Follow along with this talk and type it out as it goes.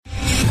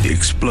The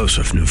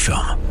explosive new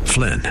film,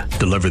 Flynn,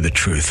 deliver the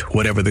truth,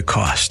 whatever the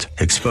cost,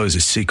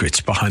 exposes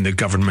secrets behind the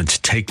government's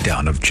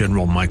takedown of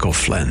General Michael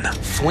Flynn.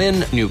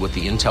 Flynn knew what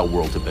the intel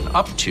world had been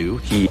up to.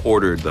 He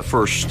ordered the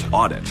first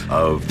audit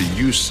of the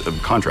use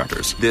of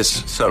contractors.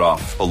 This set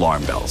off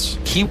alarm bells.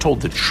 He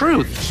told the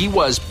truth. He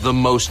was the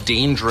most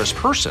dangerous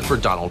person for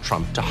Donald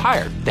Trump to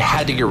hire. They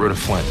had to get rid of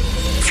Flynn.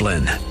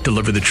 Flynn,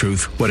 deliver the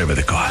truth, whatever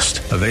the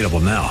cost. Available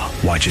now.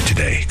 Watch it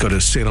today. Go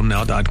to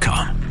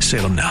salemnow.com.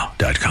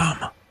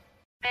 salemnow.com.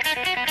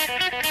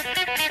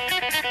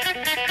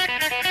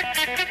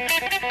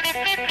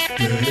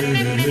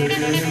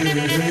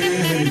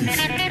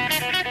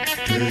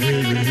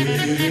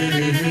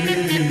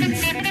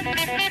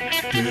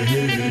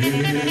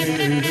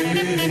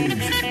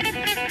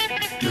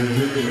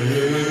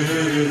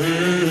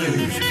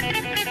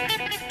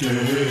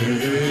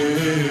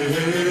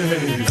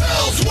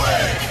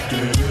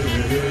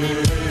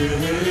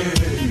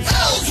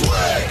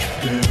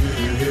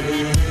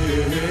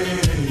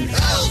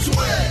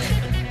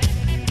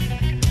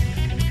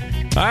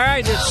 All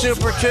right, it's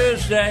Super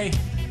Tuesday.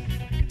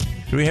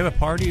 Do we have a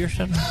party or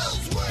something?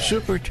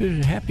 Super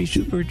Tuesday. Happy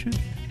Super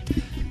Tuesday.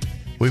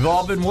 We've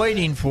all been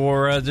waiting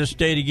for this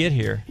day to get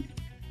here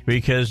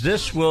because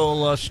this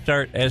will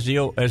start, as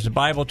the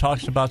Bible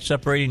talks about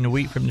separating the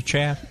wheat from the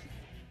chaff.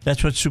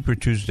 That's what Super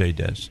Tuesday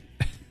does.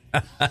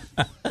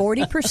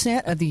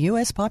 40% of the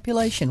U.S.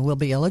 population will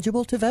be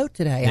eligible to vote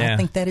today. Yeah. I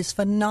think that is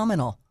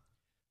phenomenal.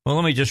 Well,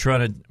 let me just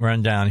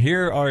run down.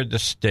 Here are the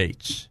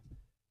states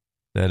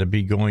that'll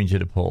be going to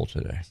the poll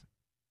today: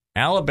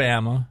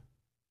 Alabama,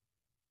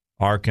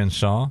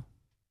 Arkansas,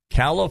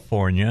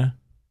 California,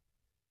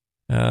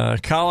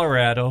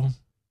 Colorado,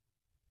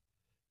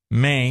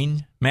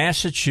 Maine,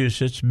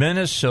 Massachusetts,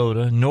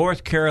 Minnesota,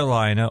 North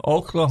Carolina,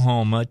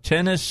 Oklahoma,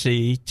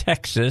 Tennessee,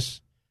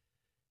 Texas,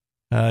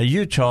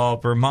 Utah,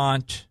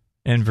 Vermont,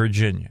 and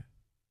Virginia.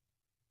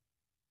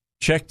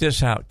 Check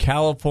this out.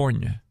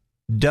 California,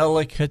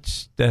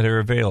 delegates that are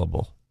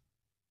available,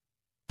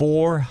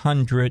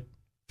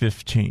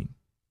 415.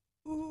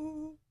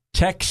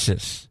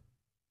 Texas,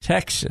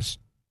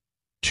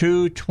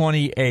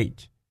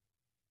 228.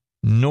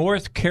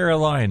 North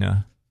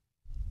Carolina,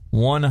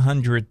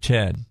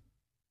 110.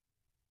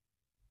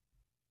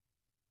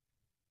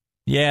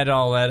 You add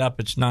all that up,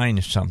 it's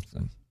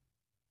 9-something.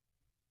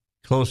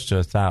 Close to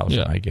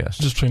 1,000, I guess.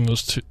 Just between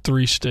those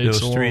three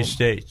states. Those three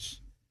states.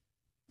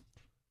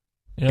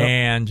 Yep.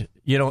 And,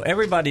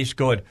 everybody's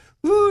going,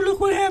 ooh, look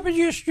what happened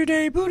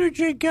yesterday.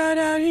 Buttigieg got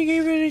out. He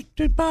gave it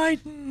to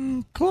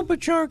Biden.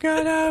 Klobuchar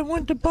got out,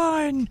 went to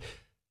Biden.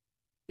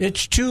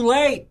 It's too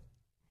late.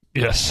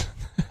 Yes.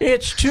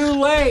 It's too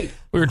late.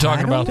 We were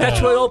talking about that.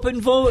 That's what open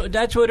vote.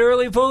 That's what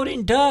early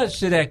voting does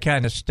to that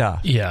kind of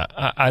stuff. Yeah,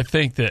 I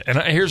think that, and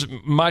here's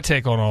my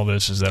take on all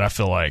this is that I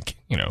feel like,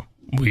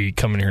 we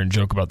come in here and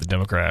joke about the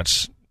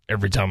Democrats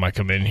every time I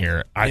come in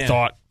here. I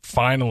thought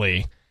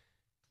finally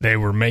they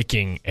were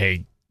making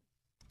a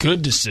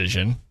good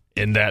decision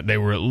in that they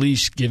were at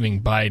least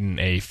giving Biden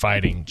a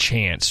fighting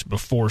chance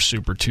before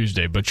Super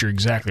Tuesday. But you're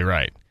exactly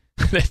right.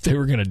 If they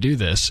were going to do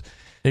this,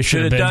 they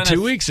should have done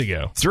 2 weeks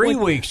ago. 3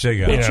 weeks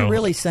ago. What you're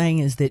really saying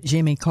is that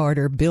Jimmy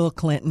Carter, Bill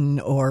Clinton,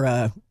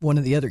 or one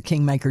of the other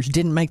kingmakers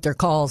didn't make their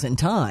calls in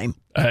time.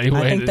 I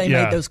think they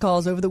made those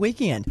calls over the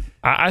weekend.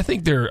 I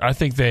think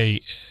the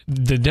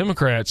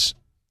Democrats,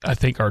 I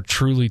think, are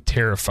truly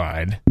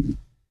terrified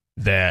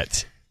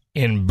that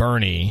in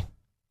Bernie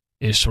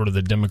is sort of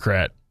the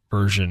Democrat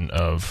version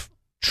of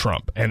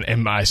Trump,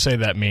 and I say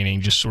that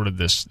meaning just sort of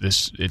this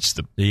it's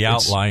the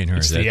outlier.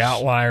 It's the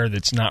outlier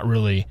that's not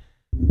really,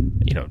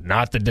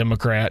 not the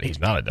Democrat. He's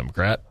not a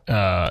Democrat.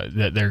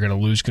 That they're going to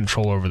lose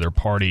control over their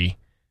party,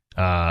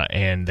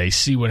 and they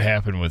see what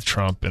happened with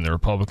Trump and the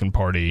Republican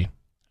Party.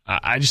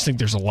 I just think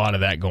there's a lot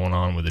of that going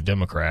on with the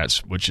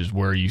Democrats, which is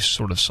where you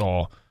sort of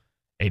saw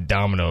a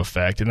domino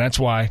effect, and that's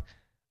why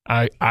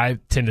I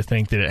tend to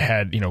think that it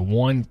had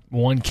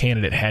one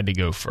candidate had to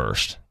go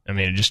first. I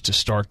mean, just to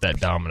start that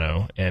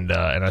domino, and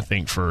I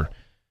think for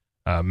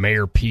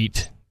Mayor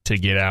Pete to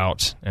get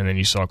out, and then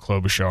you saw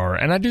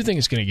Klobuchar, and I do think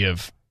it's going to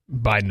give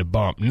Biden a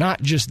bump.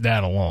 Not just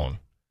that alone.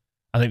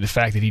 I think the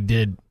fact that he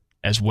did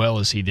as well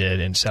as he did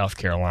in South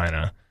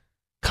Carolina,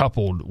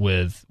 coupled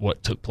with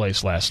what took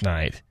place last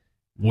night,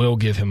 will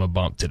give him a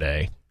bump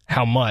today.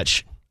 How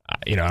much?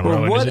 I don't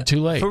know. Is it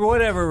too late? For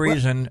whatever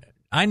reason,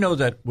 I know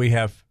that we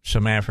have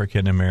some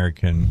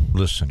African-American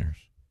listeners.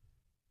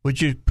 Would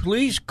you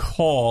please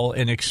call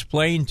and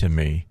explain to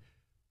me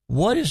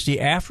what is the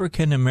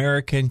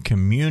African-American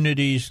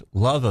community's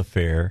love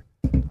affair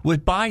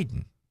with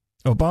Biden?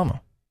 Obama.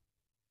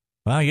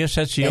 Well, I guess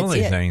that's the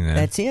only thing then.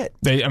 That's it.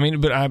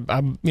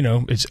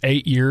 It's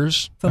 8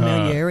 years.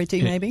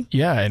 Familiarity, maybe?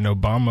 Yeah, and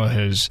Obama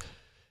has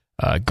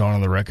gone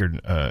on the record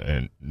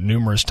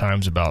numerous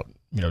times about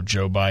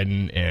Joe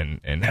Biden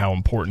and how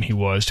important he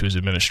was to his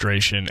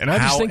administration. And I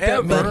just think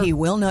that... But he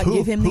will not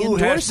give him the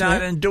endorsement. Who has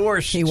not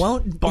endorsed He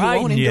won't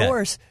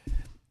endorse.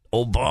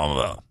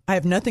 Obama. I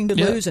have nothing to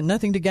lose and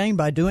nothing to gain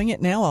by doing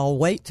it now. I'll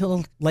wait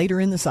till later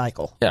in the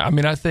cycle. Yeah, I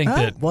mean, I think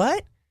that...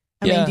 What?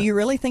 I mean, do you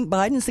really think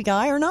Biden's the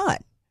guy or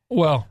not?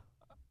 Well,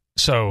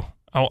 so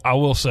I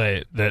will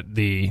say that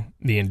the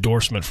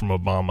endorsement from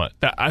Obama,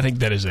 I think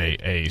that is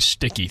a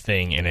sticky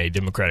thing in a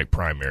Democratic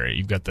primary.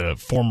 You've got the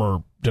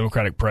former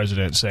Democratic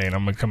president saying,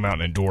 I'm going to come out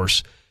and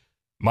endorse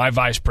my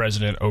vice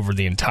president over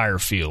the entire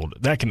field.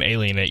 That can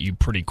alienate you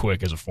pretty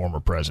quick as a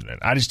former president.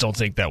 I just don't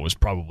think that was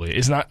probably –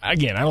 it's not –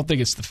 again, I don't think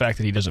it's the fact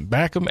that he doesn't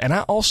back him. And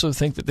I also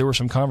think that there were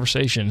some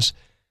conversations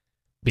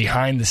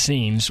behind the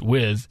scenes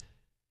with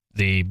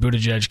the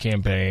Buttigieg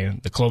campaign,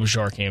 the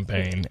Klobuchar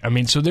campaign. I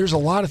mean, so there's a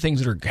lot of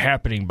things that are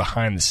happening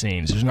behind the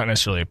scenes. There's not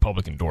necessarily a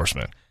public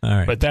endorsement. All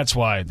right. But that's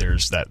why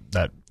there's that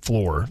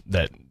floor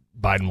that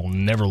Biden will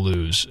never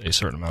lose a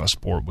certain amount of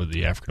support with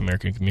the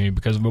African-American community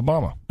because of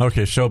Obama.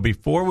 Okay, so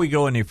before we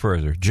go any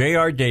further,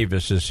 J.R.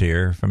 Davis is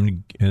here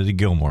from the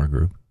Gilmore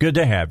Group. Good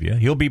to have you.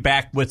 He'll be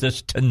back with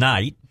us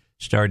tonight,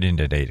 starting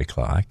at 8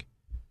 o'clock.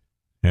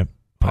 Yep.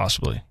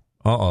 Possibly.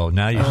 Uh-oh,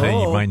 now you're saying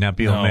you might not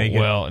be able to make it?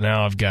 Well,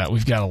 now we've got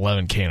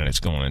 11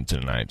 candidates going in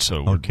tonight,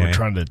 so we're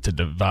trying to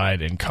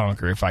divide and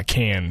conquer if I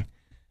can.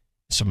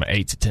 Some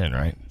 8 to 10,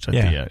 right? So So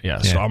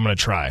I'm going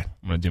to try.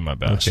 I'm going to do my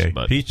best. Okay,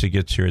 but pizza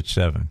gets here at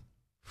 7.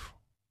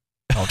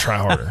 I'll try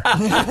harder.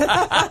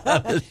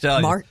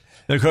 Mark.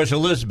 And of course,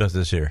 Elizabeth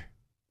is here.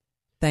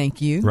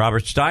 Thank you.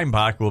 Robert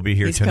Steinbach will be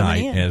here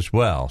tonight as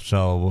well.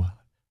 So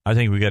I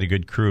think we got a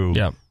good crew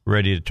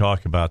ready to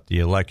talk about the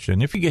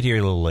election. If you get here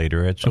a little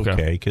later, it's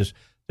okay because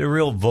the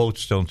real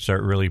votes don't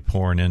start really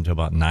pouring into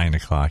about 9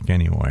 o'clock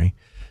anyway.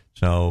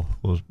 So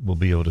we'll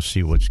be able to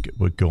see what's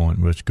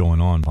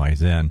going on by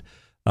then.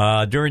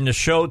 During the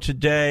show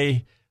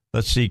today,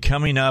 let's see,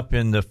 coming up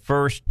in the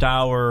first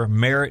hour,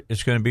 Merritt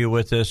is going to be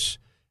with us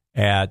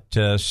at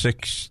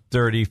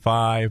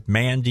 6:35.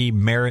 Mandy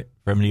Merritt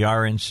from the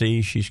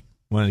RNC. She's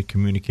one of the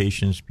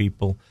communications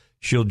people.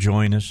 She'll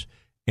join us.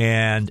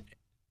 And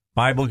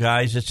Bible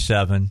Guys at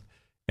 7.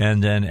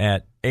 And then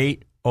at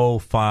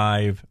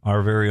 8:05,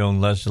 our very own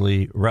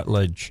Leslie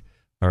Rutledge,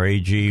 our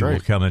AG,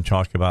 will come and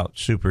talk about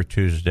Super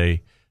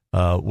Tuesday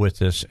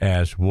with us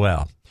as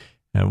well.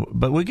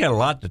 But we got a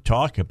lot to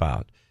talk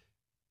about.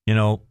 You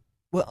know,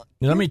 well,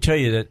 let me tell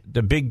you that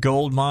the big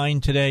gold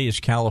mine today is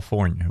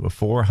California with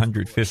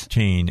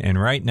 415. And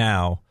right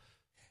now,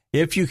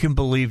 if you can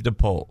believe the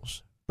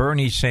polls,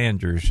 Bernie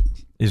Sanders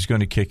is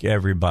going to kick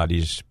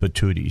everybody's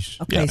patooties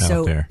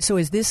out there. So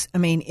is this, I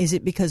mean, is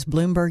it because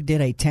Bloomberg did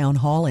a town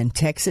hall in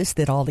Texas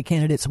that all the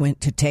candidates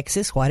went to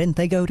Texas? Why didn't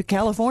they go to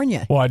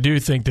California? Well, I do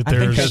think that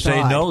there's... Because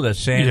they know that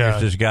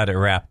Sanders has got it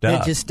wrapped up.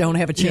 They just don't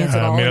have a chance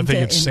at all. I mean, I think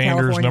it's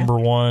Sanders California. number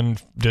 1,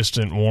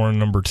 distant Warren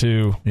number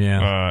 2.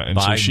 Yeah.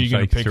 And so she's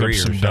going to pick up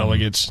some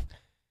delegates.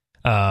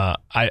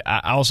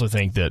 I also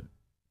think that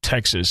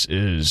Texas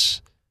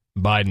is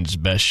Biden's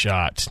best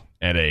shot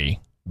at a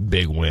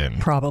big win,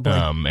 probably,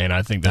 and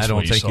I think that's. I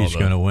don't think he's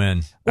going to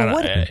win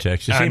in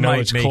Texas. He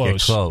might make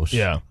it close.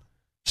 Yeah,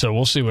 so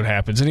we'll see what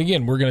happens. And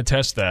again, we're going to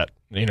test that.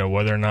 You know,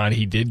 whether or not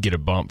he did get a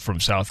bump from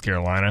South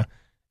Carolina,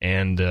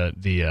 and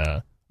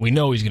we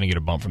know he's going to get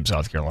a bump from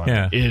South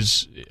Carolina.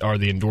 Are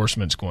the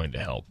endorsements going to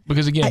help?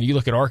 Because again, you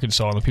look at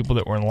Arkansas and the people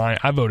that were in line.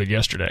 I voted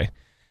yesterday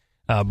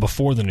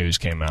before the news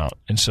came out,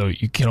 and so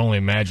you can only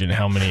imagine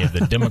how many of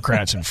the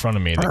Democrats in front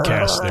of me that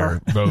cast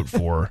their vote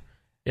for.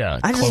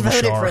 Yeah,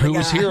 Klobuchar, who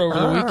was here over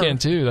the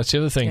weekend, too. That's the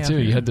other thing, too.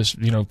 You had this,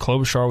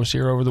 Klobuchar was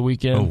here over the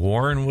weekend.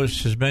 Warren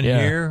has been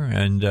here,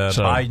 and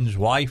Biden's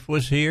wife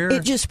was here.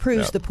 It just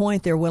proves the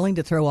point. They're willing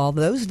to throw all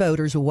those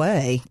voters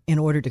away in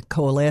order to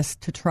coalesce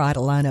to try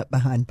to line up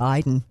behind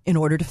Biden in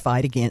order to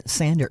fight against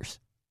Sanders.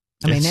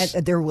 I mean,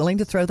 they're willing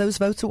to throw those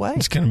votes away.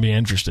 It's going to be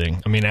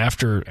interesting. I mean,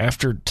 after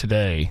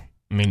today,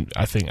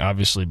 I think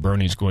obviously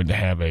Bernie's going to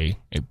have a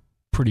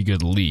pretty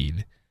good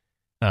lead.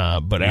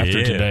 But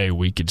after today,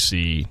 we could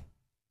see...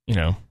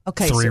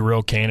 3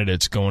 real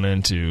candidates going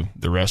into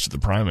the rest of the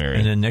primary.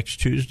 And then next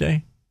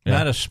Tuesday? Yeah.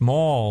 Not a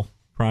small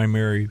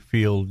primary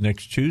field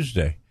next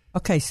Tuesday.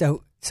 Okay,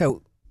 so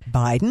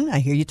Biden, I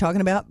hear you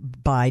talking about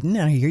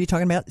Biden. I hear you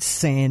talking about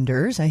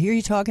Sanders. I hear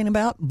you talking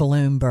about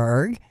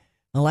Bloomberg.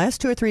 The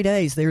last 2 or 3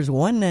 days, there's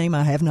one name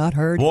I have not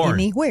heard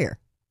anywhere.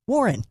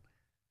 Warren.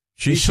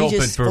 She's hoping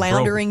just for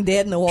floundering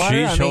dead in the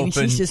water?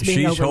 She's just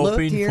being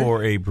overlooked here. She's hoping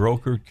for a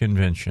brokered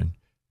convention.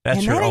 That's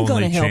and her that ain't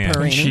only help chance.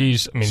 her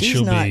any.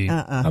 She'll not, be.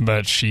 I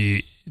bet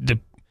she's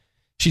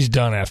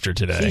done after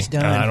today. She's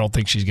done. I don't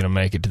think she's going to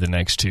make it to the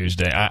next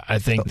Tuesday. I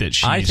think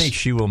that I think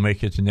she will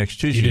make it to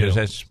next Tuesday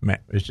because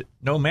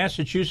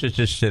Massachusetts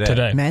is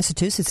today.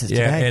 Massachusetts is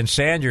today. today. And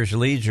Sanders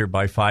leads her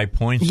by 5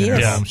 points in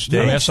her home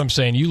state. That's what I'm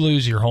saying. You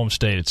lose your home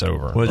state, it's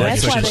over. Well,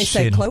 that's why they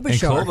say Klobuchar.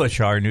 And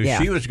Klobuchar knew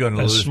she was going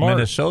to lose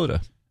Minnesota.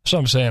 So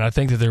I'm saying I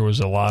think that there was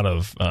a lot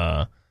of.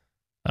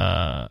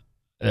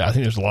 I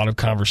think there's a lot of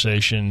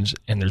conversations,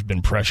 and there's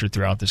been pressure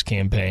throughout this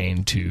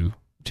campaign to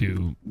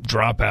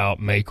drop out,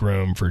 make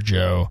room for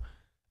Joe.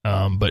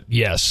 But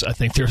yes, I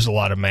think there's a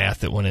lot of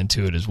math that went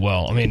into it as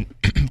well. I mean,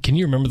 can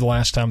you remember the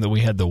last time that we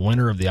had the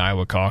winner of the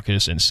Iowa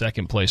caucus and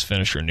second place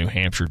finisher in New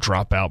Hampshire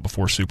drop out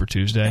before Super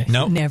Tuesday?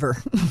 No, never.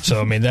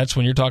 So I mean, that's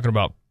when you're talking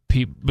about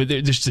people, but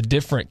there's just a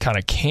different kind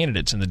of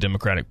candidates in the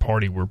Democratic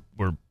Party were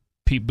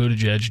Pete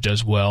Buttigieg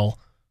does well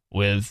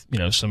with,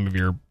 some of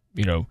your,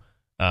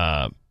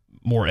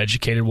 more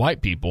educated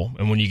white people.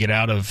 And when you get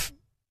out of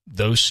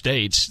those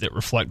states that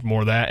reflect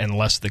more of that and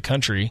less the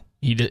country,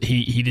 he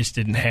just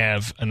didn't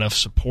have enough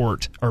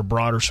support or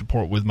broader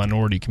support with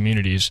minority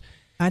communities.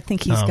 I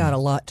think he's got a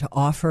lot to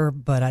offer,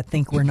 but I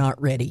think we're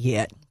not ready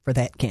yet for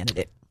that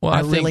candidate. Well,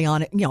 I think, really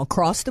on it,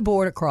 across the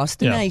board, across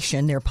the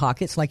nation, there are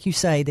pockets, like you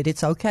say, that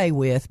it's okay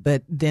with,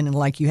 but then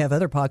like you have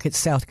other pockets,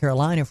 South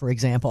Carolina, for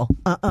example,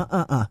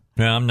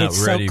 Yeah, I'm not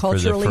ready for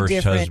the first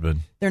different. husband.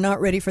 They're not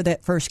ready for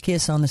that first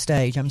kiss on the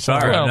stage. I'm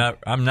sorry. Well,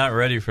 I'm not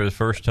ready for the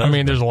first husband. I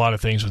mean, there's a lot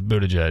of things with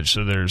Buttigieg,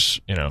 so there's,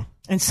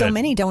 And so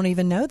many don't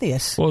even know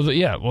this. Well,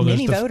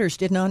 many voters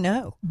did not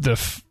know. The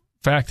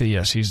fact that,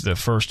 yes, he's the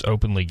first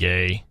openly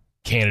gay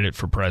candidate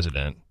for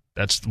president.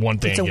 That's one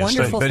thing. It's a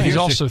wonderful thing. But he's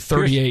also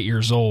 38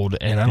 years old,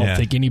 and I don't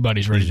think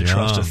anybody's ready to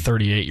trust a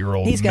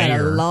 38-year-old He's got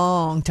mayor. a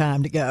long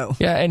time to go.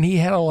 Yeah, and he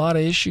had a lot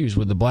of issues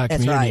with the black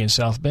community in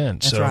South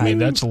Bend. So, I mean,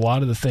 that's a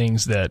lot of the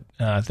things that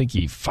I think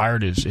he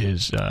fired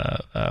his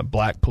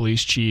black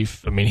police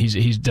chief. I mean,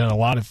 he's done a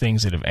lot of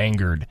things that have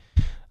angered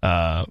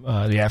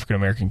the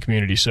African-American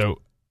community.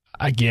 So,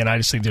 again, I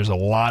just think there's a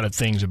lot of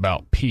things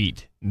about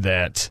Pete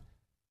that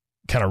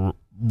kind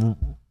of...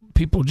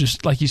 people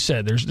just, like you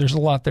said, there's a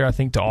lot there, I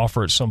think, to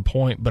offer at some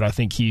point, but I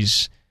think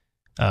there's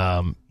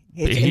a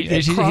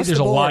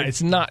lot.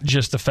 It's not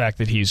just the fact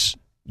that he's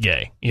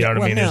gay. You know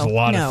what I mean? There's a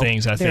lot of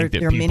things I think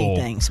that people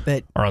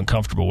are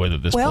uncomfortable with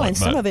at this point. Well, and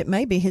some of it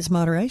may be his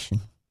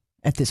moderation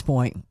at this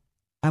point.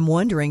 I'm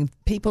wondering,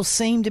 people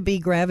seem to be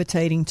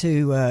gravitating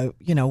to,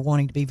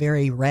 wanting to be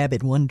very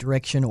rabid one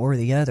direction or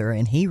the other,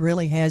 and he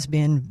really has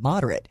been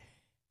moderate.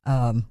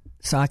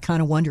 So I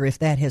kind of wonder if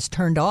that has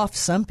turned off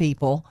some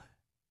people.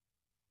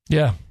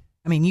 Yeah.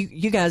 I mean,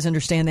 you guys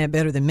understand that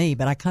better than me,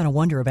 but I kind of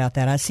wonder about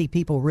that. I see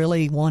people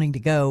really wanting to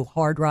go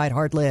hard right,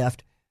 hard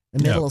left.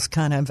 The middle is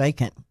kind of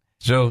vacant.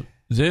 So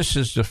this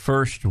is the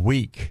first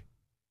week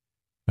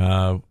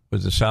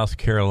with the South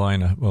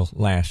Carolina,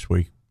 last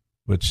week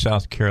with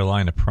South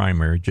Carolina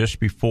primary, just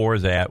before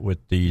that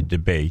with the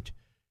debate,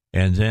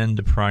 and then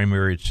the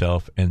primary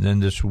itself, and then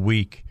this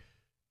week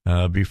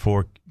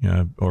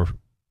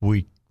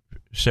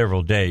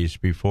several days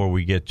before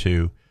we get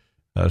to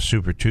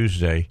Super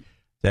Tuesday,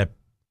 that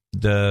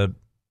the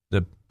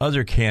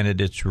other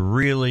candidates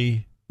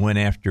really went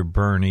after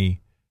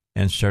Bernie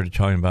and started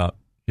talking about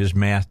his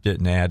math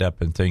didn't add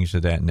up and things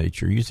of that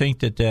nature. You think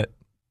that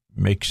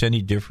makes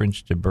any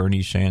difference to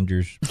Bernie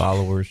Sanders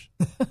followers?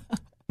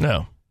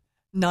 No.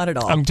 Not at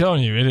all. I'm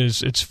telling you,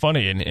 it's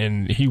funny,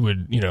 and he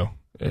would,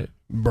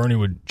 Bernie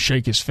would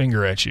shake his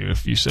finger at you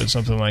if you said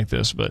something like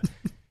this, but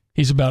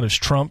he's about as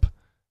Trump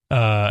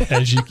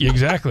as you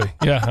exactly.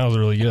 Yeah, that was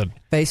really good.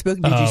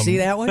 Facebook, did you see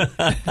that one?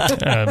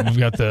 We've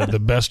got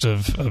the best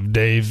of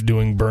Dave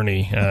doing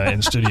Bernie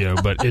in studio,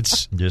 but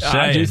it's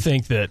I do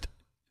think that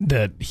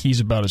he's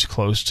about as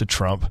close to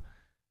Trump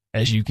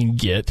as you can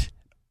get.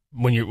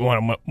 When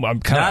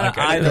I'm kind of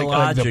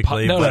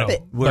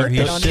ideologically, where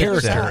he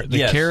sits at.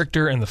 The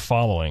character and the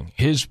following.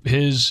 His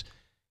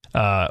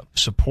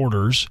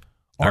supporters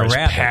are as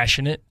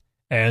passionate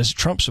as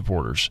Trump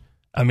supporters.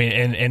 I mean,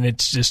 and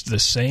it's just the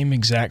same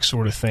exact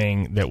sort of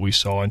thing that we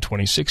saw in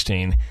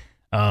 2016.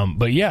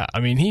 But yeah, I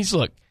mean,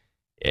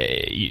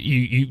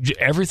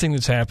 everything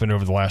that's happened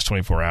over the last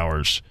 24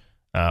 hours,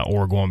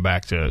 or going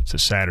back to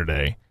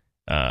Saturday,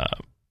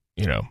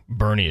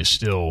 Bernie is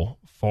still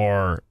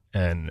far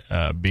and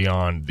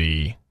beyond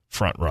the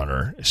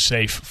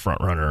safe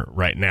front runner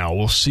right now.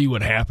 We'll see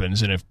what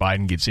happens, and if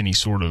Biden gets any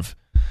sort of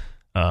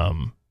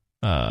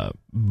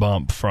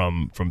bump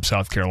from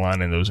South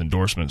Carolina and those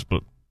endorsements,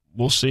 but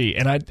we'll see.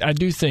 And I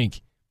do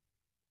think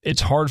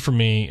it's hard for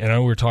me, and I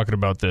know we were talking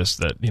about this,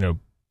 that,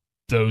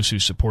 those who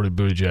supported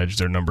Buttigieg,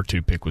 their number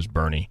 2 pick was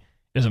Bernie.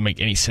 It doesn't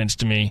make any sense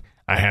to me.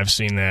 I have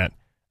seen that.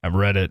 I've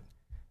read it.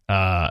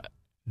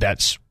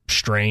 That's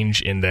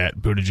strange in that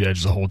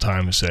Buttigieg the whole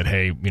time has said,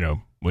 hey,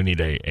 we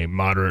need a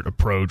moderate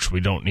approach.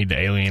 We don't need to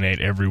alienate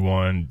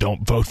everyone.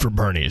 Don't vote for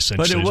Bernie,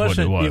 essentially, but is what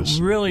it was.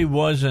 It really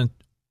wasn't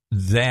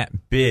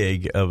that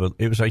big of a...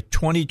 It was like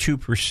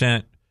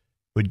 22%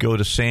 would go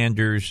to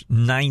Sanders,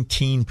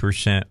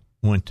 19%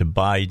 went to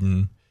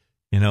Biden,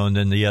 and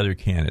then the other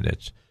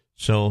candidates.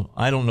 So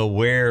I don't know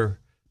where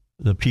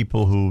the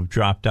people who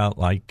dropped out,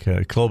 like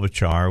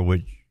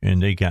Klobuchar,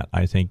 and they got,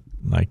 I think,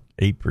 like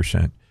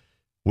 8%,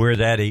 where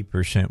that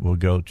 8% will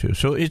go to.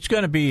 So it's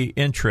going to be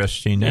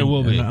interesting. It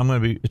will be.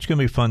 It's going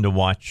to be fun to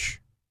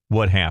watch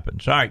what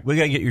happens. All right, we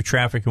got to get your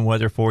traffic and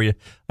weather for you.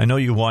 I know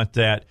you want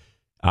that.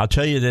 I'll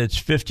tell you that it's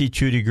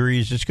 52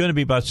 degrees. It's going to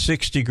be about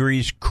 6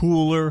 degrees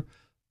cooler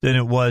than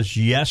it was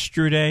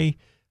yesterday.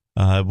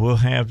 We'll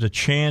have the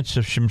chance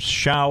of some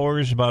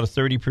showers, about a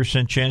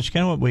 30% chance,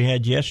 kind of what we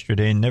had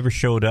yesterday and never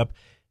showed up.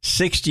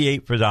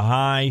 68 for the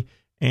high,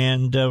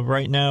 and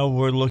right now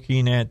we're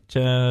looking at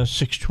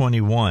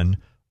 621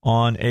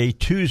 on a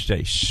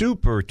Tuesday,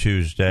 Super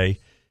Tuesday,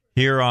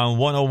 here on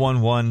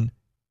 101.1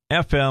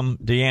 FM,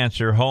 The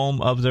Answer,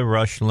 home of the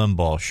Rush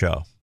Limbaugh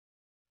Show.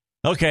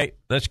 Okay,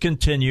 let's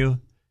continue.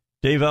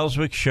 Dave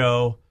Elswick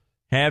Show.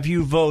 Have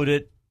you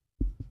voted?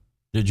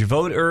 Did you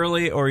vote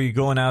early, or are you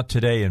going out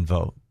today and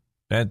vote?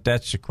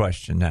 That's the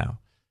question now.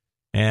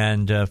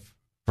 And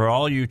for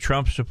all you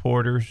Trump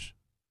supporters,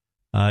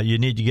 you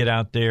need to get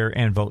out there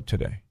and vote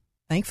today.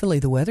 Thankfully,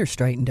 the weather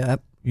straightened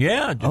up.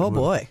 Yeah. Oh,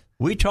 boy.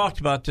 We talked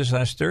about this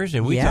last Thursday.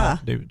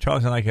 They were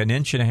talking like an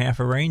inch and a half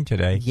of rain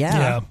today.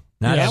 Yeah.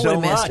 Not that so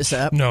would have messed much. us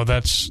up. No,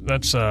 that's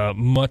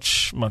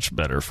much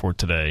better for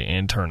today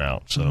and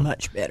turnout. So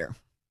much better.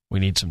 We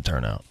need some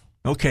turnout.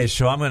 Okay,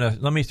 so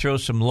let me throw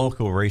some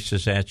local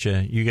races at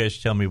you. You guys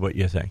tell me what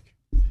you think.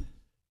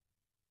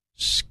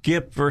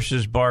 Skip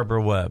versus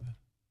Barbara Webb.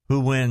 Who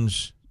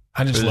wins?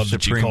 I just love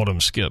that you called him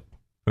Skip.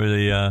 For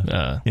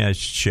the it's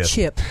Chip.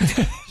 Chip.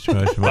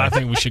 I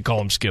think we should call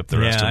him Skip the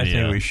rest of the I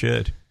think we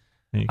should.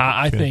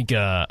 I think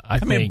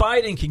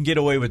Biden can get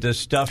away with this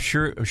stuff.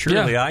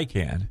 Surely I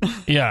can.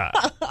 Yeah.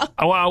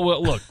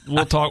 Look,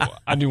 we'll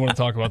talk. I do want to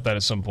talk about that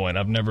at some point.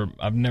 I've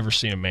never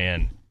seen a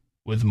man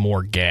with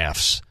more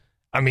gaffes.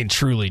 I mean,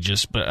 truly,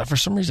 but for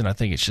some reason, I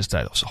think it's just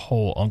that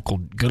whole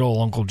good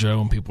old Uncle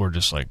Joe, and people are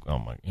just like, oh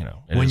my,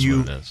 when is you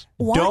what it is.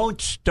 Don't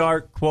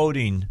start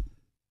quoting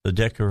the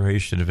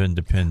Declaration of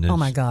Independence. Oh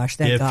my gosh,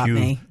 that got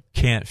me. If you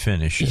can't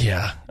finish it.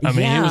 Yeah, I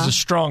mean, it was a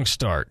strong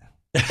start.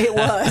 It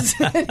was.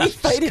 He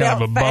faded kind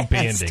out of a bumpy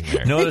fast. ending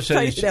there. Notice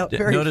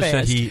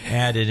that he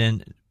added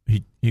in.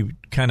 He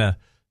kind of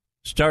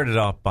started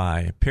off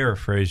by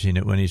paraphrasing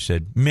it when he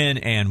said, "Men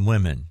and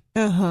women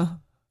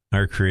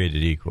are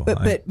created equal."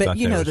 But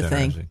you know the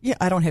thing. Yeah,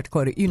 I don't have to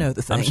quote it. You know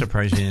the thing. I'm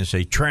surprised he didn't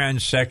say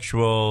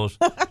transsexuals,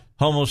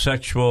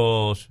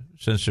 homosexuals,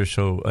 since they're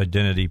so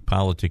identity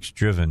politics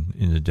driven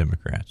in the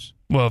Democrats.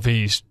 Well, if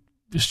he's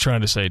just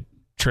trying to say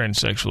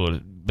transsexual, it would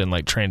have been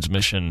like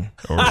transmission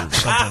or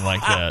something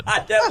like that.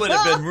 That would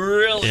have been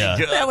really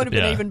good. That would have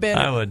been even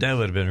better. That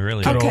would have been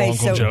really good. Okay, old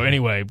Uncle Joe.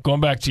 Anyway,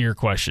 going back to your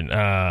question,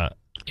 I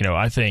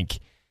think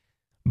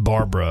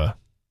Barbara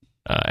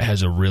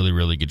has a really,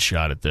 really good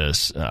shot at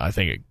this. I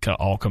think it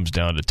all comes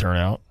down to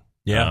turnout.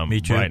 Yeah,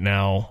 me too. Right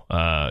now,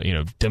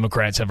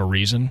 Democrats have a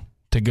reason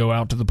to go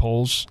out to the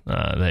polls.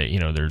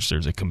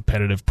 There's a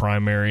competitive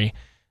primary.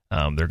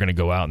 They're going to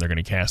go out and they're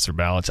going to cast their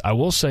ballots. I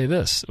will say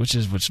this,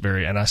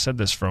 and I said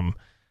this from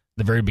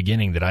the very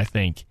beginning, that I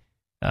think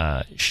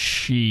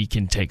she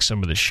can take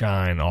some of the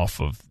shine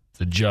off of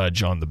the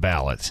judge on the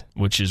ballot,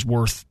 which is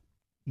worth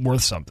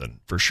something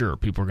for sure.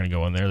 People are going to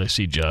go in there, they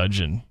see judge,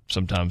 and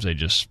sometimes they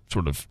just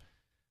sort of,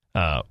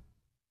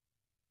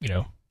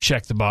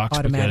 check the box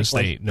because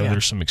they know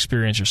there's some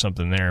experience or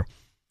something there.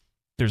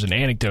 There's an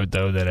anecdote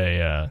though that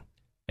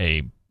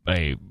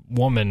a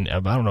woman, I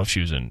don't know if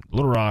she was in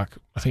Little Rock,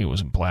 I think it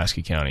was in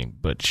Pulaski County,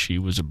 but she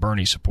was a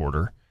Bernie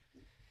supporter.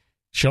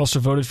 She also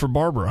voted for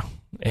Barbara,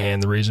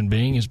 and the reason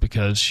being is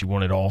because she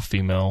wanted all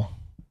female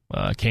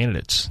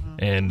candidates,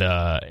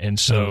 and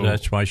so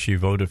that's why she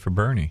voted for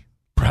Bernie.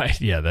 Right?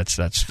 Yeah, that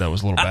was a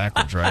little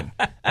backwards, right?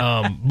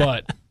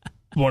 But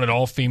wanted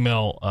all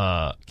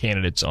female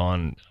candidates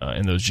on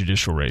in those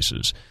judicial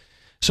races.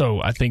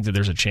 So I think that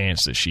there's a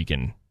chance that she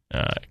can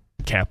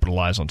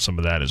capitalize on some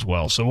of that as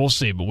well. So we'll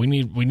see. But we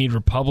need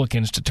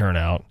Republicans to turn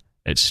out.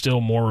 It's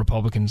still more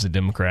Republicans than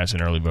Democrats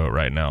in early vote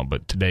right now.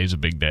 But today's a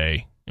big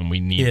day, and we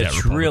need that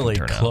Republican really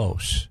turnout.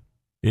 Close.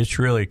 It's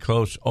really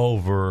close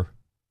over.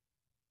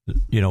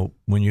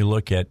 When you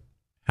look at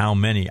how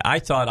many, I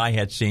thought I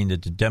had seen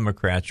that the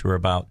Democrats were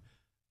about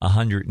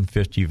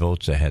 150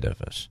 votes ahead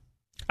of us.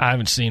 I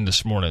haven't seen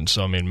this morning,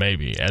 so I mean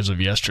maybe as of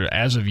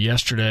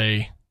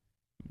yesterday,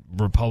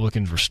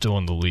 Republicans were still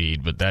in the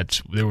lead, but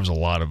there was a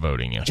lot of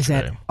voting yesterday.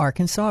 Is that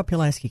Arkansas or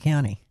Pulaski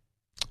County?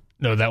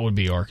 No, that would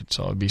be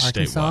Arkansas. It'd be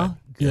Arkansas? statewide.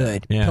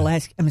 Good.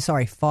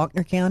 Yeah.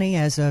 Faulkner County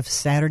as of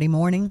Saturday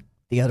morning,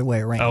 the other way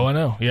around. Oh, I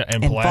know. Yeah,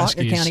 and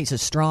Faulkner County is a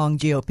strong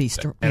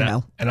GOP.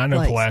 And I know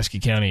place. Pulaski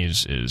County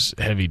is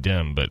heavy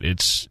Dem, but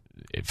it's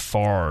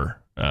far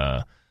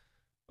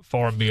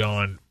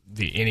beyond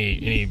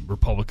any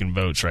Republican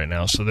votes right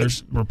now. So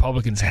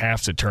Republicans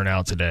have to turn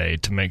out today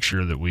to make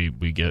sure that we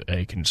get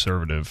a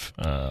conservative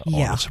on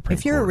the Supreme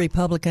if you're Court. a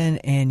Republican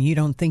and you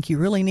don't think you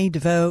really need to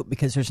vote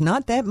because there's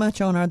not that much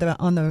on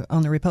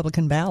the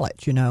Republican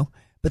ballot,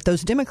 but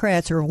those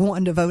Democrats are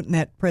wanting to vote in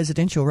that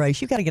presidential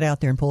race, you got to get out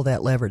there and pull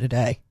that lever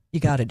today. You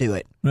got to do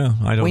it. Well,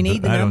 I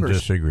don't numbers.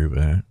 disagree with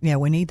that. Yeah,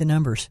 we need the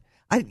numbers.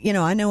 I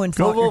know in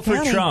Faulkner Go vote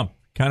County, for Trump.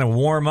 Kind of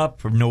warm up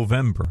for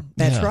November.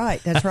 That's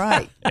right. That's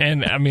right.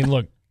 And I mean,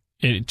 look,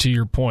 to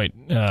your point,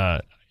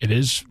 it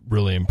is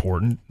really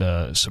important.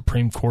 The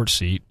Supreme Court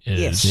seat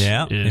is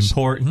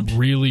important.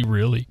 Really,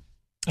 really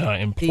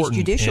important. These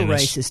judicial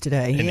races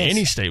today in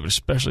any state, but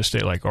especially a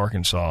state like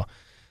Arkansas.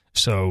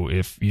 So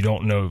if you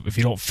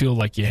don't feel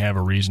like you have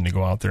a reason to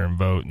go out there and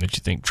vote, and that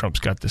you think Trump's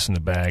got this in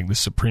the bag, the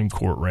Supreme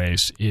Court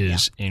race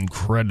is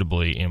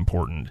incredibly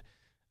important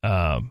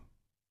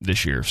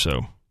this year.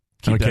 So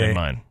keep that in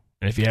mind.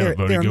 And if you haven't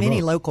voted, there are many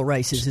vote. local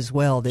races as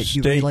well that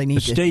you really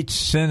need to. The state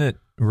Senate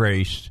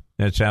race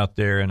that's out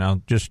there, and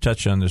I'll just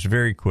touch on this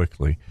very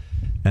quickly,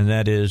 and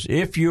that is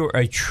if you're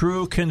a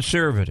true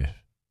conservative,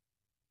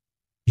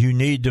 you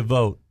need to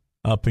vote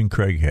up in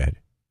Craighead.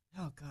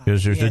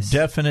 Because there's a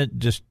definite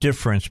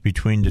difference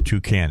between the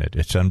two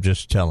candidates. I'm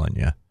just telling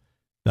you,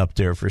 up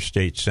there for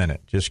state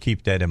senate. Just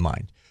keep that in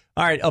mind.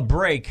 All right, a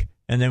break,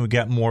 and then we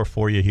got more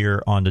for you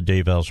here on the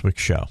Dave Elswick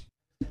Show.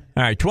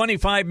 All right,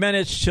 25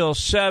 minutes till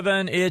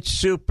 7. It's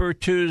Super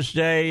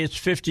Tuesday. It's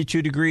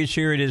 52 degrees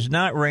here. It is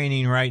not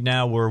raining right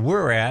now where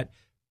we're at.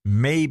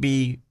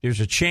 Maybe there's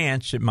a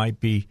chance it might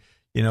be,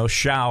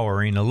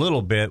 showering a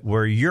little bit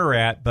where you're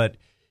at, but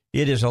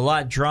it is a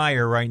lot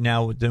drier right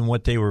now than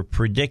what they were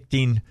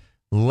predicting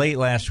late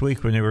last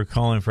week when they were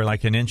calling for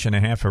like an inch and a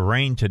half of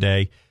rain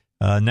today.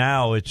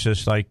 Now it's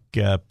just like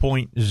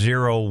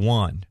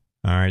 0.01.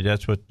 All right,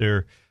 that's what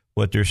they're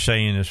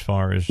saying as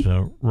far as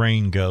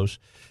rain goes.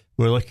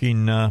 We're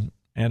looking at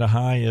a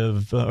high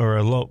of or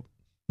a low.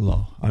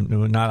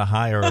 Not a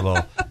high or a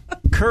low.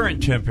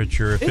 Current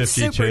temperature of 52. It's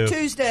Super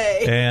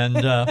Tuesday.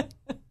 And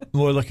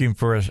we're looking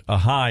for a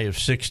high of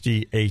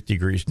 68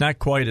 degrees. Not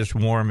quite as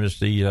warm as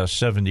the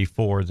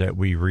 74 that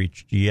we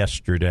reached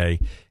yesterday.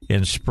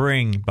 And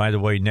spring, by the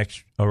way,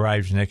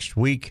 arrives next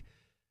week.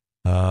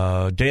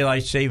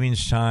 Daylight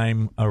savings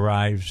time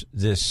arrives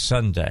this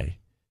Sunday.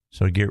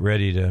 So get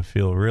ready to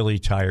feel really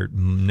tired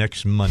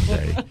next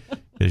Monday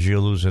because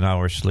you'll lose an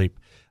hour's sleep.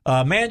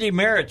 Mandy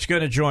Merritt's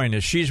going to join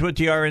us. She's with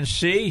the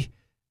RNC.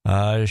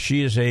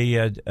 She is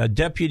a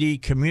deputy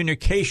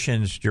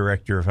communications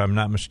director, if I'm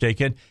not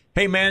mistaken.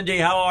 Hey, Mandy,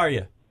 how are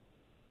you?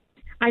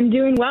 I'm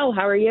doing well.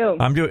 How are you?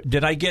 I'm doing.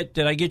 Did I get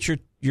your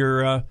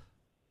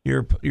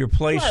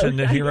place Close. in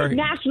the hierarchy?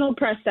 National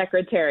press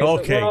secretary.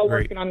 Okay, we're all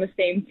great. working on the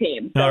same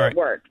team, so all right. It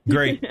works.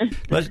 Great.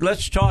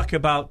 Let's talk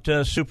about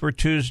Super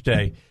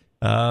Tuesday.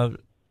 I'm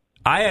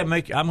going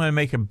to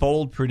make a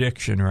bold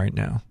prediction right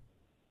now.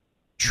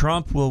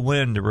 Trump will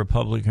win the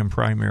Republican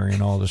primary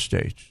in all the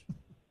states.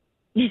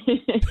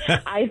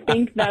 I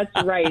think that's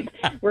right.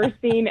 We're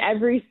seeing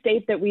every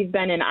state that we've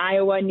been in,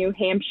 Iowa, New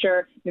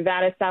Hampshire,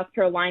 Nevada, South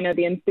Carolina,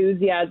 the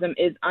enthusiasm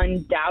is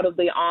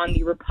undoubtedly on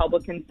the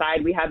Republican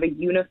side. We have a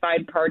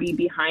unified party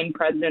behind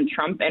President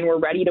Trump, and we're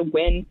ready to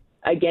win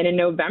again in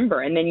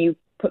November. And then you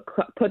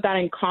put that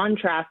in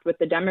contrast with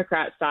the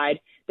Democrat side.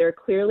 They're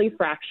clearly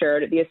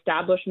fractured. The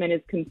establishment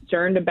is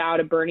concerned about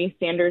a Bernie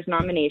Sanders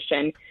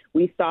nomination.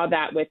 We saw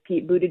that with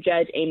Pete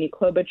Buttigieg, Amy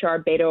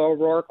Klobuchar, Beto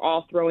O'Rourke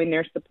all throwing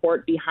their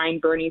support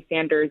behind Bernie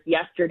Sanders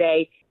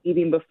yesterday,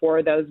 even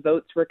before those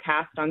votes were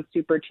cast on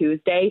Super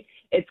Tuesday.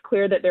 It's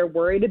clear that they're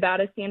worried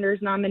about a Sanders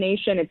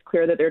nomination. It's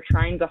clear that they're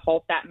trying to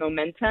halt that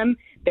momentum.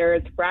 They're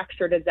as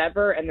fractured as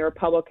ever, and the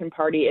Republican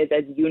Party is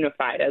as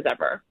unified as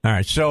ever. All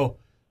right, so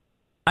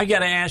I got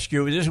to ask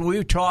you,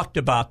 we talked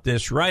about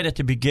this right at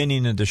the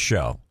beginning of the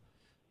show.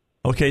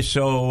 Okay,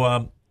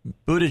 so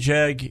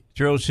Buttigieg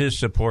throws his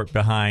support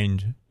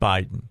behind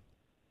Biden.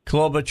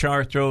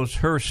 Klobuchar throws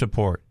her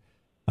support.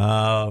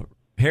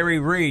 Harry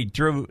Reid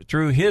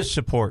threw his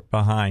support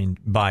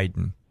behind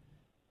Biden.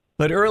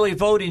 But early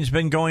voting's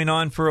been going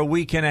on for a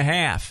week and a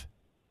half.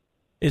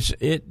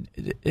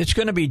 It's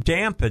going to be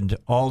dampened,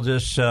 all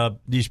this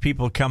these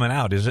people coming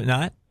out, is it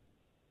not?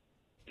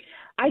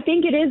 I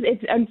think it is.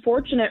 It's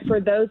unfortunate for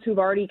those who've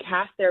already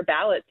cast their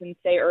ballots in,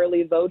 say,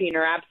 early voting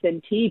or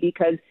absentee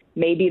because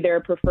maybe their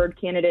preferred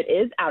candidate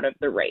is out of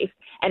the race.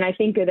 And I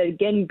think it,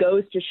 again,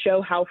 goes to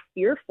show how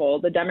fearful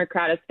the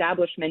Democrat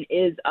establishment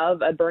is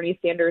of a Bernie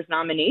Sanders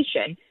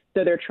nomination.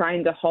 So they're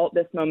trying to halt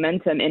this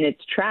momentum in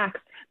its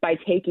tracks by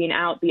taking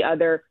out the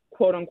other,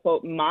 quote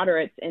unquote,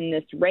 moderates in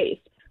this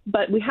race.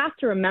 But we have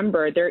to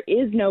remember there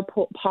is no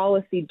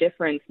policy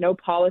difference, no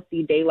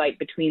policy daylight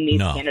between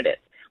these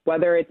candidates.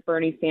 Whether it's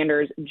Bernie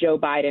Sanders, Joe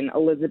Biden,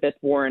 Elizabeth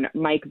Warren,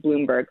 Mike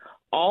Bloomberg,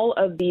 all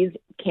of these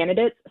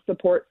candidates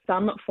support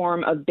some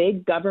form of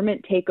big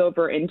government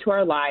takeover into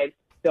our lives.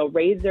 They'll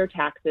raise their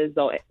taxes.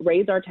 They'll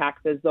raise our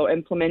taxes. They'll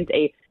implement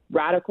a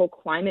radical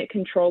climate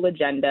control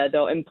agenda.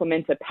 They'll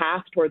implement a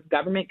path towards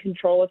government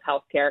control of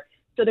healthcare.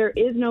 So there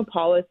is no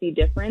policy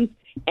difference.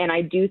 And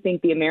I do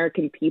think the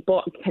American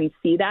people can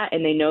see that,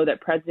 and they know that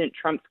President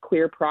Trump's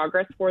clear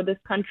progress for this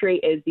country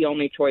is the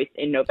only choice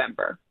in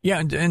November.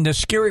 Yeah, and the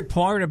scary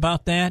part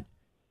about that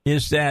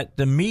is that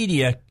the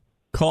media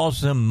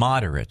calls them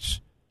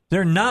moderates.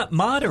 They're not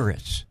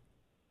moderates.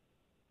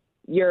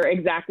 You're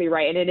exactly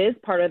right. And it is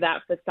part of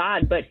that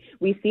facade. But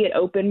we see it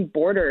open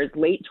borders,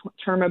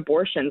 late-term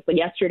abortions.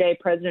 Yesterday,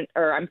 Joe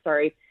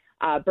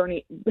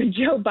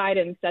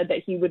Biden said that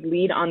he would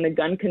lead on the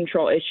gun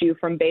control issue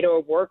from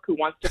Beto O'Rourke, who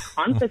wants to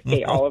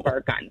confiscate all of our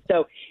guns.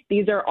 So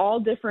these are all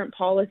different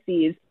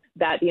policies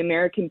that the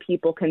American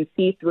people can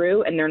see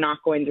through, and they're not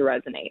going to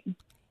resonate.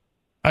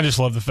 I just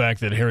love the fact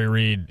that Harry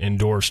Reid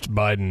endorsed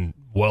Biden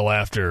well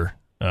after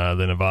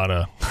the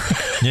Nevada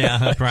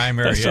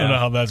primary. I don't know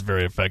how that's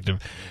very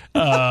effective.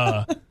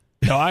 No,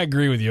 I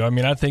agree with you. I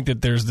mean, I think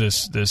that there's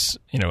this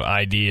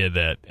idea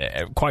that,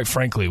 quite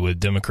frankly, with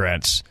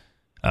Democrats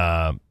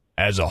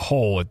as a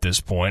whole at this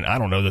point, I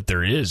don't know that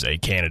there is a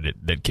candidate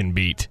that can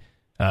beat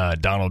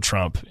Donald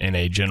Trump in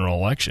a general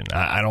election.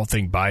 I don't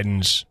think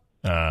Biden's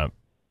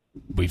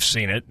we've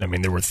seen it. I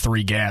mean, there were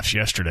 3 gaffes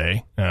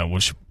yesterday,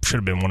 which should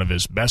have been one of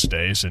his best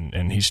days,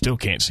 and he still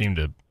can't seem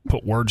to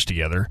put words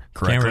together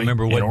correctly. Can't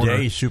remember what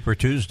day Super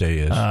Tuesday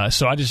is.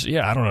 So I don't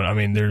know. I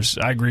mean,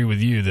 I agree with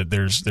you that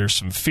there's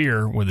some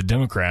fear with the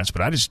Democrats,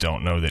 but I just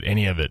don't know that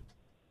any of it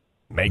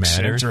makes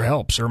sense or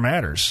helps or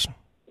matters.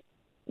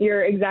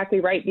 You're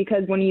exactly right,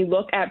 because when you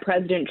look at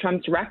President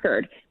Trump's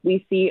record,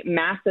 we see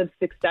massive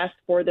success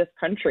for this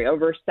country,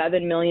 over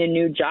 7 million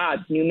new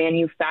jobs, new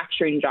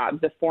manufacturing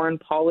jobs, a foreign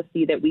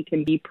policy that we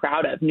can be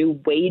proud of, new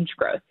wage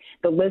growth.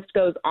 The list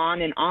goes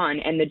on,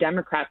 and the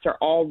Democrats are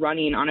all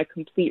running on a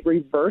complete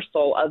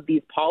reversal of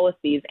these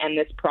policies and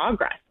this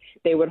progress.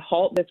 They would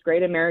halt this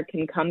great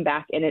American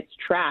comeback in its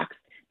tracks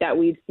that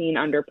we've seen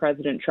under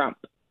President Trump.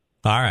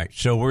 All right,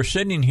 so we're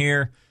sitting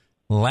here.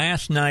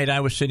 Last night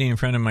I was sitting in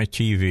front of my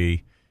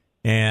TV,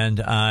 and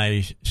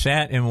I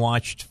sat and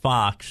watched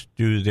Fox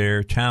do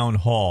their town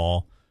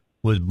hall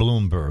with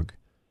Bloomberg.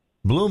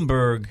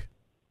 Bloomberg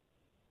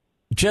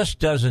just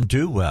doesn't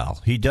do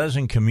well. He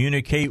doesn't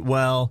communicate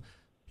well.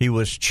 He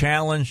was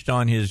challenged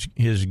on his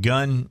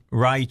gun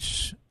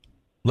rights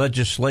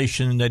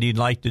legislation that he'd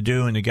like to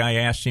do, and the guy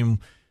asked him,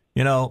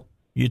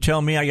 you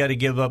tell me I got to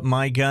give up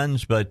my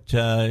guns, but,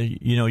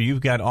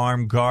 you've got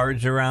armed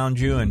guards around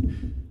you,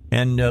 and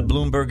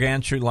Bloomberg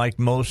answered like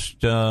most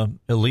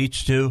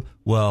elites do,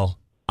 well,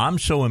 I'm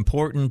so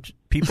important,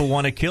 people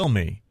want to kill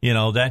me,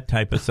 that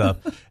type of stuff.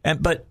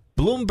 But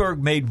Bloomberg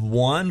made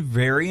one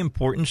very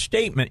important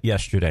statement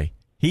yesterday.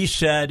 He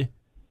said,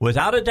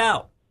 without a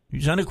doubt,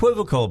 he's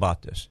unequivocal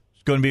about this,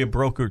 it's going to be a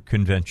brokered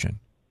convention.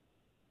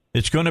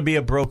 It's going to be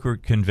a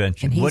brokered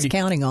convention. And he's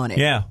counting on it.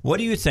 Yeah. What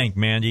do you think,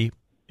 Mandy?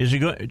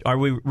 Are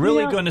we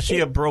really going to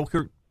see a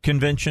brokered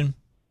convention?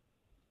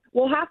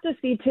 We'll have to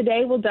see.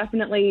 Today will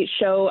definitely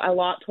show a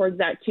lot towards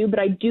that, too. But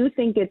I do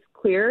think it's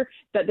clear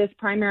that this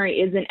primary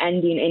isn't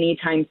ending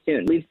anytime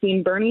soon. We've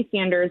seen Bernie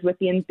Sanders with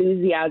the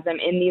enthusiasm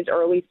in these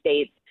early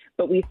states,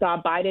 but we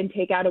saw Biden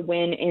take out a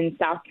win in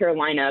South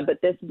Carolina. But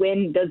this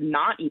win does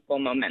not equal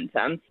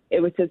momentum.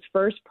 It was his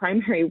first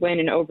primary win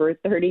in over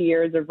 30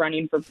 years of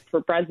running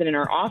for president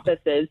or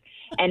offices,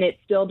 and it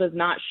still does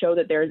not show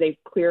that there is a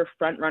clear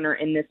frontrunner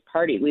in this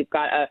party. We've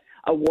got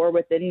a war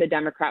within the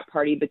Democrat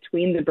Party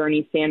between the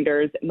Bernie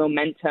Sanders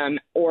momentum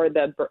or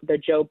the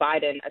Joe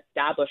Biden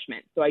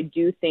establishment. So I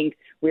do think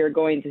we are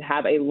going to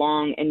have a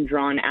long and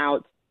drawn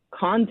out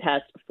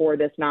contest for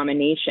this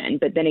nomination.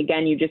 But then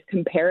again, you just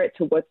compare it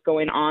to what's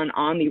going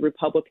on the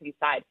Republican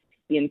side.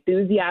 The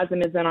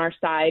enthusiasm is on our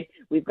side.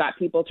 We've got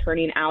people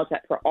turning out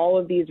for all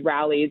of these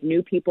rallies.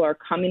 New people are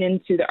coming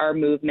into our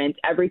movement.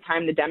 Every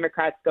time the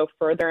Democrats go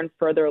further and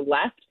further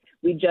left,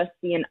 we just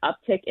see an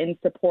uptick in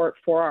support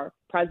for our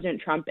President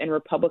Trump and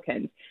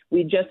Republicans.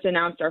 We just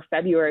announced our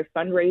February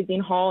fundraising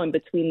haul, and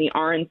between the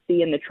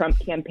RNC and the Trump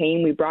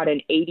campaign, we brought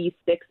in $86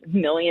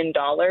 million.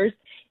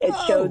 It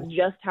shows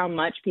just how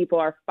much people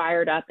are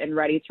fired up and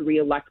ready to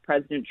reelect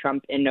President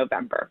Trump in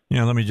November.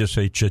 Yeah, let me just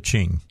say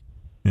cha-ching.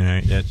 All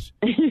right,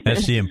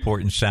 that's the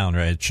important sound,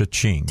 right?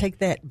 Cha-ching. Take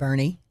that,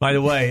 Bernie. By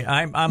the way,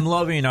 I'm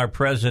loving our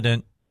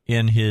president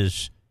in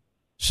his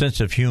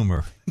sense of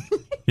humor.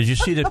 Did you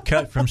see the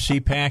cut from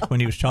CPAC when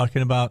he was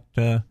talking about,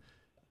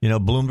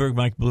 Bloomberg,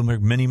 Mike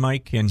Bloomberg, Mini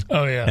Mike? And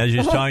as he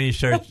was talking, he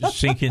started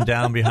sinking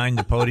down behind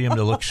the podium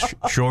to look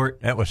short.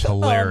 That was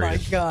hilarious. Oh, my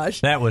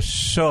gosh. That was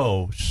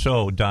so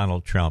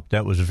Donald Trump.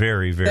 That was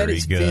very, very good. That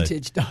is good.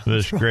 vintage Donald Trump. It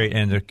was great.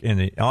 And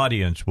the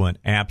audience went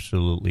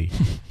absolutely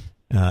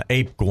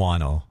ape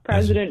guano.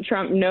 President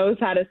Trump knows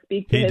how to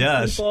speak to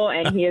his people,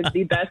 and he is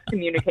the best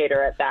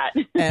communicator at that.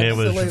 Absolutely. It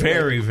was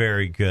very,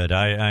 very good.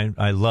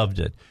 I loved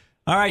it.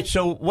 All right,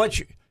 so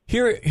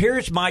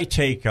here's my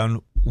take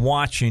on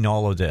watching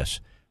all of this.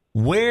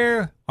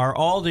 Where are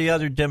all the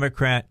other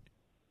Democrat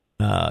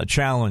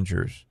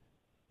challengers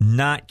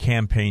not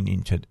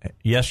campaigning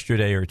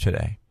yesterday or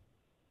today?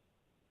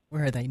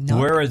 Where are they not?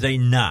 Where are they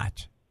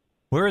not?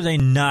 Where are they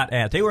not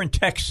at? They were in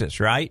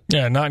Texas, right?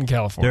 Yeah, not in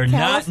California. They're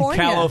not in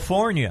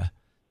California.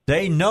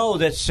 They know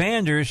that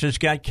Sanders has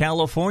got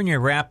California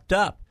wrapped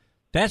up.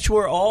 That's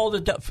where all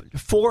the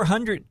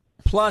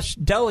 400-plus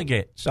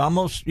delegates,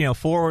 almost,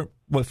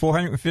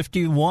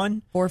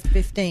 451?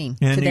 415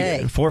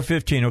 today.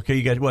 415. Okay,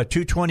 you got,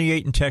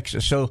 228 in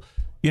Texas. So,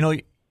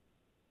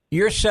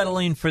 you're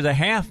settling for the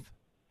half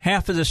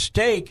of the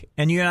stake,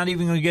 and you're not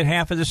even going to get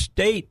half of the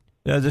stake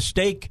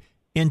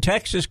in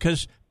Texas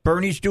because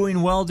Bernie's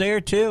doing well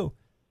there, too.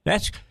 I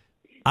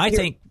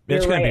think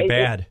it's going to be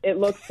bad. It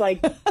looks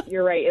like,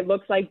 you're right. It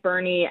looks like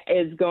Bernie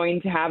is going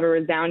to have a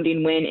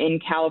resounding win in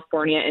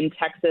California and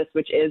Texas,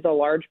 which is a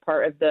large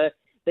part of the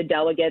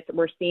delegates.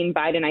 We're seeing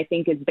Biden, I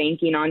think, is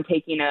banking on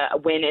taking a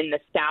win in the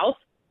South.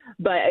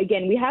 But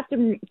again, we have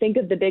to think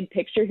of the big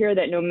picture here,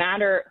 that no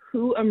matter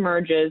who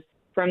emerges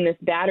from this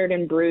battered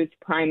and bruised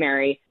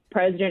primary,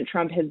 President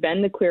Trump has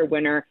been the clear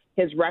winner.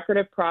 His record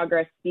of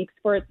progress speaks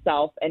for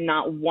itself, and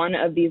not one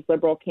of these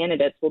liberal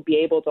candidates will be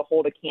able to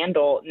hold a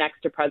candle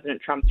next to President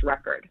Trump's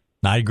record.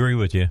 I agree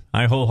with you.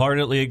 I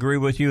wholeheartedly agree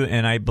with you,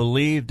 and I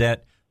believe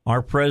that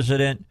our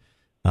president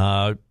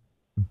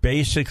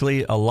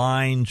basically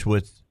aligns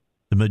with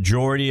the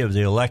majority of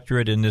the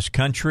electorate in this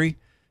country,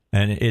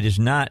 and it is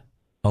not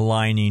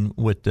aligning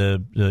with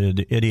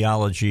the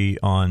ideology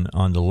on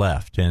the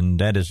left, and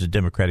that is the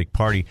Democratic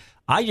Party.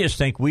 I just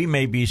think we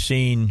may be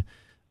seeing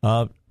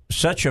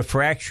such a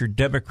fractured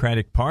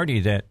Democratic Party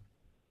that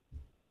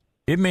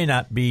it may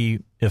not be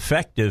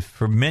effective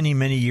for many,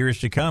 many years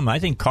to come. I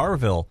think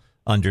Carville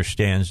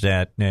understands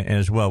that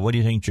as well. What do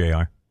you think,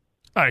 JR?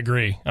 I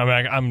agree. I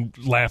mean, I'm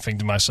laughing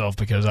to myself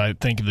because I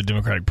think of the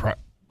Democratic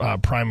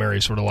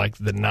primary sort of like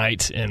the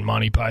knight in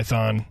Monty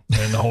Python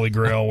and the Holy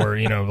Grail, where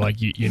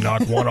like you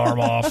knock one arm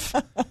off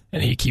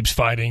and he keeps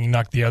fighting, you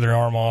knock the other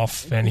arm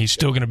off and he's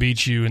still going to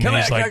beat you, and then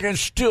he's like, I can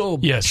still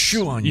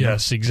chew on you.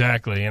 Yes,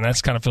 exactly. And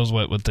that's kind of feels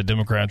what the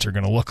Democrats are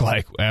going to look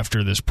like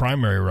after this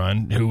primary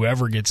run.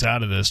 Whoever gets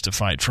out of this to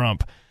fight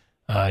Trump,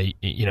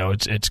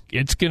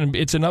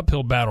 it's an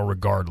uphill battle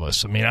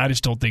regardless. I mean, I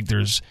just don't think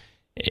there's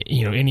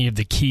any of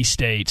the key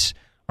states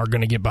are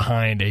going to get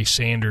behind a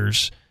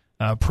Sanders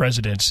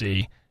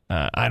presidency.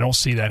 I don't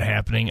see that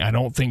happening. I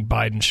don't think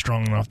Biden's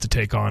strong enough to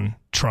take on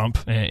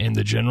Trump in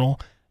the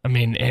general. I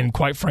mean, and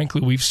quite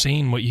frankly, we've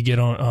seen what you get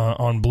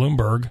on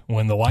Bloomberg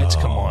when the lights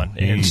come on.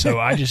 And so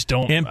I just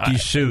don't... Empty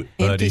suit,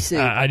 buddy.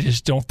 I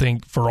just don't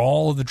think, for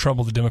all of the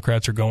trouble the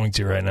Democrats are going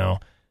to right now,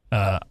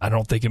 I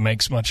don't think it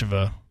makes much of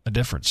a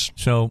difference.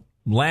 So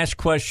last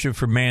question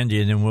for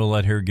Mandy, and then we'll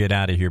let her get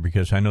out of here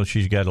because I know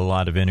she's got a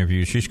lot of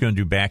interviews. She's going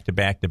to do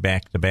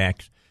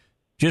back-to-back-to-back-to-backs.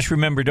 Just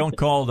remember, don't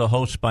call the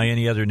host by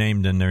any other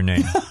name than their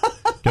name.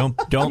 Don't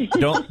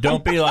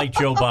be like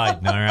Joe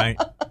Biden. All right.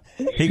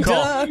 He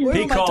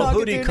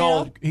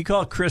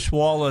called Chris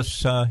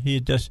Wallace. Todd.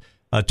 He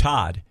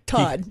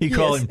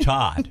called him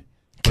Todd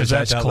because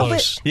that's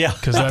close.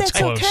 Because that's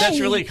close. Okay.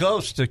 That's really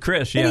close to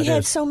Chris. But he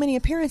had so many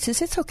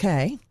appearances. It's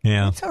okay.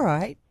 Yeah, it's all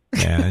right.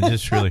 Yeah,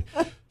 it's really.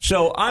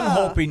 So I'm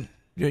hoping.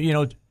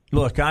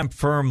 Look, I'm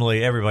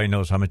firmly. Everybody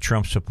knows I'm a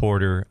Trump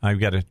supporter. I've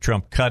got a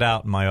Trump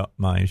cutout in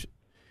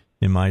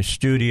my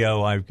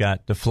studio. I've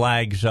got the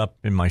flags up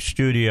in my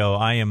studio.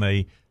 I am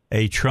a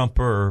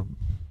Trumper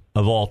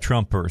of all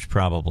Trumpers,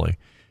 probably.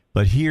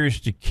 But here's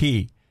the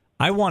key.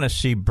 I want to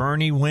see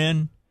Bernie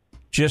win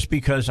just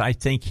because I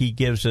think he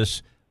gives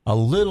us a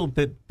little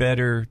bit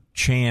better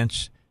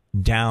chance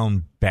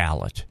down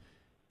ballot.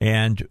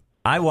 And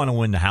I want to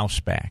win the House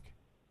back.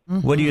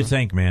 Mm-hmm. What do you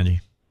think, Mandy?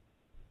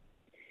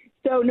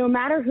 So no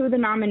matter who the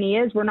nominee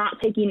is, we're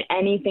not taking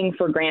anything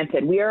for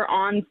granted. We are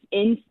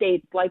in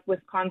states like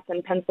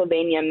Wisconsin,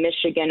 Pennsylvania,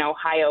 Michigan,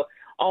 Ohio,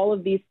 all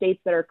of these states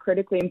that are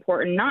critically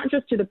important, not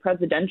just to the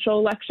presidential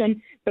election,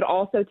 but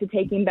also to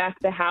taking back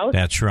the House.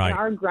 That's right. And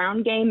our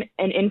ground game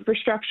and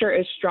infrastructure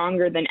is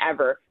stronger than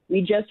ever.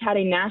 We just had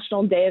a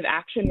national day of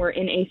action where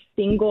in a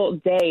single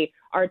day,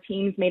 our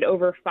teams made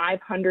over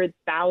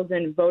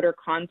 500,000 voter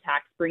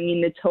contacts,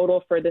 bringing the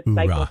total for this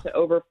cycle to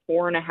over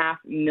 4.5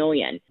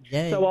 million.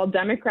 Yay. So while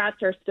Democrats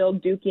are still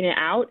duking it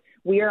out,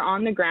 we are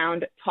on the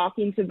ground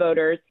talking to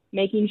voters,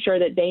 making sure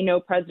that they know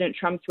President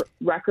Trump's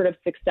record of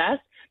success,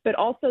 but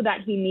also that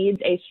he needs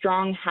a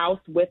strong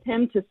House with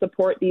him to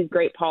support these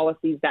great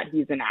policies that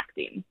he's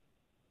enacting.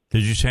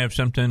 Did you have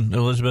something,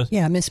 Elizabeth?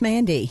 Yeah, Miss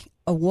Mandy,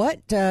 what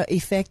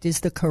effect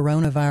is the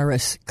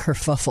coronavirus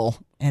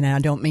kerfuffle? And I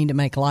don't mean to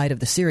make light of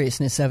the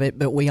seriousness of it,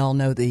 but we all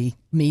know the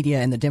media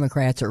and the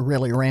Democrats are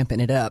really ramping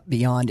it up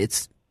beyond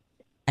its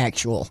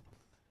actual.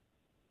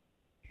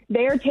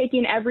 They are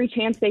taking every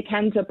chance they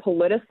can to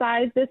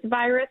politicize this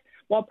virus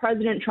while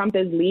President Trump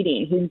is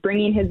leading. He's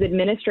bringing his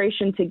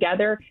administration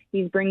together.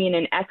 He's bringing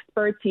in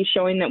experts. He's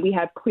showing that we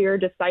have clear,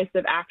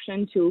 decisive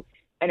action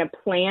and a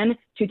plan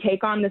to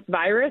take on this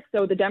virus.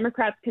 So the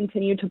Democrats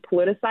continue to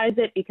politicize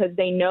it because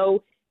they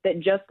know that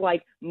just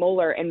like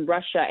Mueller and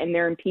Russia and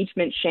their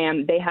impeachment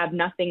sham, they have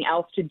nothing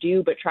else to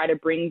do but try to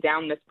bring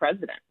down this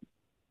president.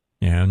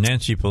 Yeah,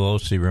 Nancy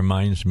Pelosi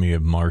reminds me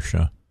of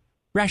Marsha.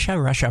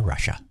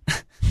 Russia.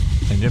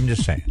 And I'm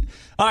just saying.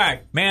 All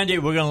right, Mandy,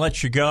 we're going to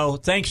let you go.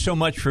 Thanks so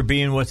much for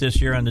being with us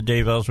here on the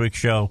Dave Elswick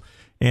Show,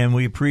 and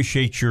we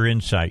appreciate your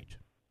insight.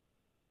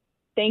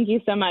 Thank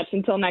you so much.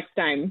 Until next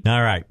time.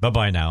 All right,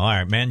 bye-bye now. All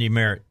right, Mandy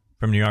Merritt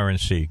from the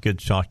RNC. Good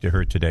to talk to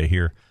her today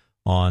here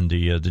on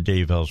the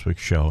Dave Elswick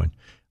Show. And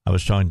I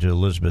was talking to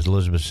Elizabeth.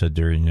 Elizabeth said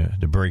during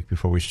the break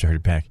before we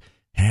started back,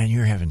 "Man,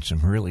 you're having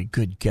some really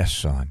good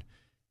guests on."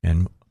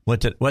 And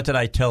what did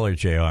I tell her,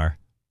 JR?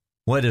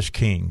 What is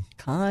king?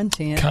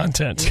 Content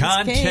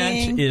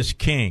is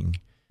king.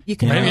 You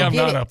can Maybe I'm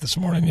not up this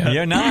morning yet.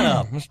 You're not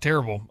up. It's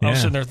terrible. I was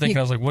sitting there thinking,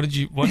 I was like, when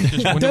did we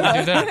do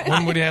that?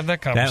 When would you have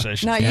that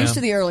conversation? Not used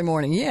to the early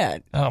morning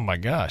yet. Oh, my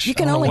gosh. You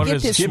can only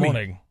get this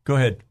morning. Go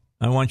ahead.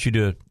 I want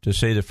you to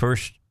say the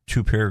first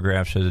two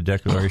paragraphs of the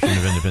Declaration of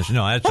Independence.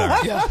 No, that's all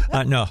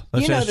right. No,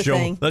 let's ask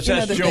Joe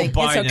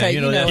Biden. Okay.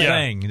 You know that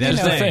thing.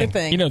 That's the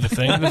thing. You know the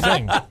thing.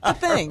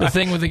 The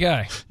thing with the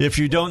guy. If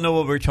you don't know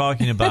what we're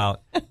talking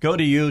about, go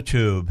to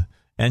YouTube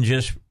and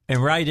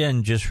write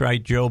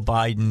Joe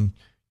Biden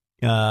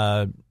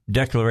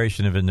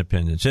Declaration of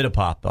Independence. It'll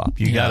pop up.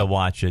 You got to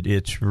watch it.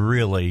 It's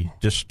really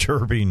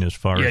disturbing as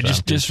far as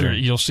I'm concerned.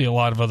 You'll see a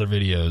lot of other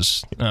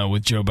videos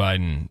with Joe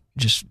Biden.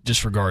 Just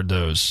disregard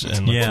those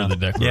and look for the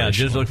Declaration. Yeah,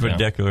 just look for the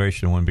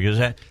Declaration one, because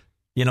that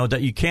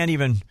you can't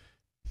even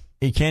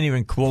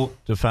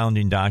quote the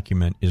founding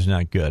document is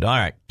not good. All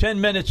right, 10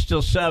 minutes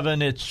till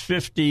 7. It's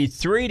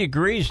 53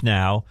 degrees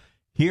now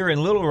here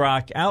in Little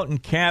Rock. Out in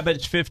Cabot,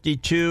 it's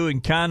 52.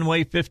 In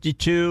Conway,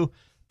 52.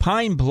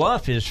 Pine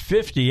Bluff is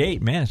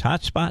 58. Man, it's a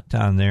hot spot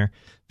down there.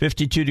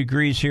 52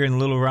 degrees here in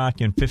Little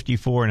Rock and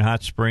 54 in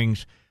Hot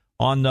Springs.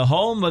 On the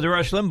home of the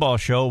Rush Limbaugh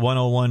Show,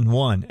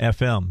 101.1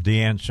 FM,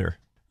 The Answer.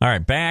 All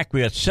right, back.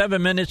 We got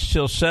 7 minutes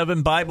till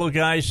 7. Bible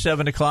Guys,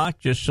 7 o'clock,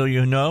 just so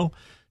you know.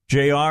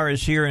 JR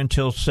is here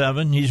until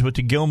 7. He's with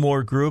the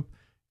Gilmore Group.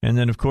 And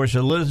then, of course,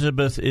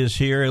 Elizabeth is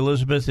here.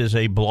 Elizabeth is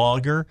a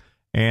blogger,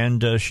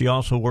 and she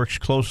also works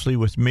closely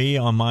with me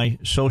on my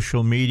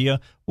social media.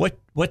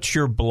 What's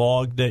your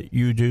blog that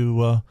you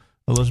do,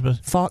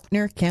 Elizabeth?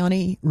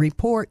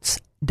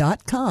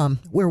 FaulknerCountyReports.com.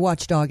 We're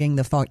watchdogging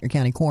the Faulkner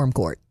County Quorum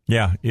Court.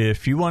 Yeah,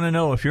 if you want to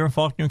know, if you're in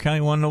Faulkner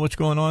County, want to know what's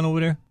going on over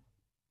there,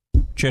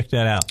 check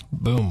that out.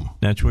 Boom.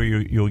 That's where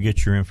you'll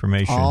get your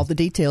information. All the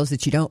details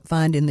that you don't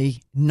find in the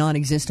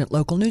non-existent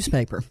local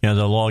newspaper. Yeah,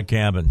 the log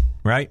cabin,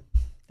 right?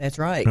 That's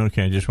right.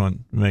 Okay, just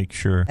want to make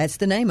sure. That's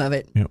the name of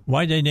it. Yeah.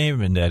 Why'd they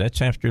name it that?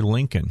 That's after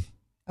Lincoln.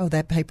 Oh,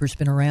 that paper's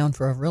been around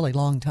for a really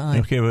long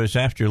time. Okay, well, it's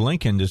after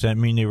Lincoln. Does that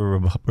mean they were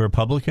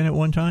Republican at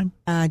one time?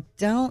 I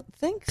don't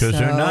think so. Because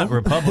they're not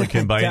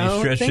Republican by any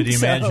stretch of the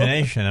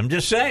imagination. I'm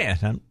just saying.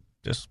 I'm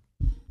just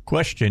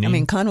questioning. I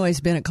mean,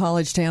 Conway's been a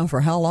college town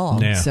for how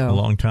long? Yeah, a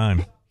long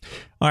time.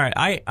 All right,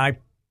 I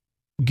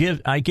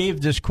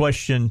gave this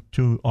question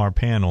to our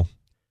panel.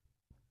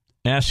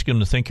 Ask them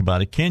to think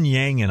about it. Ken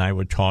Yang and I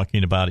were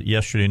talking about it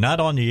yesterday, not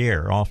on the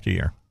air, off the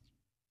air.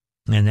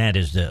 And that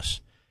is this.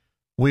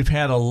 We've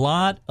had a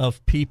lot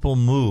of people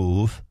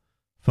move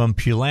from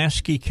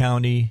Pulaski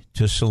County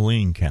to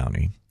Saline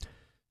County.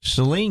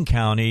 Saline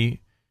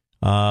County,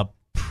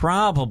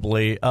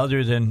 probably,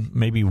 other than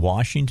maybe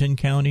Washington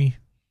County,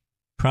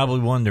 probably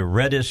one of the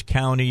reddest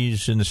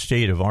counties in the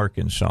state of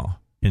Arkansas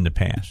in the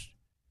past.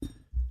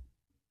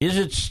 Is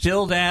it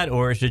still that,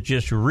 or is it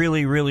just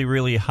really, really,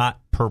 really hot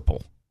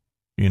purple?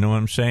 You know what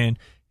I'm saying?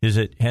 Has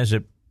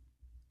it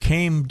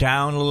came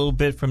down a little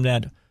bit from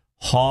that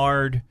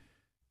hard,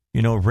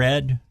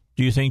 red?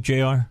 Do you think,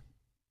 JR?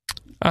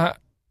 I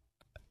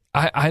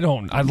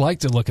don't. I'd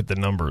like to look at the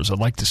numbers. I'd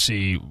like to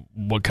see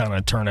what kind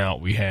of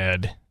turnout we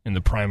had in the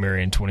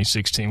primary in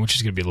 2016, which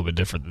is going to be a little bit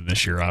different than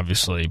this year,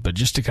 obviously. But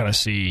just to kind of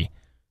see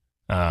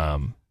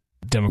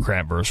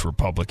Democrat versus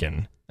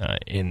Republican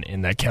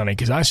in that county,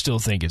 because I still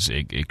think it's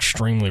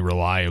extremely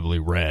reliably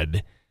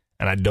red,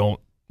 and I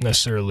don't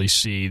necessarily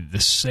see the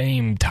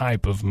same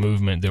type of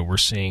movement that we're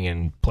seeing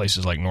in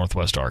places like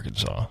Northwest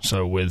Arkansas.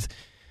 So with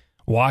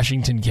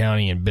Washington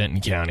County and Benton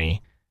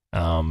County,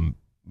 and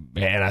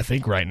I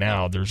think right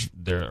now there's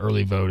the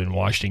early vote in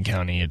Washington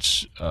County,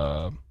 it's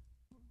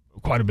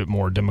quite a bit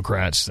more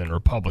Democrats than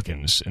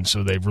Republicans, and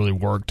so they've really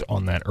worked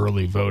on that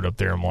early vote up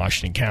there in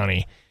Washington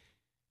County.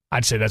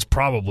 I'd say that's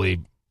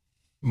probably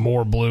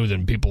more blue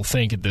than people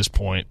think at this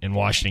point in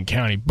Washington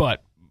County,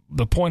 but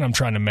the point I'm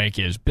trying to make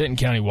is Benton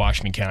County,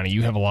 Washington County,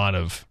 you have a lot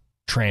of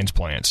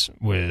transplants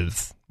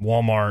with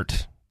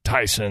Walmart,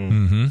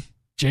 Tyson,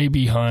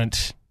 J.B.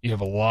 Hunt. You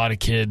have a lot of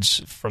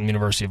kids from the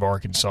University of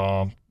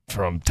Arkansas,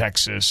 from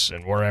Texas,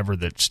 and wherever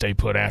that stay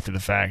put after the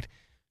fact.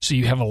 So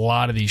you have a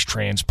lot of these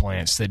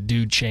transplants that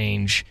do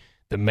change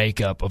the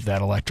makeup of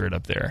that electorate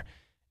up there.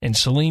 In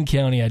Saline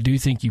County, I do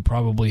think you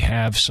probably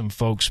have some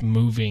folks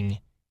moving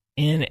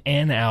in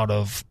and out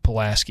of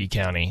Pulaski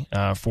County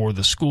for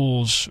the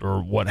schools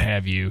or what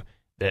have you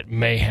that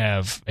may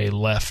have a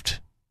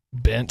left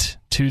bent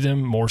to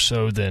them more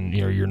so than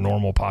your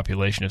normal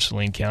population of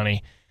Saline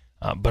County.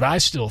 But I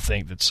still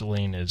think that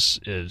Saline is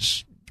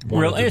it's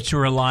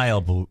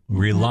reliably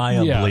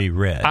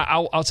red.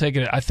 I'll take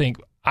it. I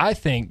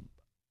think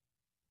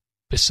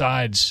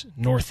besides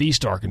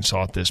Northeast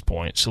Arkansas at this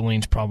point,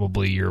 Saline's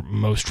probably your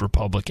most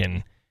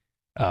Republican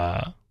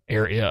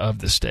area of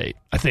the state.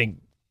 I think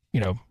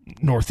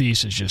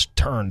Northeast has just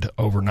turned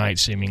overnight,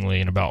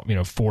 seemingly in about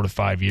 4 to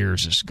 5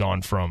 years. It's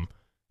gone from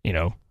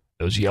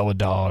those yellow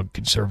dog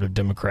conservative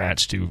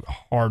Democrats to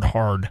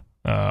hard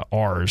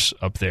R's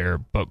up there.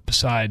 But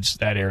besides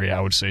that area,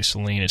 I would say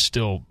Saline is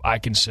still, I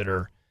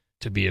consider,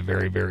 to be a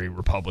very, very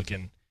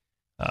Republican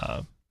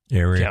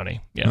area.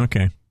 County. Yeah.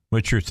 Okay.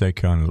 What's your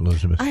take on it,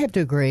 Elizabeth? I have to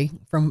agree.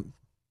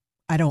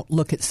 I don't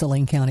look at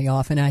Saline County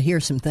often. I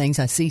hear some things,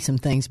 I see some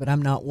things, but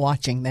I'm not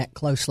watching that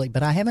closely.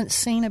 But I haven't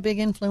seen a big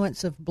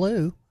influence of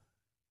blue.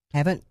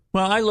 Haven't.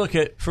 Well, I look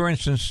at, for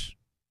instance,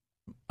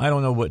 I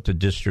don't know what the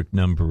district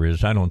number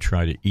is. I don't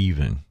try to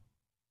even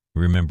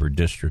remember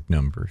district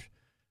numbers.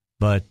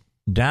 But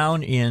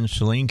down in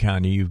Saline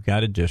County, you've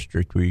got a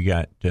district where you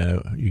got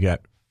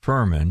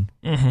Furman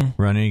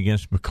running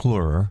against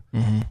McClure.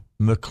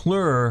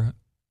 McClure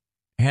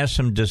has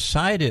some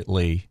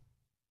decidedly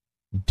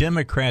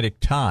Democratic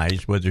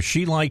ties, whether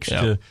she likes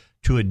to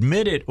to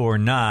admit it or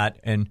not.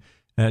 And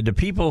the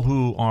people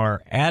who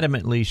are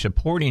adamantly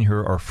supporting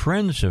her are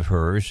friends of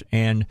hers,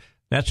 and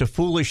that's a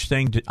foolish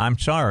thing. I'm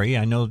sorry.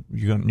 I know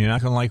you're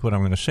not going to like what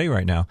I'm going to say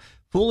right now.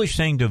 Foolish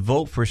thing to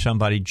vote for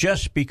somebody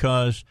just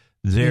because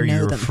they're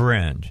your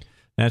friend.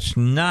 That's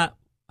not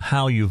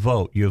how you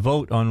vote. You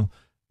vote on,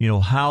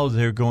 how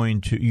they're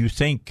going to, you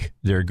think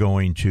they're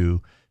going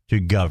to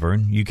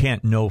govern. You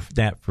can't know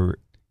that for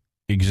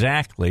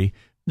exactly.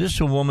 This is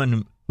a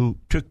woman who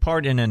took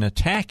part in an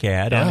attack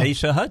ad on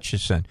Asa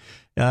Hutchinson.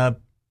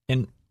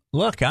 And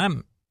look,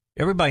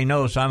 everybody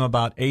knows I'm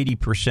about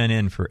 80%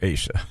 in for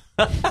Asa.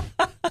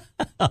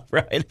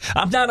 Right?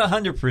 I'm not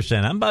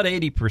 100%. I'm about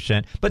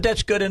 80%, but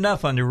that's good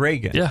enough under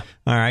Reagan. Yeah.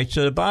 All right.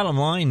 So the bottom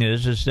line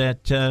is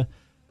that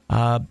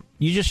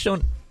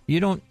you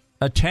don't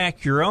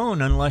attack your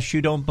own unless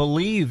you don't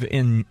believe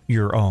in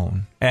your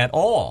own at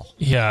all.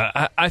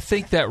 Yeah, I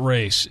think that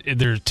race,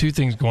 there's two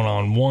things going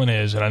on. One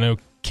is, and I know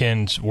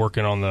Ken's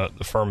working on the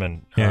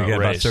Furman you got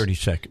race. About 30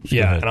 seconds.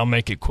 Yeah, and I'll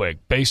make it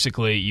quick.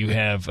 Basically, you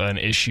have an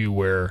issue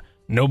where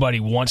nobody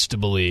wants to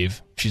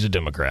believe she's a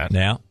Democrat.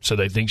 Yeah. So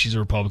they think she's a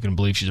Republican,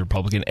 believe she's a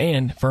Republican,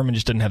 and Furman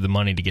just didn't have the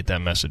money to get that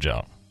message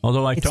out.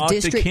 Although it's talked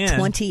to District Ken.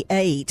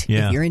 28.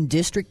 Yeah. If you're in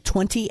District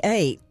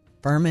 28,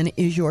 Furman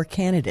is your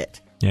candidate.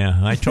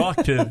 Yeah, I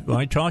talked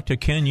to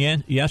Ken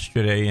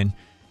yesterday, and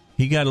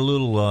he got a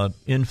little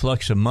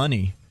influx of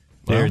money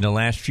there in the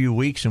last few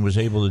weeks and was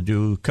able to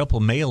do a couple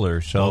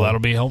mailers. So that'll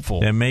be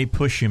helpful. That may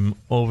push him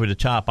over the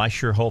top. I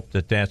sure hope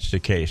that that's the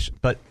case.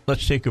 But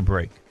let's take a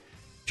break.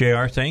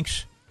 JR,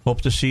 thanks.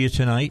 Hope to see you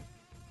tonight.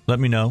 Let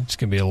me know. It's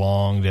going to be a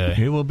long day.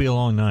 It will be a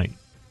long night.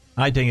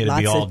 I think it'll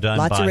be all done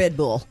lots by of Red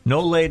Bull. No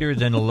later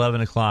than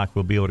 11 o'clock.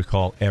 We'll be able to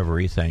call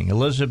everything.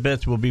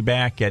 Elizabeth will be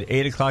back at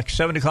 8 o'clock,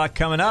 7 o'clock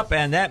coming up,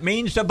 and that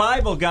means the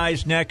Bible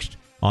Guys next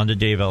on the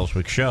Dave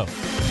Elswick Show.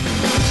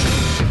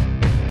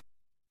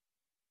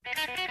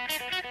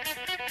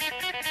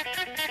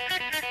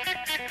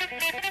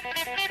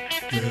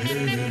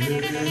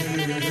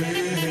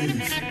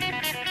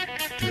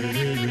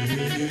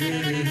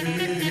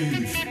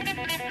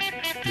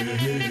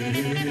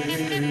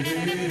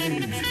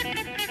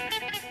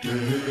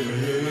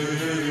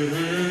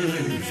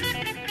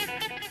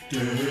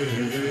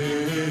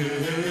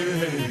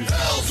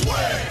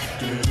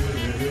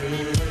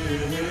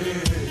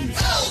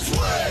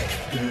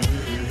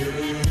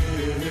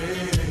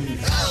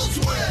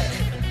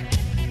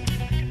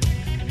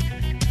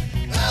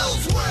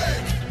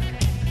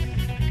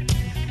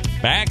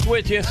 Back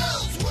with you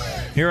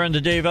here on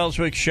the Dave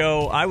Elswick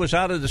Show. I was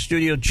out of the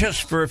studio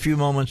just for a few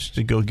moments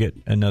to go get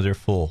another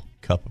full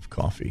cup of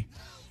coffee.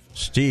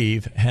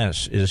 Steve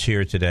Hess is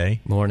here today.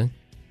 Morning.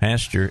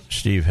 Pastor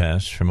Steve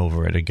Hess from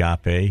over at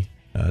Agape,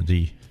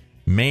 the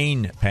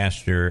main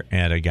pastor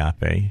at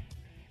Agape.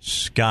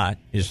 Scott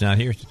is not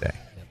here today.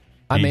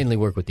 I mainly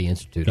work with the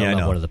Institute. I'm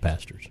not one of the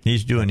pastors.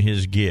 He's doing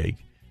his gig.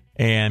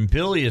 And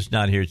Billy is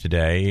not here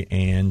today.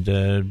 And,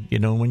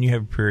 when you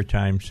have prayer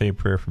time, say a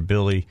prayer for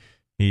Billy.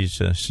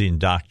 He's seeing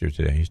doctor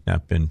today. He's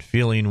not been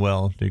feeling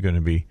well. They're going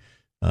to be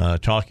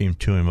talking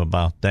to him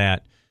about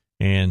that.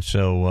 And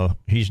so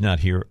he's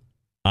not here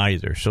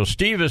either. So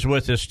Steve is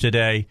with us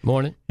today.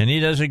 Morning. And he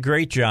does a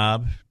great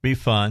job. Be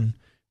fun.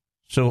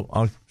 So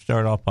I'll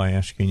start off by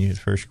asking you the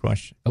first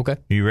question. Okay.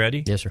 You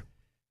ready? Yes, sir.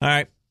 All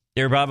right.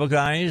 Dear Bible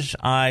Guys,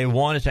 I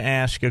wanted to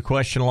ask a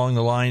question along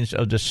the lines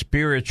of the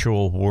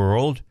spiritual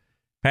world.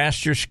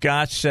 Pastor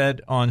Scott said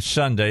on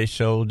Sunday,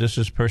 so this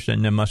is a person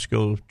in the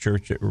Musco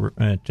Church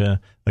at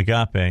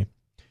Agape,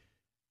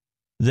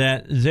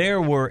 that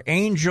there were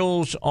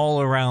angels all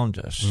around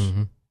us.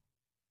 Mm-hmm.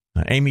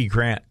 Amy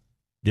Grant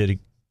did a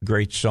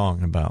great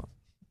song about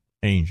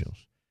angels.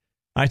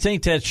 I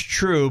think that's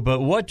true, but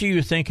what do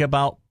you think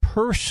about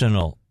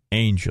personal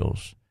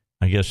angels?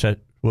 I guess that's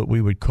what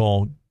we would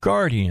call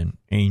guardian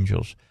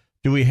angels.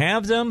 Do we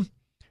have them?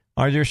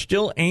 Are there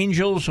still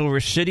angels over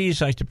cities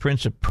like the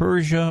Prince of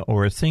Persia,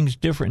 or are things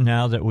different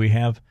now that we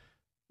have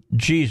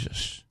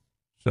Jesus?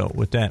 So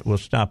with that, we'll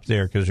stop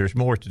there because there's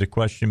more to the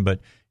question, but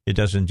it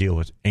doesn't deal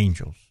with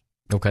angels.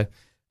 Okay.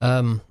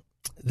 Let's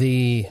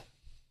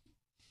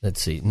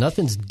see.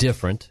 Nothing's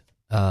different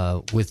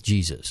with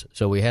Jesus.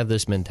 So we have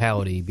this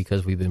mentality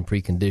because we've been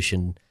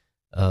preconditioned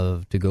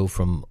to go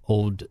from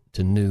old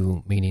to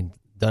new, meaning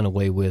done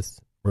away with,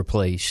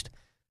 replaced,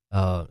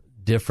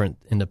 different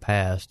in the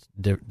past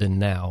than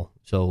now.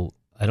 So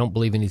I don't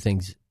believe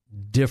anything's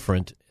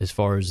different as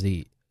far as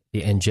the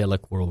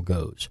angelic world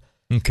goes.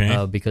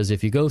 Okay. Because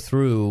if you go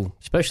through,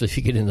 especially if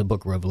you get in the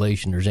book of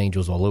Revelation, there's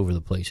angels all over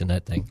the place in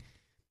that thing.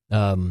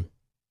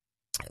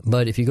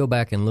 But if you go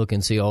back and look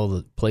and see all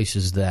the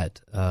places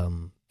that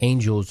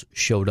angels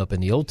showed up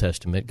in the Old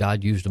Testament,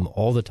 God used them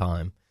all the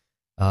time.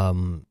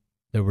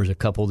 There was a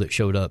couple that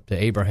showed up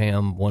to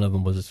Abraham. One of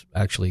them was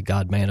actually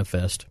God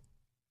manifest,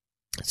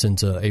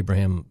 since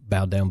Abraham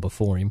bowed down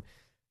before him.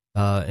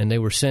 And they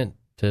were sent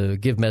to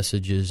give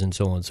messages and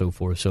so on and so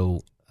forth.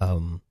 So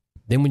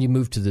then when you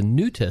move to the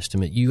New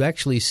Testament, you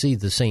actually see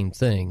the same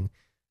thing.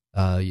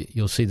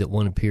 You'll see that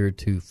one appeared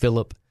to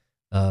Philip,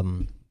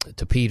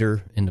 to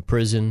Peter in the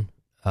prison,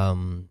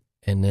 and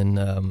then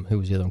who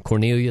was the other one?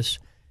 Cornelius,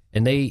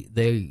 and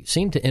they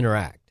seemed to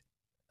interact,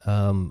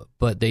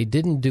 but they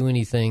didn't do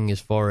anything as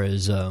far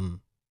as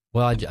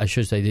I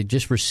should say they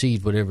just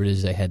received whatever it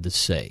is they had to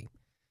say.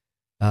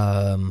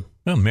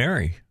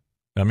 Mary.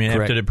 I mean,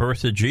 correct. After the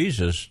birth of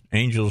Jesus,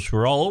 angels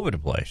were all over the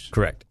place.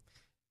 Correct.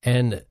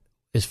 And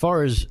as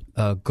far as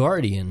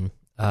guardian,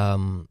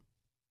 when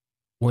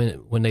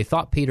they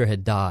thought Peter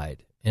had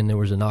died, and there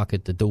was a knock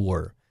at the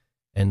door,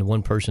 and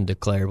one person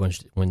declared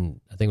when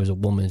I think it was a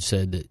woman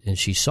said that, and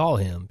she saw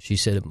him, she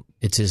said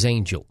it's his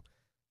angel.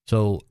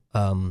 So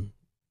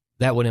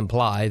that would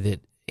imply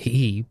that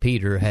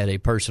Peter, had a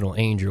personal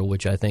angel,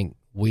 which I think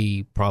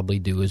we probably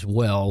do as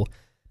well,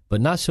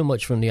 but not so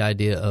much from the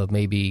idea of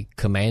maybe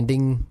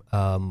commanding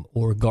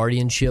or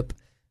guardianship,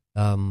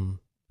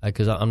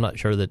 because I'm not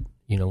sure that,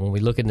 when we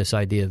look at this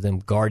idea of them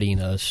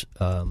guarding us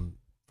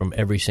from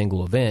every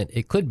single event,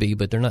 it could be,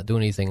 but they're not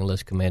doing anything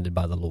unless commanded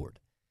by the Lord.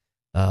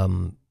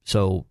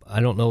 So I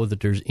don't know that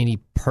there's any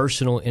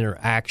personal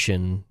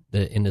interaction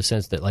that, in the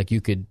sense that, like, you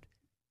could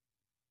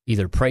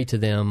either pray to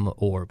them,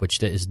 or,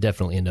 which is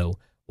definitely a no,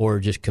 or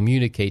just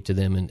communicate to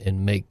them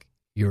and make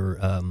your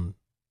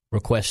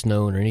request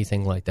known or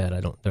anything like that.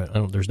 I don't.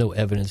 There's no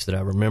evidence that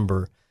I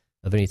remember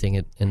of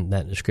anything in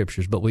the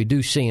scriptures, but we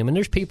do see them. And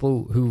there's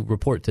people who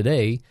report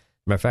today.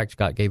 Matter of fact,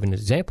 Scott gave an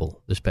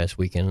example this past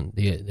weekend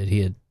that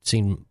he had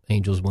seen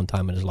angels one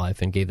time in his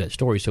life and gave that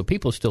story. So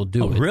people still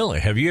do it. Really?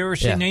 Have you ever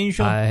seen an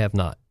angel? I have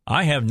not.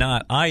 I have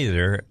not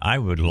either. I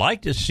would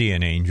like to see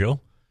an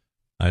angel.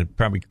 I'd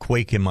probably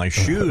quake in my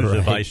shoes right.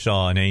 if I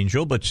saw an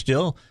angel, but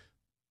still,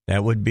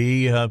 that would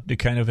be the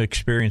kind of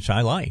experience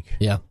I like.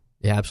 Yeah,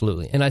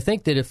 absolutely. And I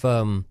think that if,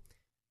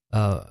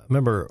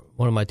 remember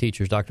one of my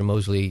teachers, Dr.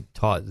 Mosley,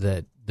 taught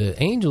that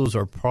the angels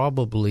are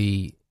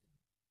probably,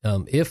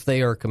 if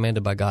they are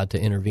commanded by God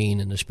to intervene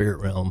in the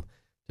spirit realm,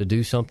 to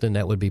do something,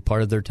 that would be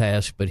part of their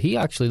task. But he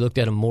actually looked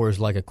at them more as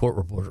like a court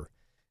reporter,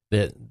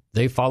 that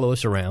they follow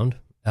us around,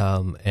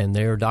 and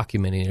they're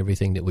documenting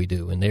everything that we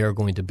do, and they are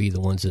going to be the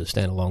ones that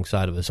stand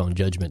alongside of us on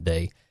Judgment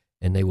Day,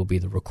 and they will be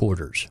the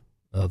recorders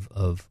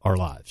of our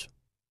lives.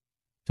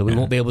 So we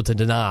won't be able to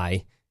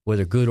deny,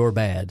 whether good or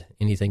bad,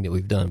 anything that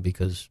we've done,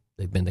 because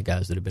they've been the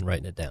guys that have been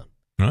writing it down.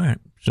 All right.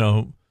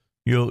 So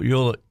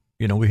you'll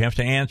we have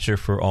to answer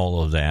for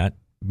all of that,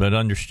 but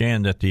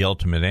understand that the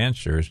ultimate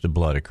answer is the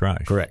blood of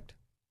Christ. Correct.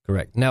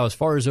 Now, as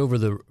far as over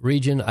the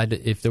region,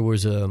 if there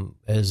was I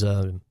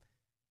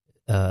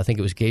think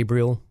it was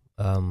Gabriel.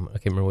 I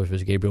can't remember if it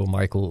was Gabriel or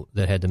Michael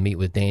that had to meet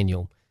with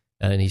Daniel,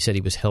 and he said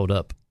he was held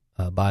up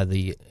by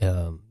the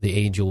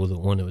angel, the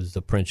one that was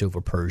the prince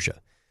over Persia.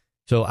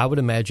 So I would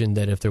imagine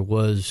that if there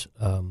was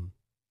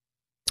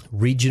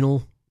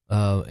regional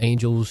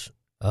angels,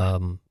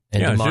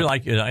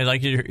 is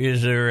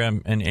there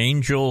an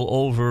angel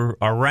over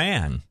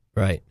Iran?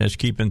 Right, that's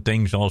keeping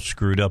things all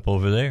screwed up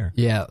over there.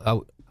 Yeah,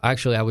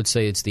 I would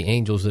say it's the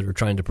angels that are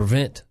trying to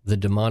prevent the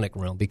demonic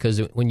realm, because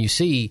when you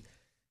see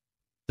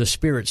the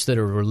spirits that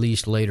are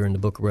released later in the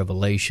book of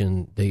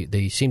Revelation,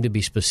 they seem to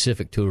be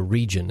specific to a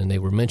region, and they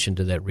were mentioned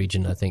to that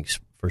region, I think,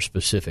 for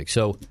specific.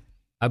 So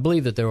I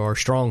believe that there are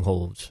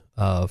strongholds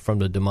from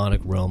the demonic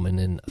realm, and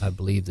then I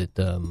believe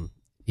that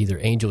either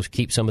angels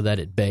keep some of that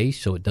at bay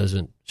so it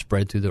doesn't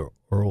spread through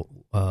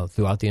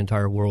throughout the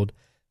entire world.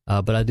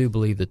 But I do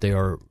believe that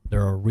there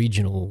are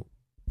regional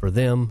for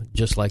them,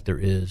 just like there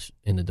is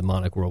in the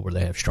demonic world where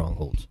they have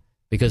strongholds.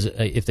 Because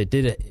if they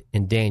did it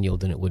in Daniel,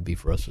 then it would be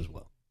for us as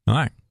well. All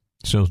right.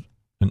 So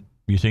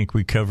you think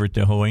we covered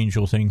the whole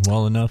angel thing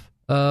well enough?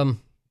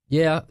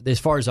 Yeah. As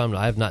far as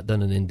I have not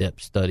done an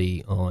in-depth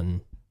study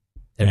on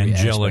every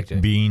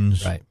angelic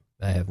beings. Right.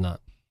 I have not.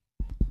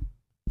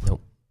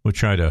 Nope. We'll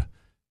try to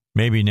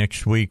maybe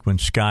next week when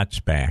Scott's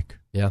back.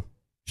 Yeah.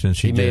 Since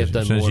he did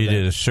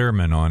a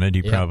sermon on it,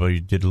 he probably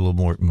did a little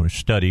more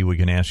study. We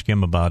can ask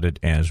him about it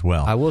as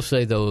well. I will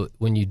say, though,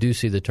 when you do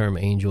see the term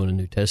angel in the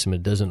New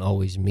Testament, it doesn't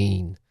always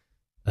mean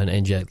an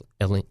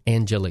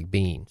angelic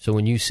being. So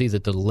when you see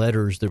that the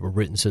letters that were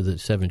written to the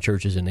 7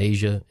 churches in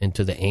Asia and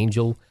to the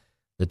angel,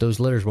 that those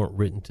letters weren't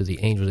written to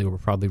the angel, they were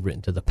probably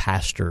written to the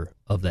pastor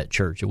of that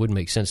church. It wouldn't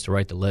make sense to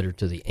write the letter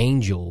to the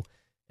angel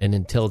and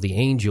then tell the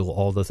angel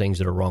all the things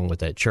that are wrong with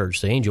that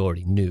church. The angel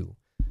already knew.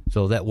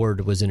 So that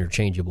word was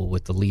interchangeable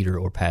with the leader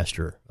or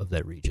pastor of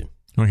that region.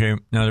 Okay.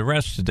 Now, the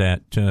rest of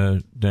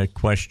that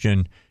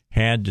question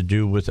had to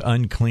do with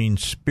unclean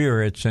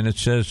spirits, and it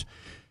says,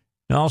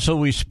 also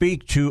we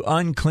speak to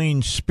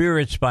unclean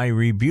spirits by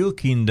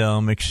rebuking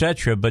them,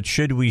 etc., but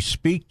should we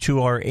speak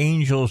to our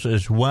angels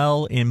as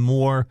well in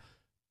more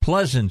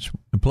pleasant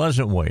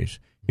ways?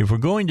 If we're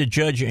going to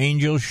judge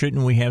angels,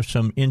 shouldn't we have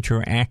some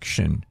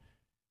interaction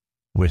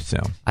with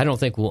them? I don't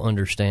think we'll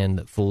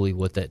understand fully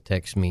what that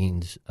text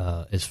means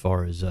as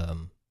far as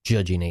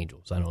judging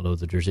angels. I don't know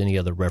that there's any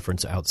other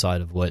reference outside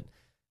of what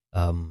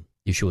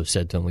Yeshua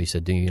said to him. He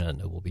said, "Do you not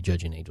know we'll be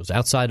judging angels?"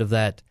 Outside of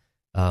that,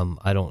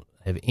 I don't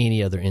have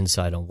any other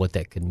insight on what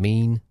that could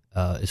mean.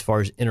 As far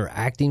as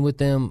interacting with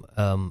them,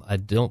 I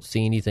don't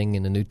see anything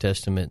in the New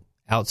Testament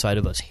outside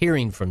of us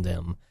hearing from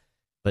them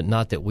but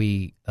not that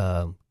we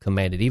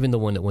commanded. Even the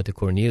one that went to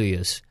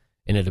Cornelius,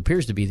 and it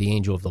appears to be the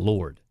angel of the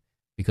Lord,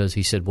 because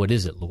he said, "What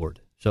is it, Lord?"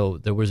 So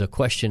there was a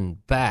question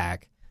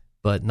back,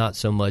 but not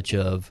so much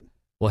of,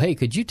 well, hey,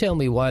 could you tell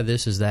me why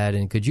this is that,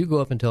 and could you go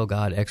up and tell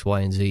God X, Y,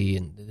 and Z?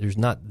 And there's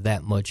not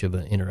that much of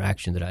an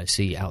interaction that I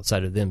see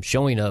outside of them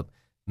showing up,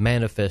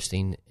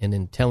 manifesting, and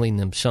then telling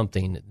them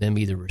something, them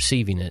either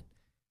receiving it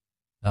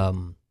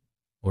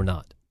or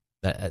not.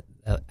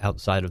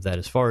 Outside of that,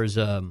 as far as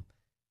so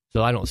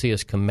I don't see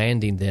us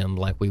commanding them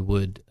like we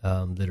would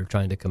that are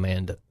trying to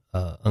command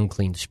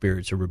unclean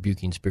spirits or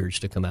rebuking spirits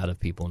to come out of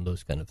people and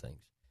those kind of things.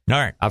 All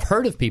right. I've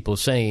heard of people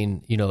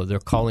saying, they're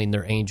calling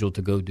their angel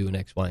to go do an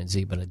X, Y, and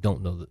Z, but I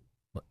don't know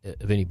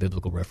of any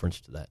biblical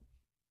reference to that.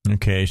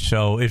 Okay,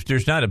 so if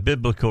there's not a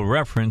biblical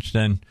reference,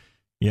 then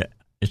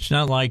it's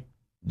not like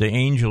the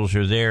angels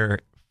are there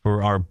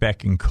for our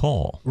beck and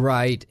call.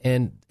 Right,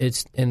 and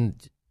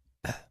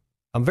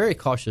I'm very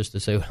cautious to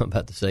say what I'm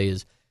about to say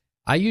is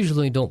I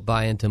usually don't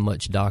buy into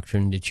much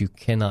doctrine that you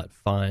cannot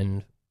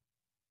find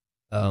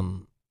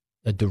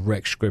a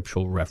direct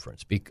scriptural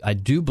reference. I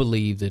do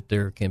believe that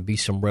there can be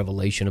some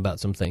revelation about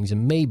some things,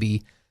 and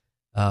maybe,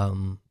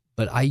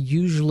 but I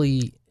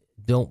usually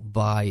don't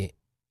buy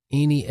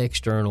any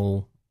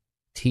external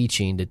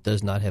teaching that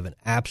does not have an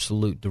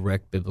absolute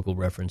direct biblical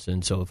reference.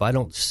 And so if I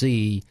don't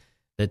see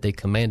that they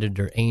commanded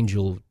their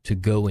angel to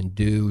go and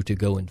do, to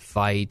go and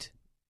fight,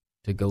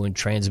 to go and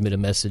transmit a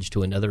message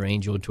to another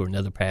angel, to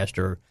another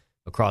pastor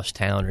across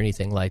town or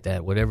anything like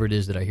that, whatever it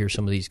is that I hear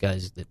some of these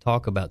guys that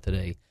talk about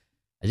today,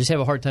 I just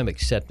have a hard time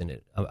accepting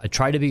it. I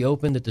try to be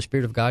open that the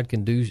Spirit of God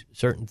can do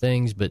certain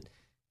things, but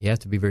you have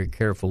to be very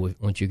careful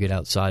once you get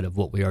outside of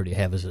what we already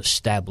have as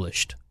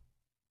established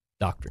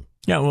doctrine.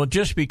 Yeah, well,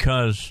 just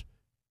because,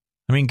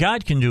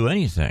 God can do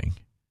anything,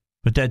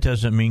 but that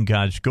doesn't mean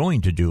God's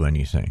going to do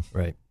anything.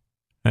 Right.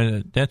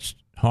 That's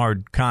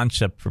hard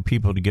concept for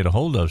people to get a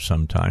hold of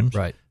sometimes.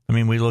 Right.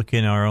 We look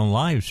in our own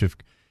lives. If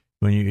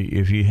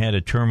you had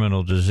a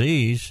terminal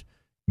disease,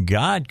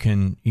 God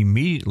can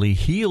immediately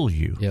heal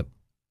you. Yep.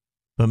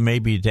 But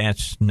maybe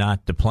that's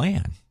not the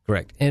plan.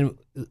 Correct. And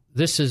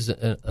this is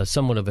a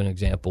somewhat of an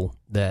example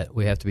that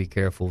we have to be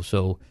careful.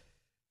 So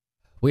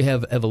we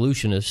have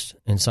evolutionists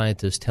and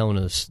scientists telling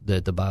us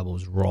that the Bible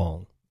is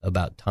wrong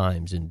about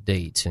times and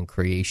dates and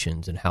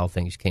creations and how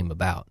things came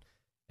about.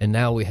 And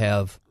now we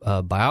have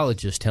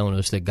biologists telling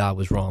us that God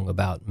was wrong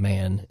about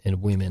man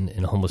and women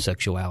and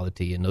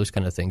homosexuality and those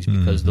kind of things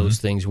because those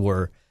things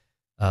were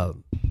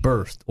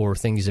birthed or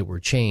things that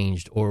were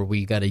changed, or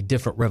we got a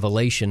different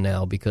revelation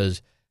now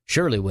because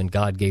surely when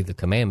God gave the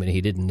commandment,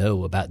 he didn't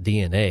know about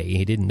DNA.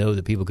 He didn't know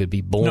that people could be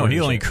born. No, he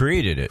only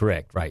created it.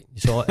 Correct, right.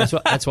 So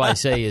that's why I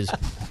say is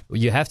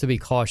you have to be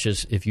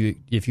cautious if you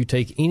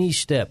take any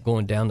step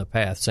going down the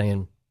path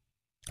saying,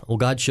 well,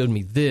 God showed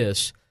me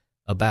this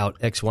about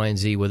X, Y, and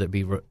Z, whether it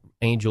be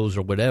angels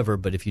or whatever,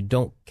 but if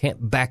you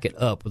can't back it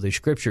up with a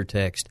scripture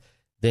text,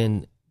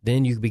 then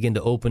you begin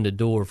to open the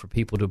door for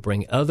people to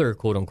bring other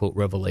quote-unquote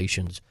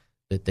revelations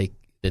that they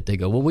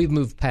go, well, we've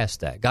moved past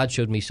that. God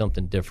showed me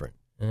something different.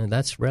 And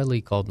that's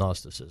rarely called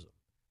Gnosticism.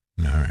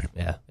 All right.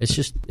 Yeah,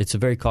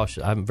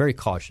 I'm very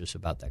cautious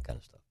about that kind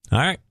of stuff. All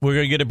right, we're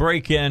going to get a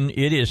break in.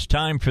 It is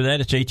time for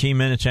that. It's 18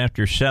 minutes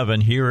after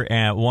 7 here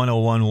at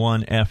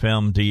 101.1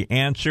 FM, The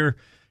Answer.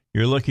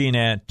 You're looking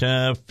at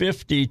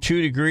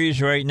 52 degrees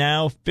right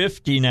now,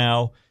 50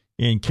 now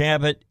in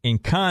Cabot, in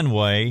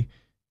Conway,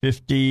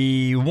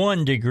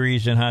 51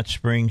 degrees in Hot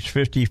Springs,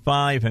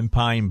 55 in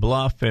Pine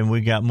Bluff, and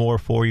we got more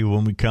for you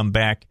when we come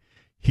back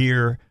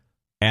here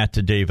at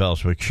the Dave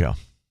Elswick Show.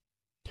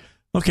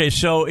 Okay,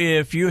 so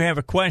if you have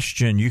a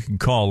question, you can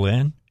call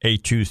in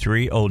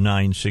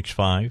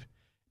 823-0965,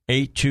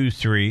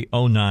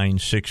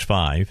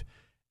 823-0965.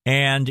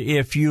 And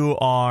if you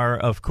are,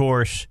 of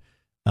course,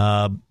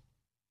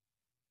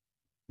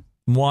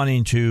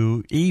 wanting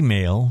to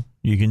email,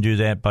 you can do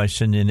that by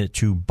sending it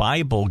to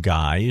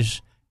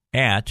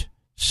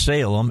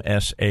BibleGuys@Salem,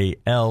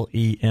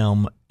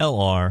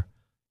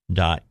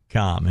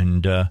 SALEMLR.com.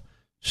 And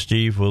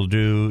Steve will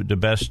do the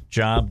best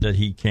job that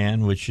he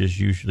can, which is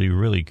usually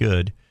really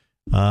good,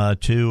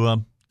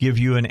 to give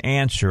you an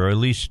answer, or at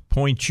least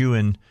point you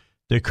in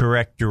the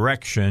correct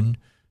direction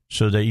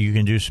so that you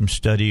can do some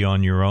study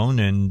on your own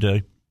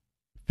and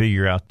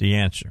figure out the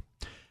answer.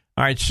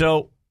 All right,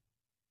 so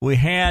we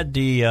had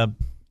the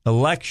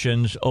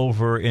elections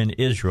over in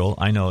Israel.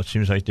 I know it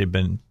seems like they've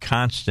been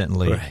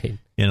constantly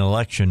in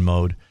election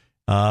mode.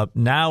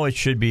 Now it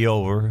should be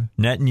over.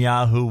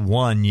 Netanyahu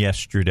won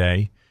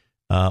yesterday.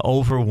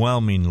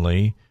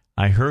 Overwhelmingly.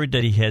 I heard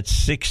that he had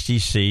 60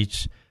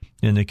 seats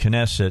in the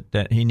Knesset,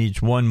 that he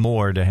needs one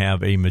more to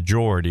have a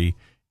majority,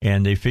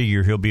 and they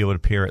figure he'll be able to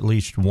pair at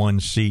least one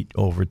seat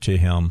over to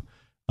him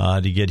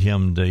to get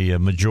him the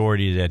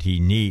majority that he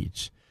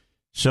needs.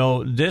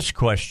 So this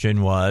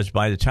question was,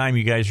 by the time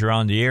you guys are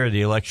on the air,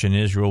 the election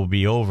in Israel will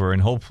be over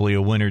and hopefully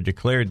a winner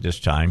declared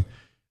this time.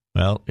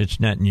 Well, it's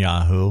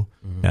Netanyahu.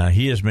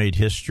 He has made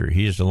history.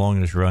 He is the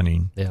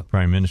longest-running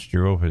prime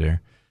minister over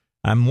there.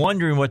 I'm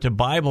wondering what the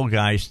Bible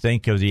guys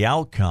think of the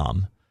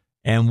outcome.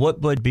 And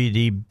what would be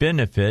the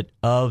benefit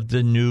of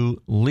the new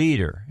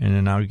leader? And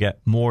then I'll get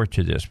more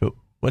to this, but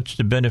what's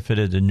the benefit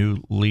of the new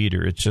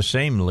leader? It's the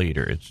same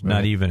leader. It's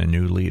not even a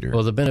new leader.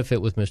 Well, the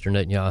benefit with Mr.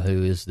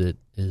 Netanyahu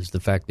is the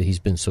fact that he's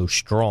been so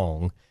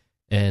strong,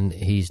 and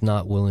he's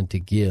not willing to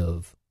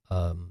give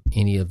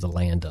any of the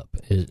land up.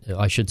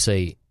 I should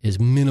say as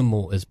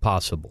minimal as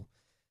possible.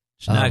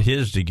 It's not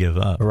his to give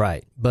up,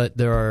 right? But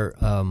there are,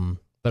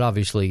 but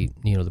obviously,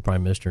 the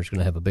prime minister is going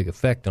to have a big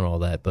effect on all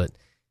that. But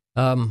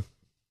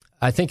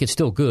I think it's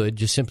still good,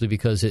 just simply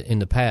because in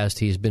the past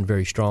he's been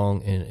very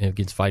strong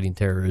against fighting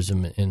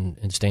terrorism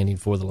and standing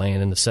for the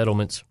land and the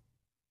settlements,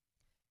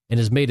 and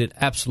has made it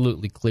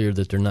absolutely clear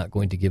that they're not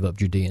going to give up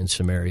Judea and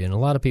Samaria. And a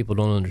lot of people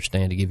don't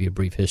understand. To give you a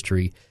brief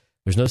history,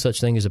 there's no such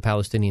thing as a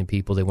Palestinian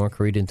people. They weren't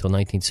created until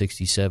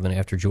 1967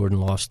 after Jordan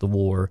lost the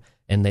war,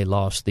 and they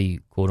lost the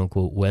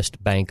quote-unquote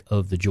West Bank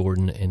of the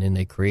Jordan, and then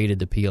they created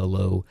the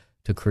PLO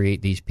to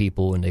create these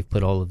people, and they've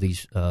put all of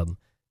these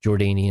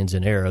Jordanians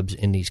and Arabs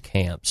in these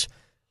camps.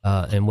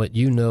 And what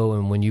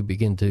and when you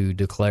begin to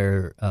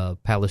declare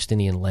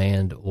Palestinian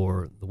land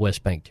or the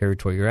West Bank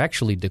territory, you're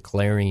actually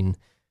declaring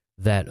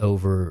that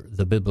over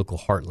the biblical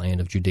heartland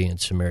of Judea and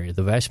Samaria.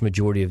 The vast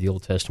majority of the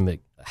Old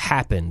Testament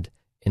happened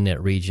in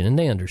that region, and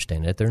they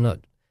understand that. They're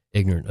not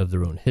ignorant of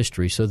their own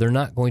history, so they're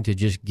not going to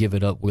just give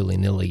it up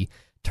willy-nilly,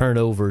 turn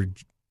over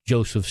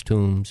Joseph's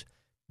tombs,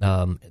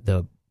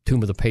 the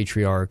tomb of the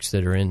patriarchs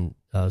that are in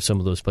some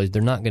of those places.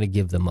 They're not going to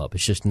give them up.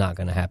 It's just not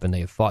going to happen.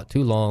 They have fought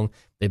too long.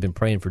 They've been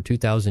praying for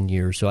 2,000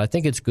 years. So I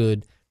think it's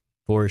good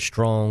for as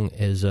strong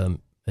as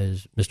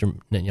Mr.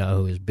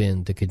 Netanyahu has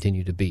been to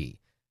continue to be.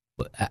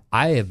 But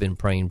I have been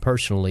praying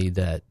personally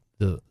that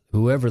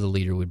whoever the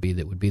leader would be,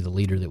 that would be the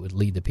leader that would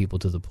lead the people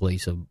to the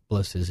place of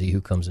blessed is he who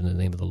comes in the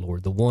name of the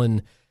Lord, the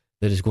one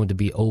that is going to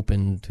be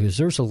open, because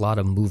there's a lot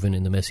of movement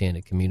in the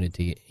Messianic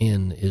community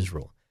in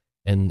Israel.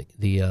 And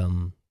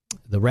the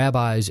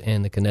rabbis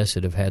and the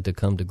Knesset have had to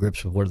come to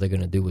grips with what are they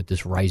going to do with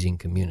this rising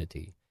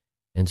community.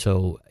 And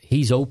so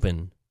he's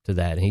open to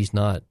that, and he's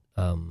not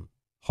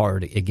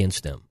hard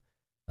against them.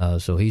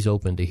 So he's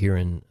open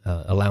to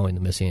allowing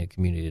the Messianic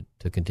community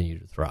to continue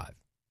to thrive.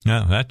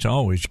 No, that's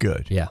always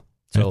good. Yeah.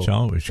 So that's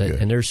always good.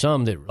 And there's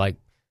some that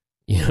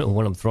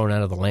want them thrown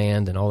out of the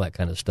land and all that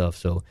kind of stuff.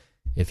 So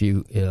if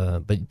you,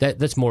 but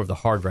that's more of the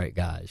hard right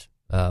guys.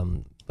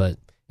 But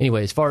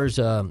anyway, as far as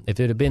if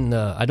it had been,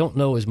 I don't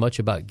know as much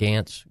about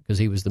Gantz because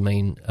he was the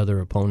main other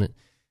opponent,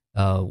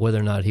 whether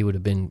or not he would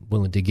have been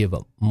willing to give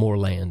up more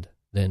land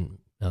than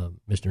Mr.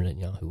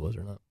 Netanyahu was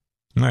or not.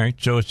 All right.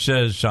 So it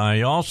says,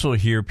 I also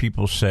hear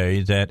people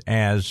say that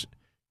as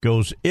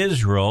goes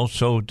Israel,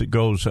 so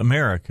goes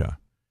America.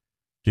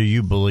 Do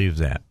you believe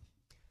that?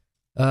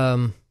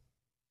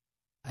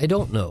 I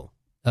don't know.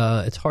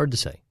 It's hard to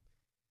say.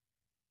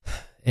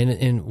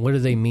 And what do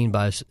they mean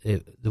by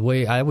the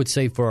way I would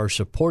say for our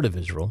support of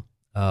Israel?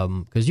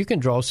 Because you can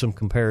draw some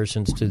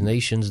comparisons to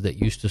nations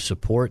that used to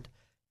support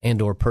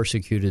and or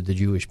persecuted the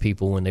Jewish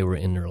people when they were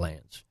in their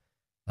lands.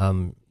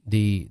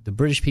 The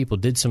British people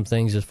did some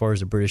things as far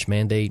as the British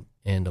Mandate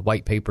and the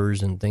white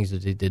papers and things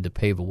that they did to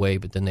pave a way,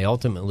 but then they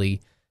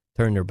ultimately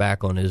turned their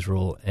back on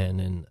Israel. And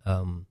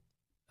then,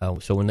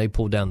 so when they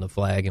pulled down the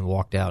flag and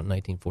walked out in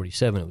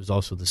 1947, it was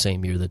also the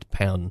same year that the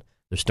pound,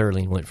 the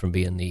sterling, went from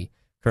being the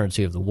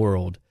currency of the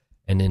world,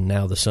 and then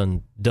now the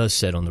sun does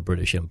set on the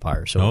British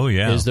Empire. So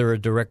is there a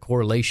direct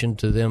correlation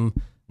to them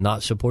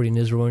not supporting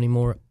Israel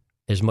anymore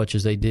as much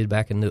as they did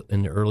back in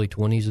the early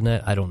 20s and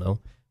that? I don't know.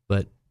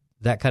 But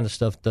that kind of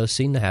stuff does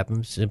seem to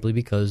happen simply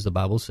because the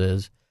Bible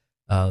says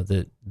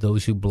that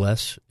those who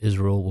bless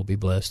Israel will be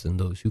blessed and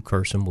those who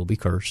curse him will be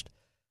cursed.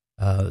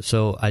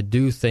 So I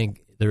do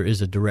think there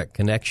is a direct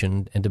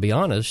connection. And to be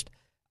honest,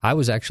 I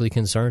was actually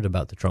concerned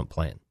about the Trump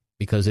plan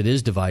because it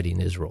is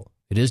dividing Israel.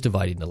 It is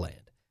dividing the land.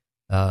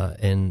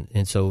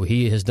 And so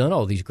he has done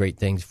all these great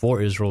things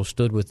for Israel,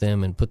 stood with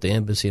them and put the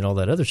embassy and all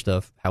that other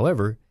stuff.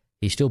 However,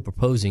 he's still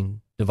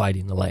proposing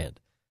dividing the land.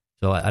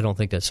 So I don't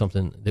think that's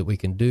something that we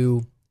can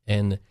do.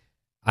 And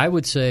I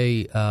would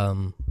say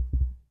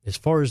as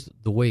far as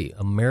the way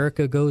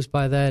America goes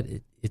by that,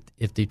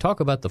 if they talk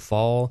about the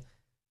fall,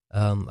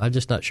 I'm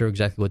just not sure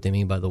exactly what they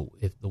mean by the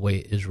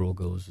way Israel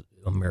goes,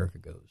 America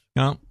goes.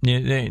 No,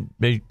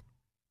 they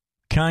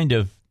kind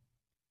of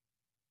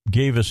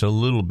gave us a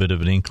little bit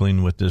of an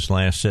inkling with this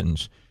last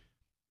sentence.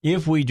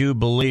 If we do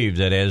believe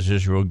that as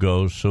Israel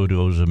goes, so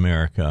goes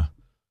America,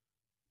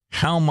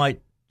 how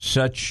might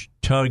such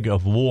tug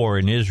of war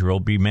in Israel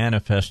be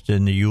manifested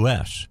in the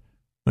U.S.?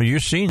 Well, you're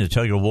seeing the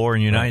tug of war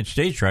in the United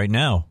States right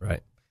now.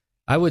 Right.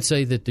 I would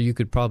say that you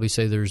could probably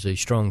say there's a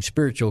strong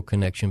spiritual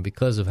connection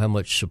because of how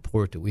much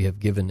support that we have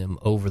given them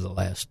over the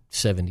last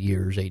 70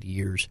 years, 80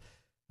 years.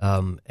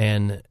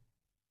 And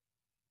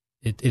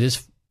it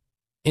is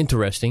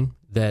interesting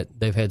that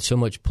they've had so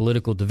much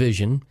political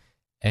division,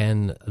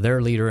 and their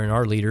leader and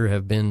our leader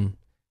have been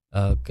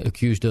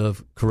accused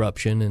of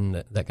corruption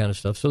and that kind of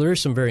stuff. So there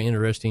is some very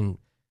interesting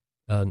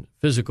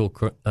physical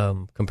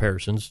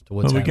comparisons to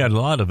what's happening. Well, we got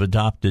a lot of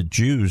adopted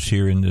Jews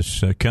here in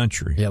this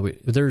country. Yeah,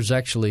 there's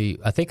actually,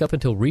 I think up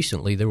until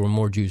recently, there were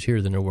more Jews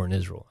here than there were in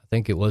Israel. I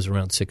think it was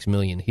around 6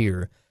 million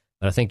here,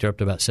 but I think they're up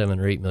to about 7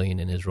 or 8 million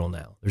in Israel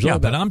now.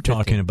 But I'm 15.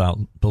 Talking about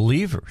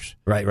believers.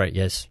 Right,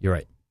 yes, you're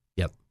right.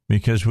 Yep.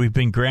 Because we've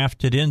been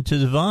grafted into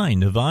the vine.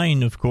 The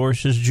vine, of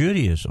course, is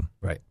Judaism.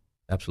 Right,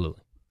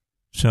 absolutely.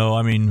 So,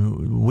 I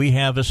mean, we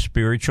have a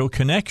spiritual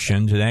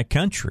connection to that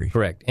country.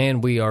 Correct.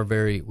 And we are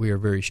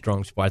very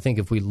strong. I think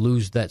if we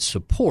lose that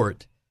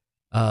support,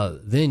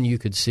 then you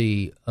could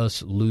see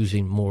us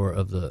losing more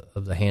of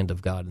the hand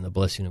of God and the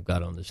blessing of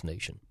God on this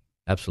nation.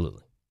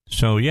 Absolutely.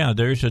 So, yeah,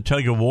 there's a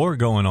tug of war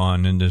going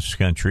on in this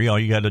country. All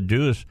you got to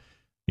do is,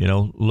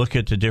 look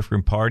at the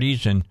different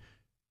parties and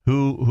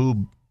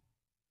who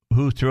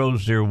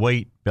throws their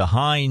weight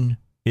behind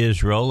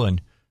Israel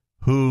and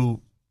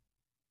who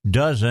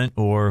doesn't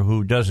or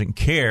who doesn't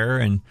care,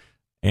 and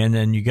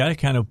then you got to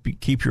kind of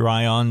keep your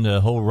eye on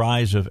the whole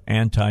rise of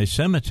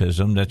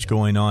anti-Semitism that's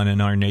going on in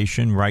our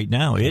nation right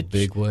now. It's a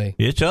big way.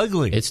 It's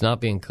ugly. It's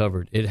not being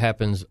covered. It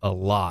happens a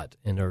lot,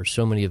 and there are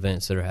so many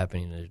events that are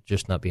happening that are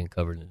just not being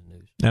covered in the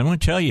news. And I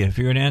want to tell you, if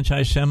you're an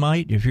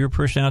anti-Semite, if you're a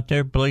person out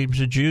there blames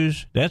the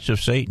Jews, that's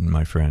of Satan,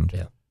 my friend.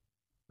 Yeah,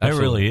 that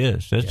really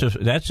is.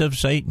 That's of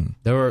Satan.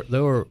 There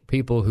are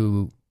people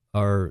who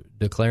are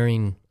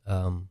declaring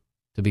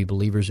to be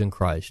believers in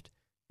Christ,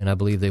 and I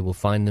believe they will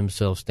find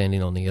themselves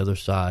standing on the other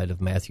side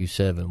of Matthew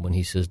 7 when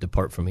he says,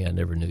 "Depart from me, I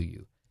never knew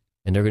you."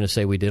 And they're going to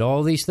say, "We did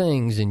all these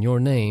things in your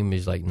name."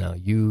 He's like, "No,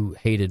 you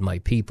hated my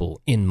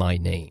people in my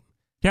name."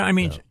 Yeah, I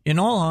mean, in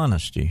all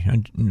honesty,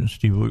 and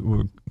Steve,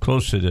 we're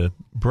close to the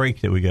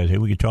break that we got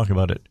here. We could talk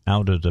about it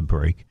out of the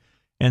break,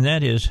 and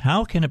that is,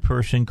 how can a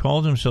person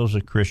call themselves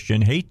a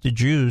Christian, hate the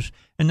Jews,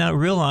 and not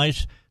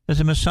realize that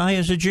the Messiah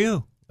is a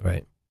Jew?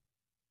 Right.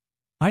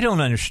 I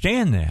don't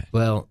understand that.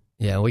 Well,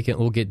 yeah, we'll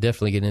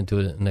definitely get into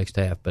it in the next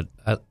half. But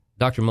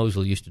Dr.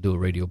 Mosley used to do a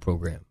radio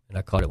program, and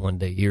I caught it one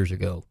day years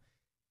ago.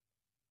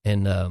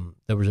 And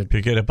there was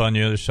pick it up on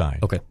the other side.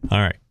 Okay. All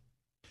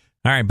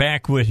right,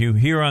 back with you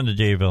here on the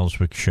Dave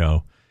Elswick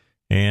Show,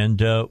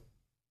 and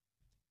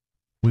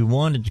we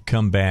wanted to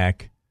come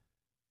back,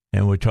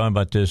 and we're talking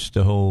about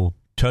the whole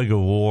tug of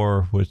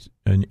war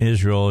in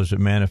Israel as it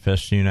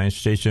manifests in the United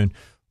States. And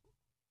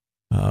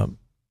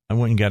I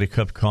went and got a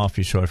cup of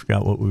coffee, so I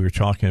forgot what we were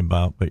talking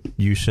about. But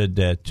you said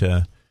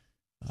that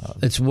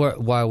it's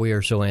why we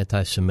are so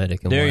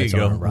anti-Semitic. And there why you it's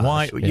go. On a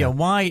rise.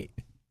 Why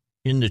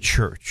in the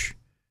church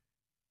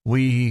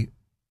we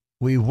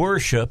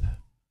worship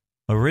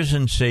a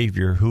risen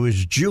Savior who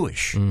is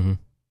Jewish? Mm-hmm.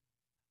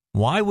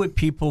 Why would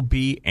people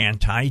be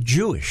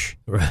anti-Jewish?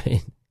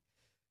 Right.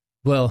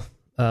 Well,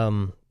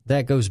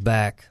 that goes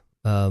back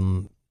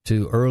to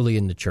early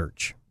in the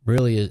church.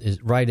 Really,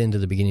 is right into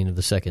the beginning of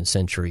the 2nd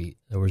century.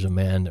 There was a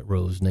man that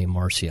rose named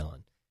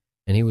Marcion,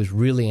 and he was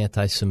really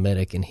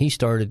anti-Semitic, and he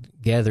started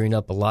gathering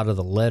up a lot of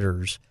the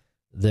letters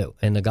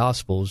and the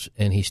Gospels,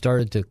 and he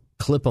started to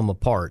clip them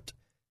apart.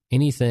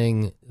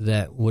 Anything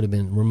that would have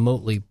been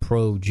remotely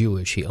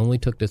pro-Jewish, he only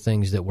took the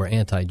things that were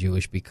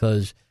anti-Jewish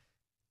because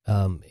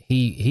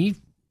he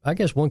I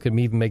guess one could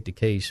even make the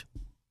case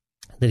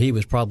that he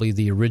was probably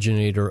the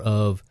originator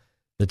of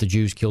that the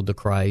Jews killed the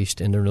Christ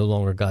and they're no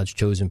longer God's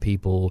chosen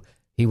people.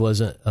 He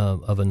wasn't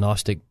of a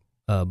Gnostic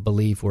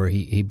belief where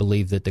he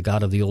believed that the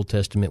God of the Old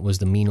Testament was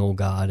the mean old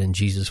God and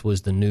Jesus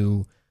was the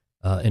new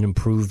and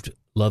improved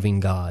loving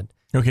God.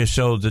 Okay,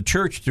 so the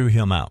church threw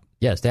him out.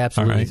 Yes, they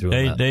absolutely threw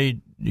him out.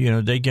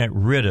 They got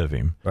rid of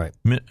him. Right.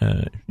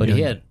 But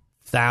he had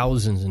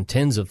thousands and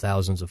tens of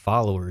thousands of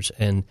followers,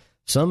 and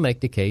some make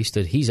the case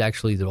that he's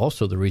actually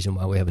also the reason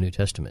why we have a New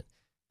Testament.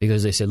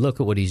 Because they said,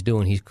 look at what he's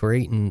doing. He's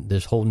creating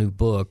this whole new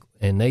book,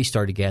 and they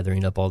started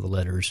gathering up all the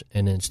letters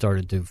and then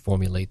started to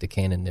formulate the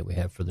canon that we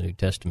have for the New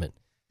Testament.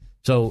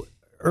 So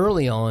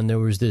early on, there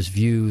was this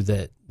view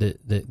that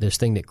this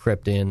thing that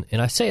crept in,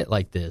 and I say it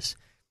like this.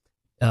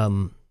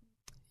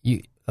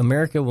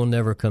 America will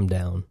never come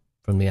down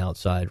from the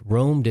outside.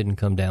 Rome didn't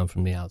come down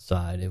from the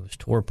outside. It was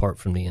tore apart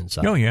from the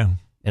inside. Oh, yeah.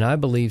 And I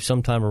believe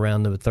sometime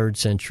around the 3rd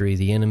century,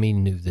 the enemy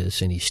knew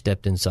this, and he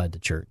stepped inside the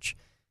church.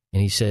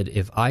 And he said,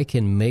 if I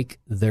can make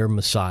their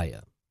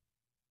Messiah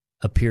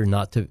appear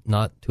not to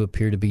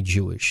appear to be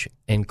Jewish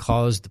and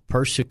cause the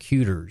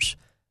persecutors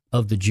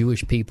of the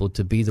Jewish people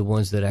to be the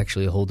ones that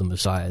actually hold the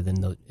Messiah,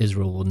 then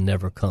Israel will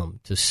never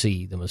come to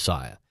see the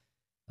Messiah.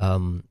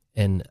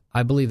 And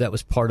I believe that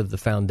was part of the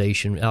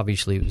foundation.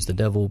 Obviously, it was the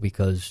devil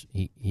because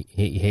he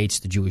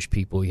hates the Jewish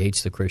people. He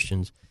hates the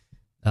Christians.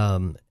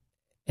 And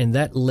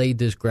that laid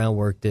this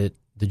groundwork that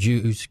the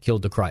Jews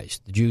killed the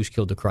Christ. The Jews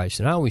killed the Christ.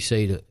 And I always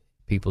say to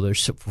people,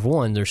 there's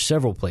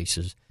several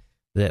places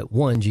that,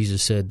 one,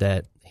 Jesus said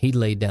that he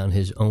laid down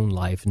his own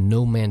life.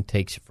 No man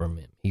takes it from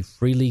him. He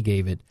freely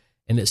gave it.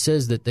 And it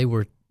says that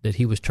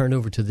he was turned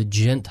over to the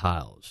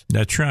Gentiles.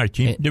 That's right.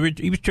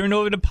 He was turned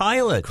over to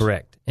Pilate.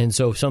 Correct. And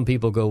so some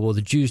people go, well,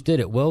 the Jews did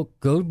it. Well,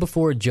 go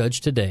before a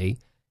judge today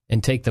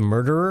and take the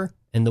murderer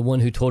and the one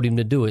who told him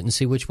to do it and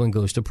see which one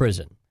goes to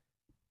prison.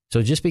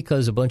 So just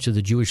because a bunch of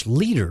the Jewish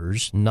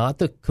leaders, not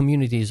the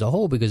community as a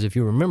whole, because if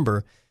you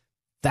remember,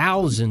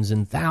 thousands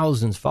and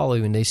thousands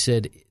followed him, they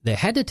said they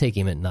had to take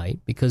him at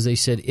night because they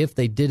said if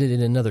they did it at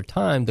another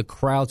time, the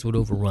crowds would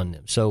overrun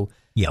them. So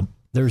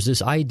there's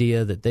this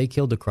idea that they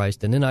killed the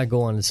Christ, and then I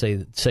go on and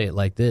say it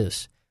like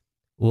this.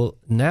 Well,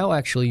 now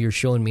actually you're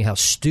showing me how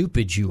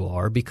stupid you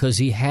are because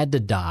he had to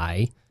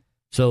die.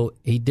 So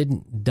he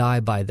didn't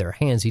die by their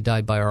hands. He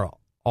died by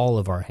all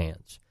of our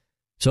hands.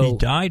 So he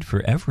died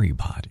for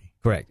everybody.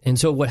 Correct. And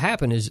so what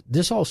happened is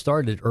this all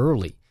started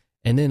early,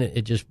 and then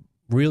it just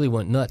really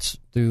went nuts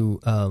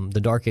through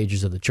the dark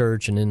ages of the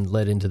church, and then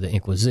led into the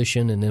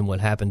Inquisition, and then what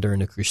happened during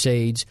the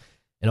Crusades,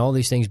 and all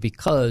these things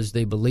because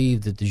they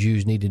believed that the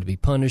Jews needed to be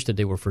punished, that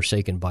they were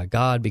forsaken by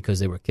God because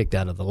they were kicked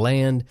out of the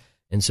land.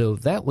 And so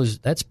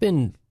that's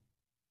been,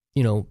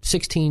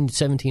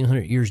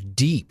 1700 years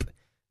deep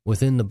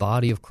within the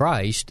body of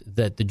Christ,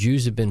 that the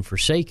Jews have been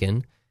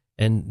forsaken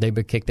and they've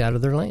been kicked out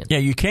of their land. Yeah,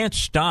 you can't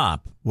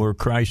stop where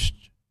Christ,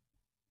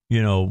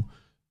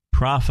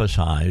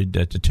 prophesied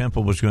that the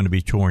temple was going to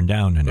be torn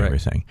down and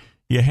everything.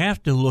 You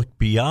have to look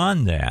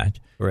beyond that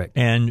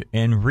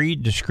and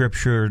read the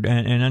Scripture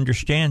and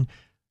understand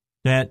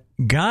that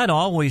God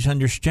always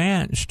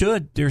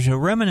understood there's a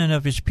remnant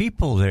of his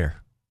people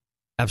there.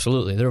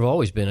 Absolutely. There have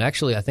always been.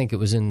 Actually, I think it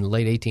was in the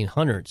late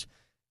 1800s.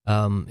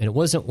 And it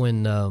wasn't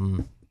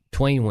when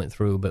Twain went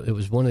through, but it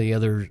was one of the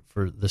other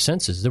for the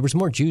census. There was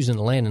more Jews in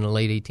the land in the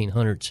late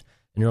 1800s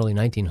and early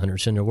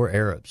 1900s than there were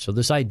Arabs. So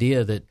this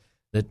idea that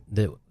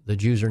the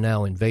Jews are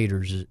now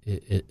invaders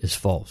is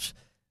false.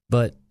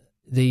 But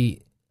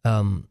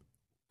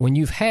when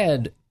you've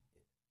had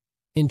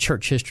in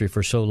church history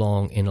for so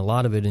long, and a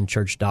lot of it in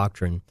church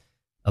doctrine,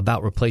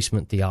 about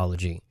replacement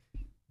theology,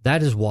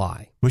 that is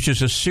why. Which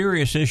is a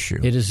serious issue.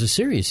 It is a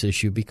serious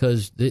issue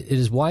because it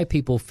is why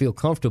people feel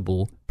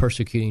comfortable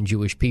persecuting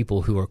Jewish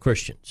people who are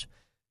Christians,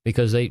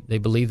 because they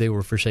believe they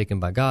were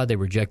forsaken by God, they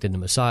rejected the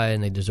Messiah,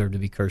 and they deserve to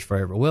be cursed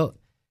forever. Well,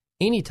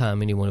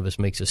 anytime any one of us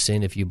makes a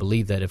sin, if you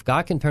believe that, if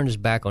God can turn his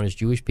back on his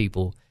Jewish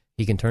people,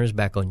 he can turn his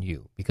back on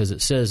you, because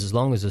it says as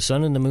long as the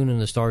sun and the moon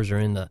and the stars are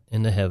in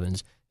the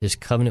heavens, his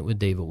covenant with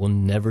David will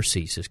never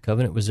cease. His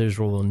covenant with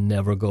Israel will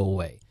never go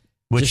away.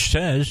 Which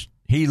says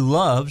he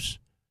loves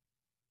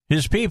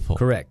his people.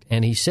 Correct.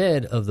 And he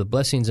said of the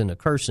blessings and the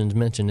cursings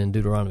mentioned in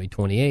Deuteronomy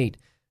 28,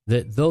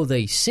 that though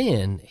they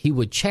sin, he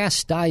would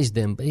chastise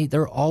them, but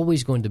they're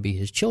always going to be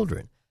his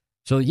children.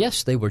 So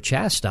yes, they were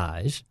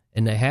chastised,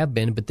 and they have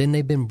been, but then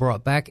they've been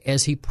brought back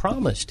as he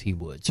promised he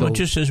would. So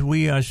just as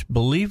we as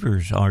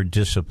believers are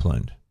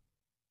disciplined.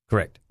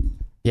 Correct.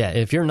 Yeah,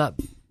 if you're not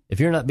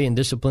being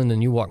disciplined,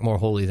 then you walk more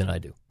holy than I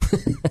do.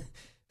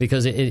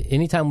 Because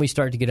anytime we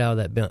start to get out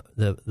of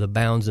that the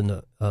bounds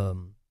and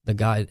the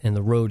guide and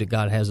the road that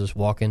God has us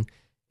walking,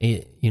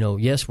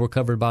 yes, we're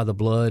covered by the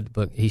blood,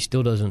 but he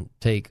still doesn't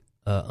take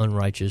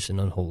unrighteous and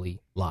unholy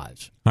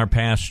lives. Our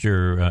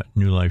pastor at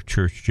New Life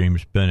Church,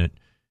 James Bennett,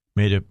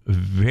 made a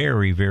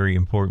very, very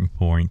important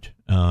point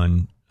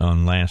on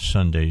last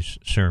Sunday's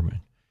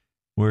sermon,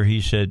 where he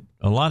said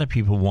a lot of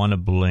people want to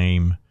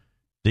blame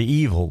the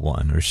evil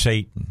one or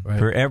Satan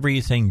for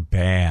everything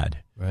bad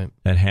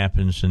that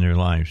happens in their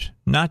lives.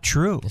 Not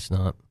true. It's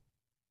not.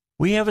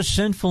 We have a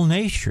sinful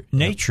nature.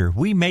 Yep.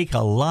 We make a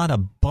lot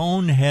of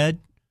bonehead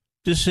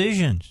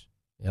decisions.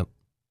 Yep.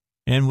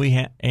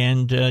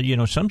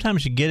 And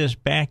sometimes to get us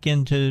back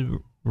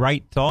into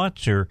right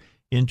thoughts or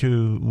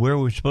into where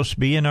we're supposed to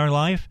be in our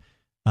life,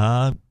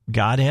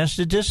 God has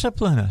to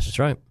discipline us. That's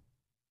right.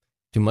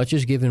 Too much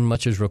is given,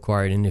 much is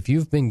required. And if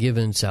you've been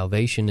given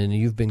salvation and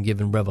you've been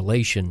given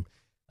revelation,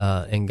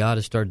 and God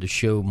has started to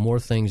show more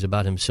things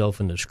about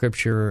himself in the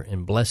Scripture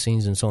and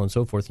blessings and so on and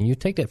so forth, and you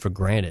take that for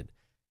granted,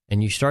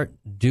 and you start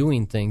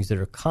doing things that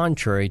are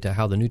contrary to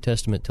how the New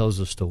Testament tells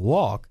us to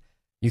walk,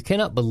 you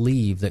cannot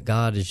believe that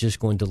God is just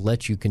going to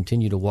let you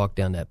continue to walk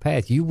down that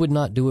path. You would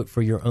not do it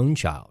for your own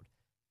child.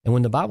 And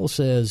when the Bible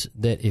says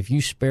that if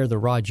you spare the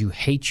rod, you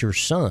hate your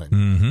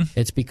son,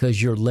 it's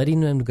because you're letting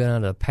them go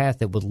down a path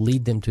that would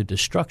lead them to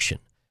destruction.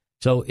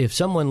 So if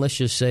someone, let's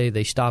just say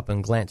they stop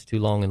and glance too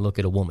long and look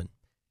at a woman,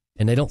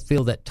 and they don't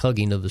feel that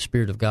tugging of the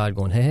Spirit of God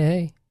going,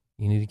 hey,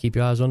 you need to keep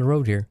your eyes on the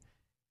road here.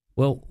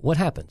 Well, what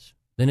happens?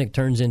 Then it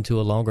turns into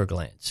a longer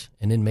glance,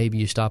 and then maybe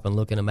you stop and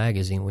look in a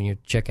magazine when you're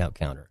at the checkout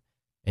counter,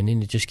 and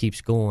then it just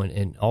keeps going.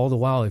 And all the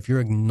while, if you're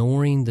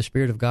ignoring the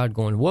Spirit of God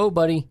going, whoa,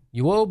 buddy,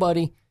 you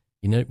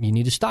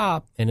need to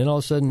stop. And then all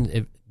of a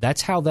sudden,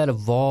 that's how that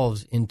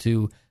evolves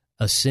into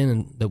a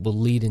sin that will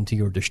lead into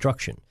your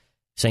destruction.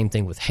 Same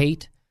thing with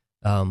hate,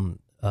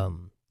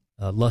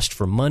 lust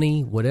for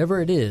money,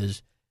 whatever it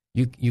is.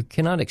 You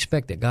cannot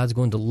expect that God's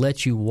going to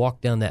let you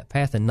walk down that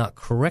path and not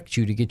correct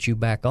you to get you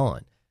back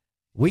on.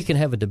 We can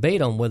have a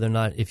debate on whether or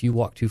not, if you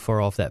walk too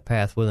far off that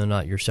path, whether or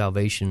not your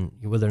salvation,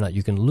 whether or not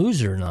you can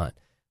lose it or not.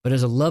 But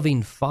as a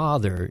loving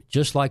father,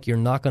 just like you're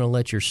not going to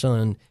let your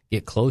son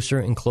get closer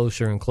and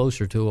closer and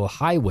closer to a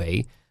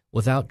highway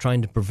without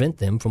trying to prevent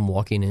them from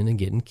walking in and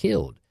getting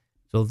killed.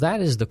 So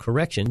that is the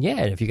correction.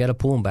 Yeah, if you got to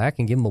pull them back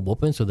and give them a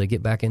whooping so they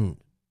get back in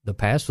the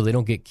past so they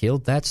don't get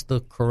killed. That's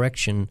the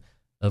correction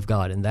of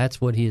God, and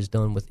that's what he has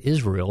done with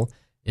Israel,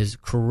 is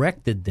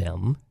corrected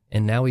them,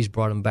 and now he's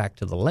brought them back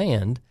to the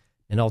land,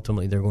 and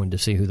ultimately they're going to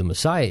see who the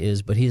Messiah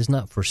is, but he has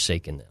not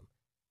forsaken them.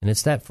 And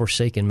it's that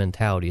forsaken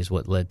mentality is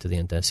what led to the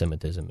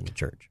anti-Semitism in the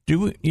church.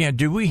 Do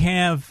we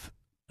have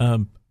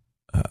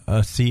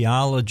a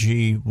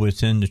theology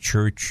within the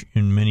church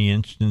in many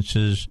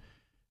instances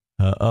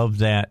of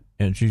that?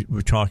 As you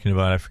were talking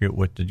about, I forget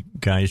what the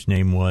guy's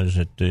name was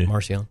at the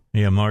Marcion.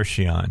 Yeah,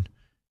 Marcion.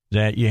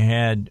 That you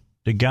had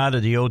the God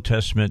of the Old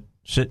Testament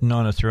sitting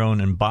on a throne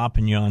and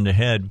bopping you on the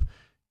head,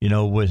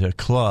 with a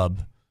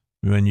club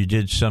when you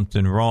did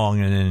something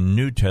wrong, and then in the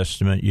New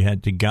Testament you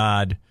had the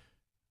God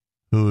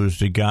who is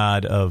the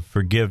God of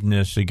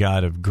forgiveness, the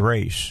God of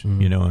grace,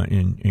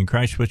 in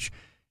Christ, which,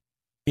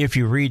 if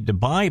you read the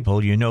Bible,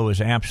 is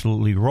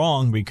absolutely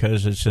wrong,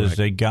 because it says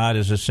that God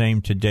is the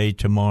same today,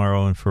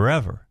 tomorrow, and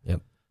forever.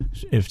 Yep.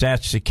 If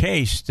that's the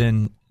case,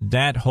 then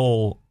that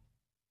whole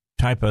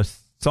type of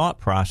thought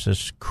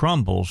process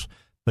crumbles,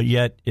 but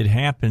yet it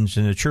happens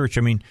in the church.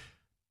 I mean,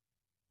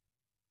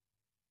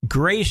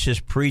 grace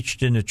is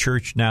preached in the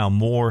church now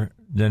more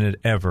than it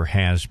ever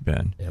has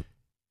been. Yep.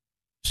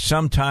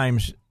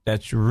 Sometimes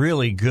that's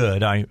really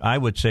good. I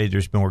would say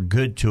there's more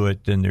good to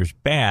it than there's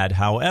bad.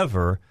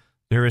 However,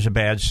 there is a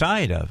bad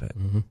side of it.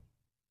 Mm-hmm.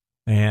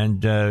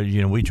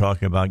 And, we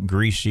talk about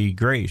greasy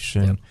grace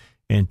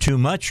and too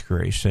much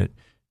grace. That,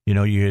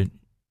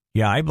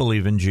 I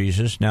believe in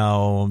Jesus.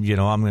 Now,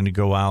 I'm going to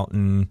go out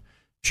and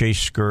chase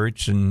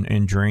skirts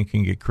and drink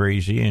and get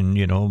crazy and,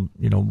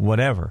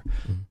 whatever.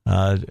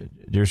 Mm-hmm.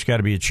 There's got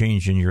to be a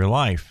change in your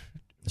life.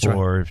 That's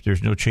or right. If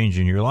there's no change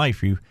in your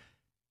life, you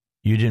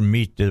didn't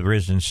meet the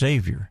risen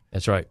Savior.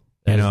 That's right.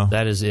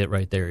 That is it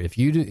right there. If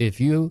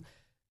you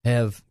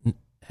have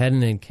had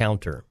an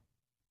encounter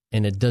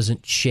and it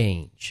doesn't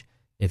change,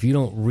 if you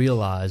don't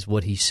realize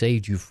what he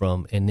saved you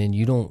from, and then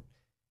you don't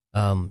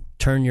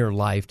turn your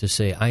life to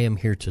say, I am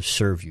here to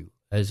serve you.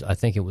 As I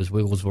think it was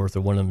Wigglesworth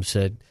or one of them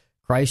said,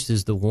 Christ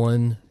is the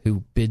one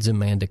who bids a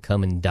man to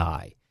come and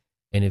die.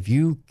 And if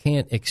you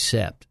can't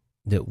accept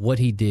that what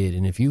he did,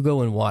 and if you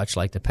go and watch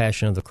like the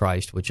Passion of the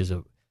Christ, which is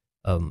a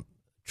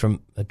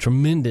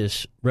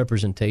tremendous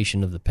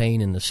representation of the pain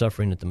and the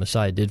suffering that the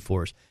Messiah did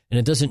for us, and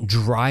it doesn't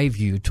drive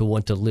you to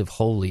want to live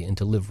holy and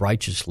to live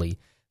righteously,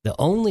 the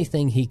only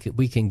thing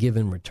we can give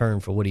in return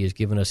for what he has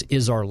given us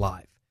is our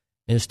life,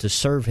 and is to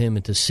serve him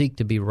and to seek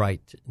to be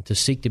right, and to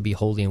seek to be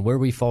holy. And where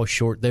we fall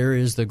short, there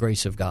is the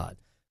grace of God.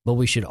 But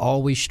we should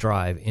always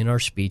strive in our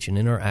speech and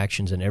in our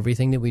actions and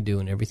everything that we do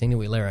and everything that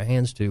we lay our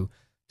hands to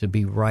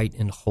be right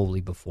and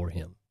holy before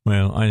him.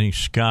 Well, I think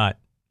Scott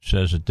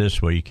says it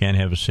this way: you can't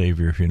have a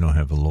Savior if you don't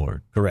have a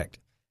Lord. Correct.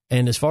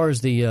 And as far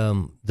as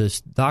the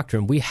this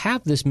doctrine, we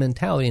have this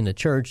mentality in the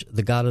church,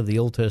 the God of the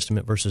Old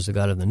Testament versus the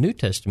God of the New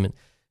Testament,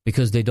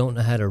 because they don't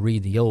know how to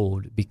read the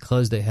Old,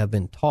 because they have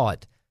been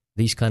taught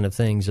these kind of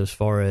things as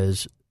far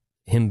as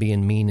him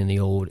being mean in the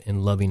Old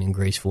and loving and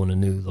graceful in the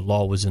New. The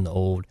law was in the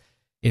Old.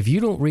 If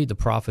you don't read the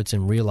prophets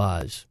and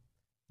realize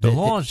the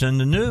law is in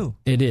the New.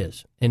 It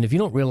is. And if you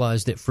don't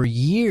realize that for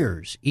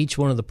years, each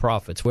one of the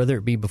prophets, whether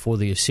it be before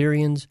the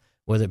Assyrians,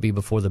 whether it be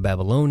before the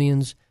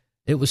Babylonians,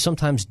 it was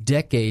sometimes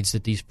decades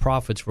that these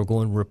prophets were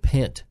going,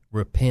 repent,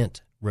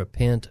 repent,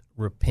 repent,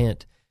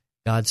 repent.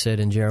 God said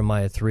in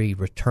Jeremiah 3,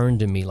 return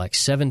to me. Like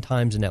 7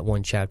 times in that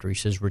one chapter, he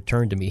says,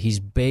 return to me.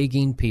 He's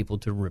begging people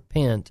to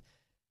repent,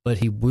 but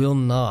he will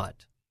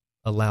not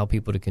allow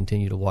people to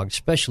continue to walk,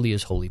 especially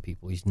as holy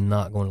people. He's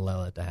not going to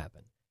allow that to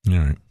happen. All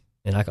right.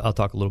 And I'll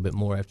talk a little bit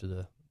more after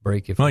the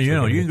break. You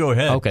can go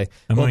ahead. Okay.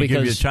 I'm going to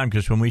give you the time,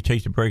 because when we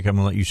take the break, I'm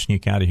going to let you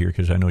sneak out of here,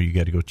 because I know you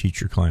got to go teach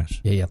your class.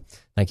 Yeah.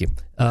 Thank you.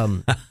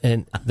 And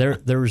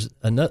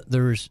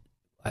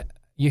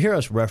you hear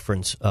us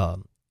reference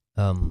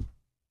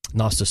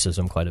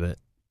Gnosticism quite a bit.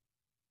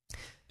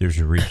 There's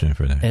a reason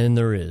for that. And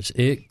there is.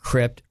 It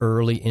crept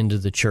early into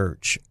the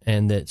church.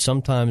 And that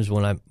sometimes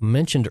when I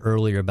mentioned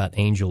earlier about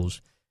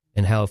angels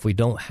and how if we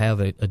don't have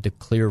a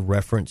clear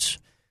reference,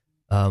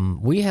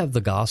 we have the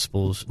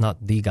Gospels,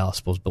 not the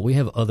Gospels, but we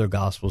have other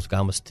Gospels,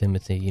 Thomas,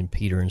 Timothy, and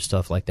Peter and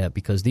stuff like that,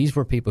 because these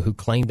were people who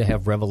claimed to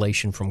have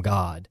revelation from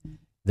God,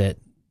 that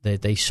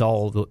they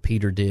saw what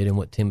Peter did and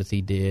what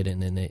Timothy did,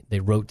 and then they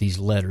wrote these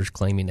letters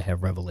claiming to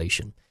have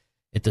revelation.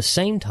 At the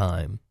same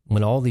time,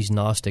 when all these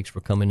Gnostics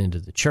were coming into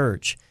the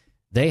church,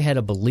 they had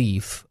a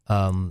belief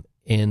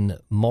in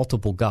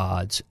multiple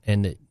gods,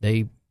 and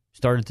they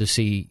started to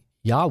see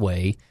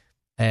Yahweh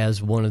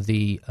as one of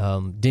the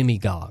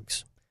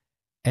demigods.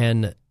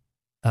 And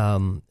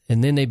then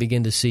they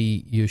begin to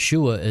see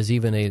Yeshua as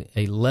even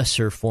a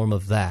lesser form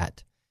of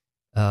that.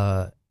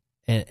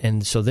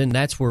 And so then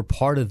that's where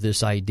part of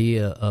this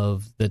idea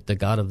of that the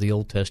God of the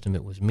Old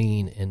Testament was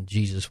mean and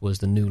Jesus was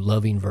the new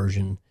loving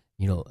version,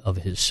 of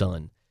his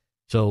son.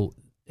 So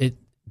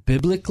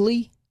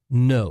biblically,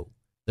 no,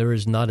 there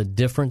is not a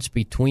difference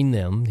between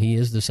them. He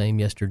is the same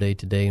yesterday,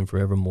 today, and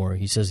forevermore.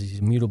 He says he's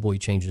immutable, he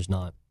changes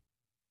not.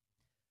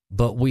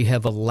 But we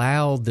have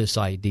allowed this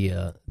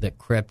idea that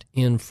crept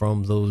in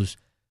from those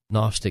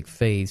Gnostic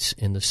faiths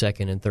in the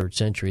 2nd and 3rd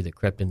century that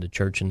crept into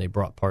church, and they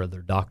brought part of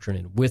their doctrine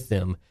in with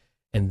them,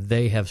 and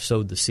they have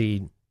sowed the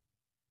seed,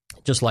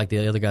 just like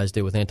the other guys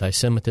did with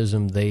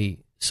anti-Semitism. They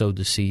sowed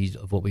the seed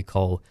of what we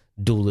call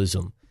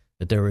dualism,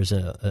 that there is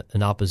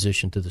an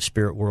opposition to the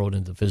spirit world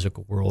and the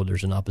physical world.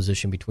 There's an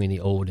opposition between the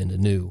old and the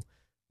new,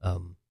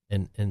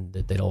 and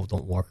that they all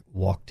don't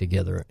walk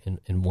together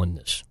in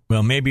oneness.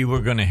 Well, maybe we're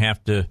going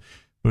to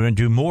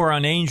do more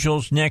on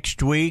angels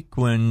next week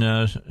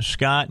when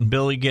Scott and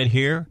Billy get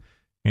here.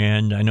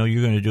 And I know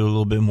you're going to do a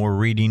little bit more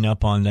reading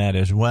up on that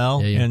as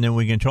well. Yeah. And then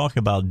we can talk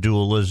about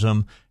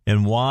dualism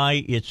and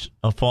why it's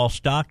a false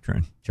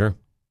doctrine. Sure.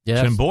 Yeah,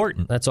 it's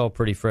important. That's all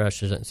pretty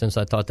fresh. Since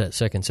I taught that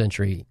 2nd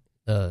century,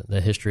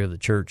 the history of the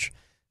church,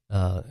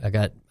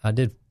 I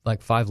did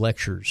like 5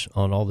 lectures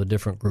on all the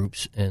different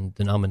groups and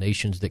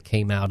denominations that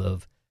came out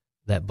of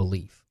that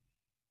belief.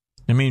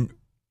 I mean,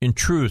 in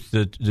truth,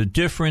 the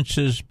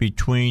differences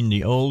between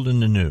the old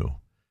and the new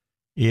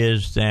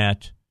is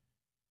that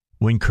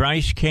when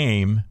Christ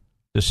came,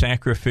 the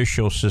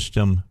sacrificial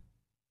system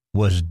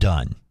was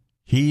done.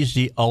 He's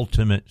the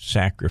ultimate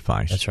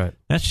sacrifice. That's right.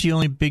 That's the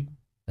only big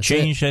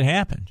change that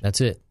happened.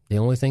 That's it. The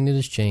only thing that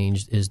has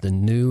changed is the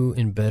new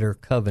and better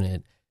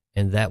covenant,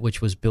 and that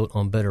which was built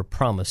on better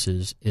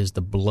promises is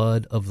the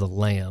blood of the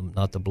Lamb,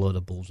 not the blood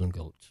of bulls and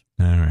goats.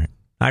 All right.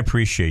 I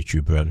appreciate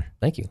you, brother.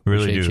 Thank you.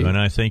 Really appreciate do. You. And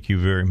I thank you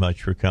very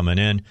much for coming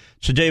in.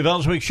 It's the Dave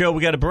Elswick Show.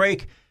 We got a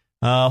break.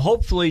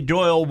 Hopefully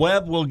Doyle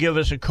Webb will give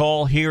us a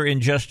call here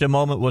in just a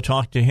moment. We'll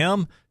talk to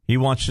him. He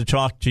wants to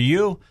talk to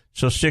you.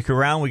 So stick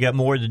around. We got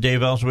more of the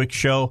Dave Elswick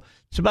Show.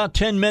 It's about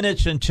 10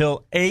 minutes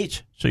until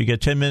 8. So you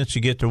got 10 minutes to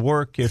get to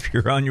work. If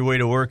you're on your way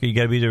to work, you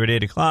got to be there at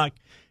 8 o'clock.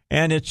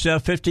 And it's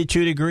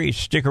 52 degrees.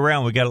 Stick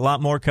around. We got a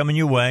lot more coming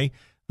your way.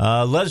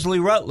 Leslie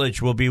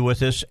Rutledge will be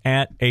with us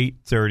at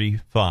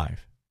 8:35.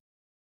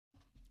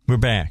 We're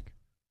back.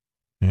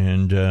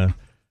 And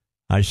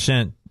I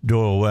sent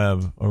Doyle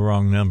Webb a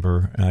wrong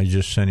number. I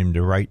just sent him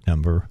the right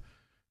number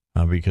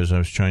because I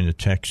was trying to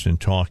text and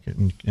talk,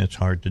 and it's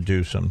hard to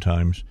do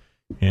sometimes.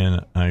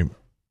 And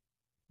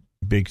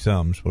big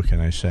thumbs, what can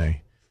I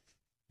say?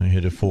 I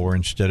hit a 4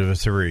 instead of a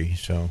 3,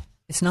 so...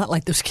 It's not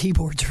like those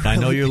keyboards are I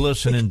know you're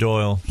listening,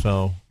 Doyle,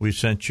 so I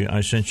sent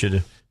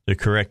you the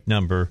correct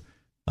number.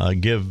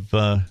 Give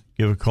a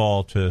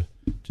call to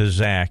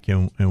Zach,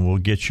 and we'll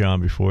get you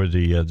on before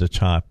the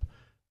top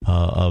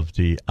of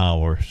the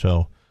hour.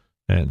 So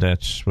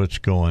that's what's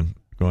going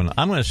on.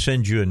 I'm going to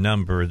send you a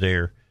number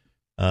there,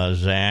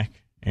 Zach,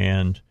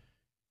 and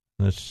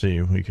let's see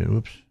if we can.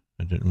 Oops,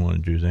 I didn't want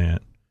to do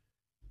that.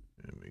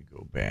 Let me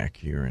go back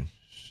here and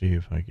see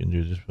if I can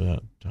do this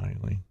without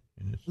dialing.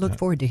 Look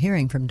forward to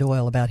hearing from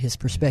Doyle about his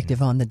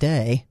perspective on the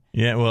day.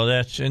 Yeah, well,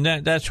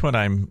 that's what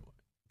I'm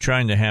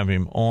trying to have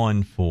him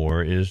on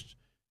for, is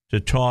to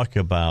talk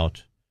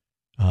about.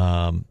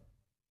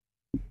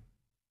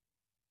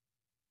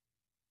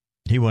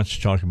 He wants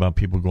to talk about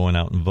people going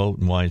out and vote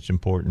and why it's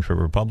important for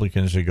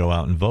Republicans to go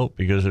out and vote,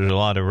 because there's a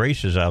lot of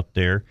races out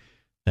there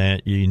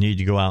that you need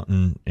to go out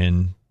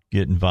and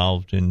get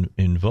involved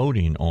in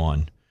voting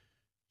on.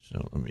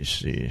 So let me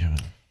see.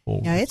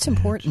 Yeah, it's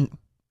important.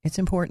 It's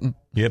important.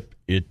 Yep,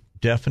 it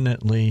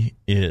definitely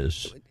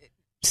is.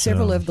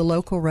 Several of the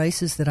local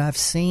races that I've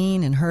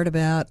seen and heard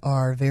about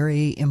are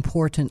very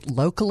important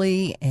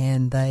locally,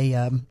 and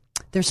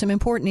there's some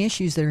important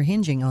issues that are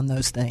hinging on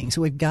those things.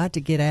 We've got to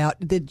get out.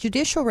 The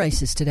judicial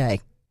races today.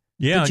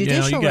 Yeah, the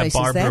judicial you got races,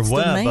 Barbara that's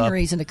Webb the main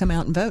reason to come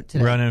out and vote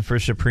today. Running for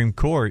Supreme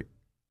Court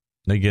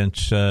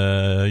against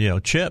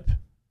Chip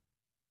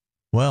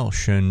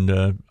Welsh, and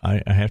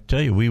I have to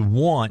tell you,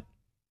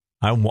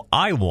 I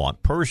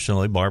want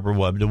personally Barbara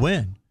Webb to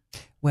win.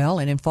 Well,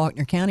 and in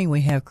Faulkner County, we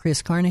have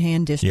Chris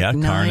Carnahan, District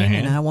 9,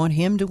 and I want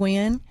him to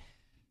win.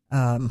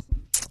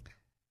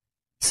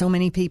 So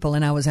many people,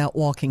 and I was out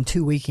walking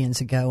 2 weekends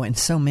ago, and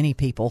so many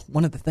people.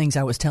 One of the things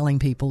I was telling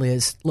people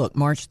is, look,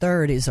 March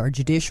 3rd is our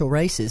judicial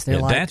races. They're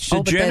like, that's the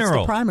but general.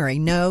 That's the primary.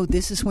 No,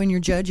 this is when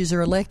your judges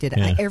are elected.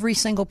 Yeah. Every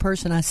single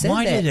person I said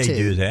Why that to. did they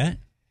do that?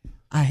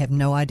 I have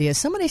no idea.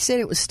 Somebody said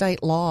it was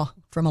state law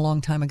from a long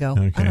time ago.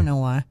 Okay. I don't know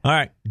why. All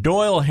right.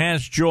 Doyle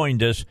has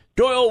joined us.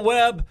 Doyle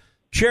Webb,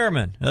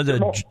 chairman of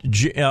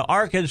the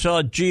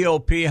Arkansas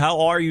GOP. How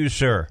are you,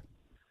 sir?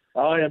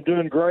 I am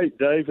doing great,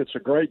 Dave. It's a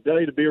great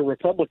day to be a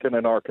Republican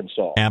in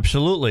Arkansas.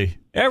 Absolutely.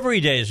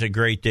 Every day is a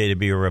great day to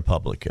be a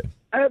Republican.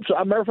 Absolutely.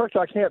 As a matter of fact,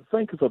 I can't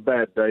think of a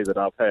bad day that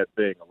I've had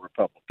being a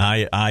Republican.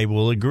 I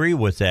will agree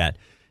with that.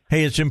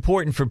 Hey, it's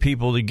important for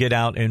people to get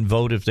out and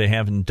vote if they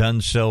haven't done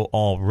so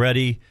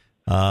already.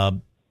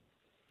 Tell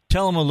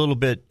them a little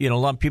bit. A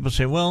lot of people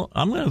say, well,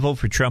 I'm going to vote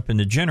for Trump in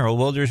the general.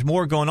 Well, there's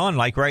more going on.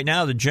 Like right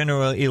now, the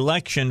general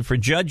election for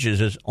judges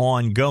is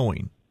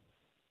ongoing.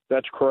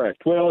 That's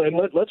correct. Well, and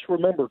let's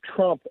remember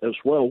Trump as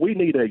well. We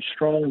need a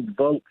strong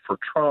vote for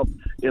Trump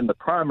in the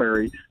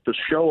primary to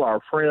show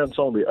our friends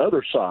on the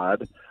other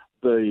side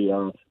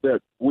that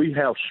we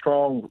have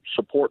strong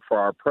support for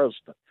our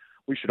president.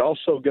 We should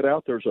also get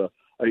out. There's a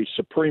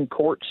Supreme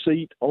Court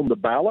seat on the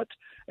ballot,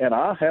 and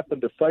I happen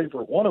to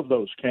favor one of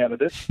those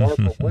candidates,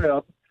 Barbara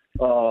Webb.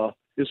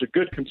 is a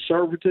good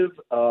conservative,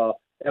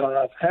 and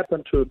I've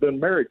happened to have been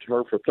married to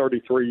her for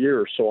 33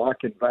 years, so I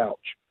can vouch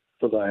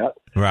for that.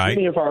 Right.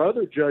 Many of our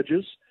other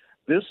judges,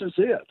 this is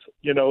it.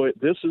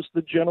 This is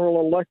the general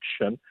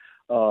election.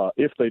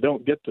 If they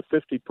don't get to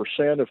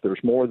 50%, if there's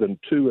more than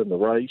 2 in the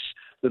race,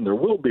 then there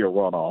will be a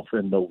runoff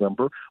in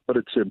November. But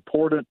it's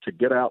important to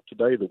get out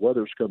today. The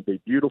weather's going to be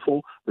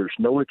beautiful. There's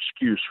no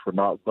excuse for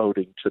not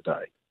voting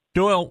today.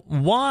 Doyle,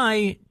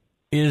 why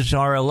is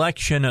our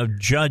election of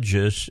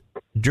judges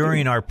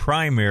during our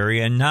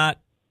primary and not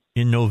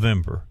in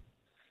November?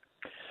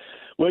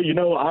 Well,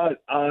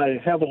 I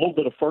have a little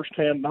bit of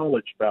firsthand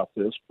knowledge about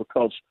this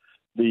because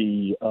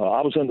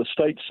I was in the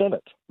state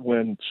Senate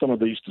when some of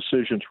these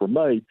decisions were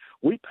made.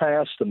 We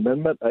passed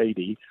Amendment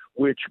 80,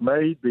 which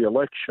made the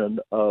election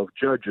of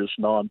judges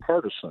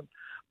nonpartisan.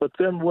 But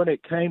then when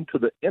it came to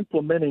the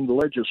implementing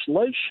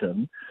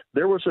legislation,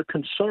 there was a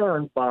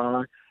concern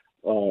by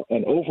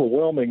an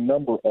overwhelming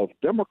number of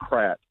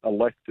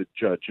Democrat-elected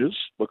judges,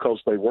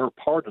 because they were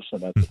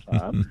partisan at the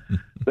time,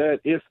 that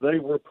if they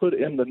were put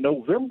in the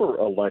November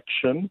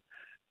election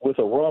with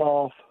a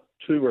runoff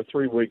 2 or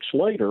 3 weeks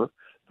later,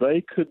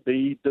 they could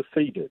be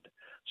defeated.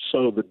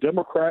 So the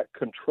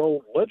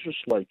Democrat-controlled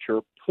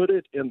legislature put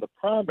it in the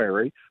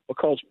primary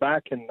because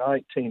back in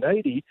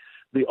 1980,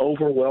 the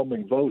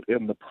overwhelming vote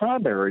in the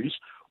primaries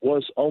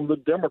was on the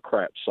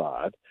Democrat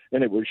side,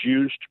 and it was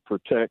used to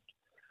protect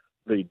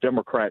the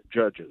Democrat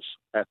judges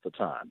at the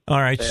time. All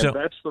right, and so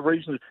that's the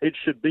reason it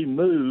should be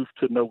moved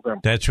to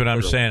November. That's what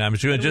I'm saying. I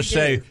was going to just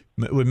say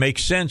it would make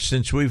sense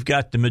since we've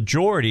got the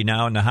majority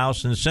now in the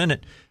House and the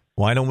Senate.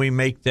 Why don't we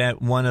make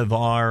that one of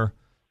our,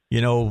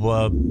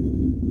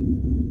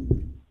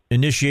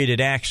 initiated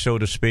acts, so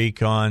to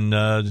speak, on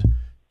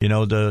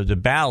the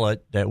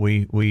ballot that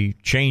we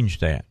change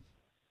that?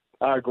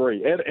 I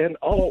agree. And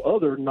all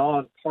other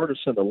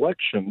nonpartisan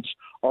elections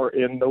are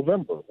in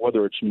November,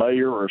 whether it's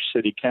mayor or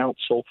city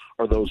council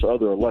or those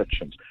other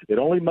elections. It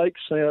only makes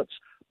sense,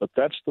 but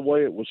that's the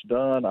way it was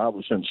done. I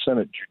was in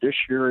Senate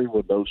Judiciary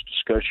when those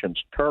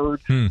discussions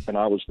occurred, and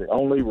I was the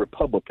only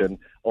Republican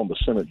on the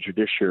Senate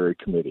Judiciary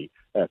Committee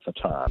at the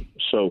time.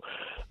 So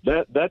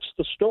that's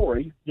the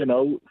story.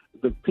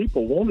 The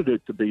people wanted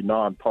it to be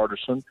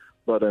nonpartisan,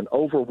 but an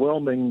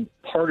overwhelming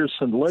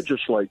partisan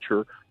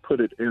legislature put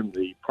it in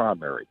the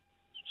primary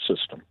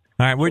system.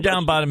 All right, we're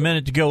down about a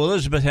minute to go.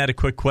 Elizabeth had a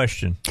quick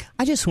question.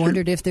 I just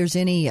wondered if there's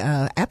any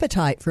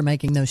appetite for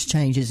making those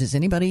changes. Is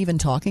anybody even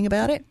talking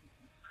about it?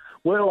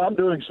 Well, I'm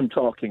doing some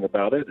talking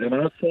about it, and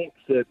I think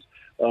that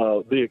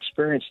the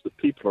experience that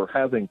people are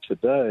having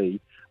today,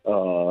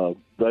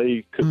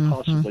 they could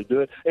possibly do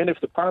it. And if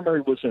the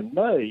primary was in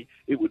May,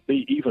 it would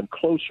be even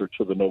closer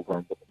to the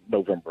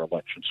November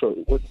election, so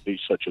it wouldn't be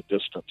such a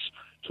distance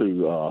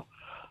to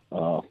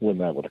when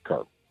that would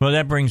occur. Well,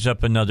 that brings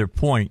up another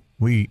point.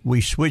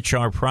 We switch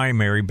our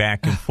primary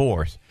back and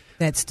forth.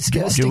 That's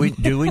disgusting.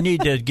 Do we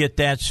need to get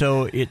that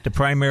so the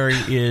primary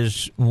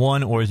is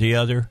one or the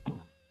other?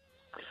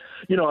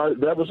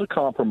 That was a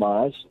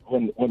compromise.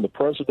 When the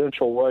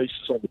presidential race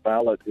is on the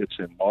ballot, it's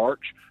in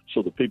March,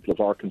 so the people of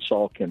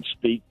Arkansas can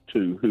speak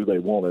to who they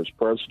want as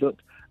president,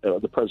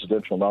 the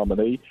presidential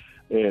nominee.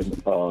 And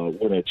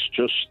when it's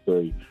just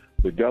the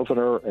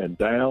governor and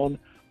down,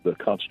 the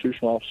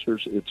constitutional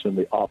officers, it's in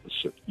the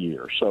opposite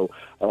year. So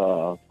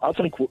I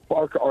think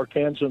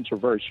Arkansans are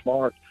very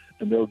smart,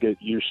 and they'll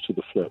get used to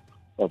the flip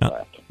of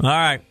that. All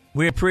right.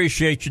 We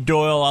appreciate you,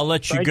 Doyle. I'll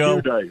let you go.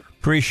 Thank you, Dave.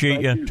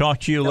 Appreciate you. Talk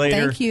to you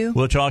later. Thank you.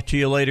 We'll talk to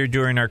you later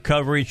during our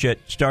coverage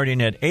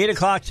starting at 8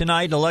 o'clock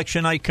tonight.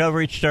 Election night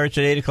coverage starts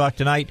at 8 o'clock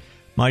tonight.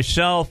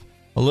 Myself,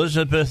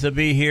 Elizabeth will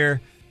be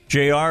here.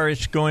 JR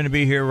is going to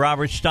be here.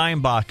 Robert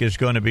Steinbach is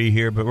going to be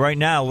here. But right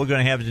now, we're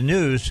going to have the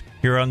news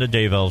here on the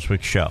Dave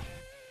Elswick Show.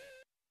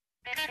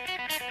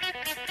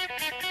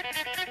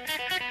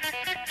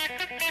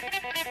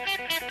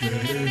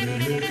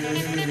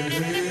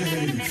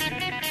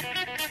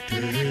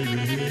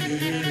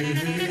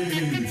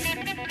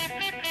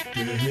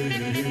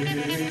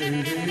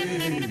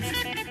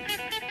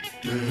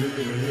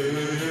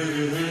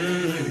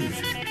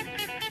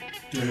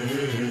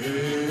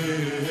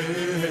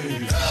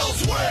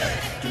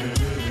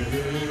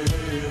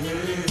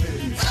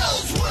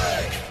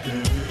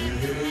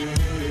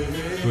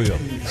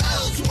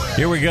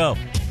 Here we go.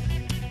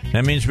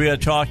 That means we got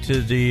to talk to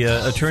the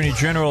Attorney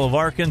General of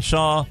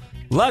Arkansas.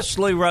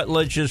 Leslie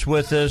Rutledge is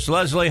with us.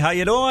 Leslie, how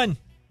you doing?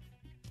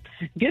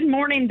 Good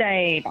morning,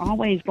 Dave.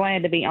 Always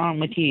glad to be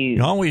on with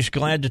you. Always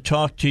glad to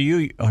talk to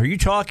you. Are you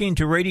talking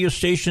to radio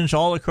stations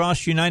all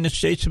across the United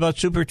States about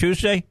Super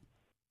Tuesday?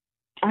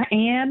 I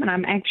am, and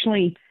I'm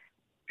actually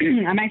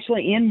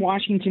in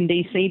Washington,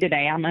 D.C.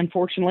 today. I'm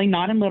unfortunately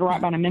not in Little Rock,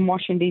 but I'm in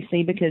Washington,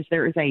 D.C. because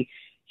there is a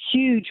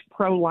huge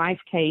pro-life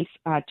case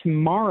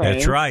tomorrow.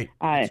 That's right.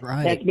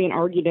 That's being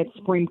argued at the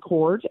Supreme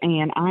Court,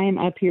 and I am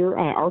up here,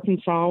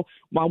 Arkansas.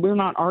 While we're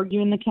not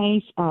arguing the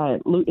case,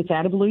 it's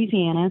out of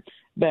Louisiana,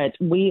 but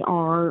we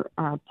are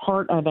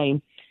part of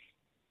a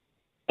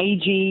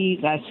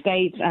AGs,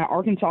 states.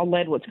 Arkansas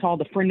led what's called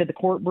the Friend of the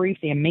Court brief,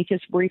 the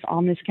amicus brief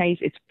on this case.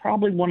 It's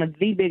probably one of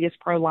the biggest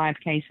pro-life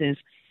cases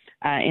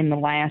in the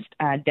last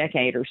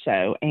decade or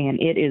so, and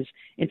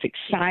it's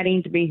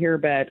exciting to be here.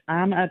 But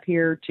I'm up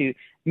here to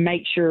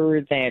make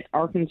sure that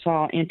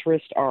Arkansas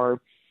interests are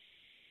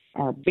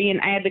being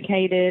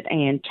advocated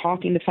and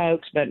talking to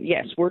folks. But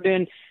yes, we're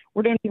doing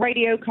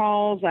radio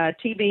calls,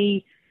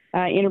 TV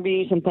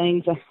interviews, and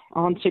things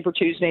on Super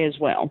Tuesday as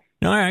well.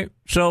 All right.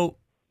 So,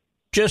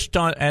 just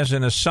as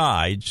an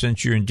aside,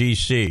 since you're in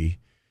D.C.,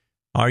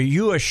 are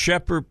you a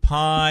shepherd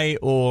pie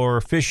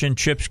or fish and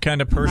chips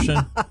kind of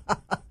person?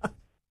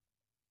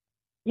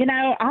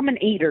 I'm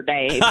an eater,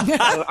 Dave.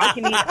 So I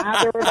can eat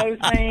either of those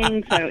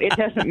things. So it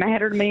doesn't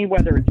matter to me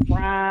whether it's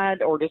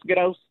fried or just good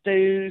old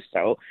stew.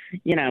 So,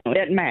 it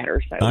doesn't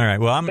matter. So, all right.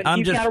 Well, I'm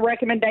you've just got a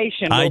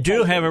recommendation. I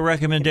do have a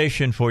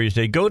recommendation for you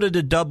today. Go to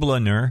the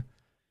Dubliner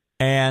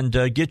and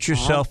get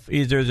yourself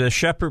either the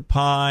shepherd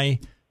pie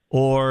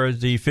or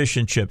the fish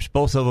and chips.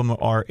 Both of them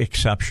are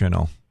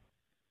exceptional.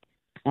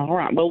 All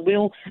right.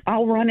 Well,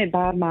 I'll run it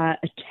by my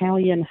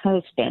Italian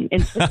husband.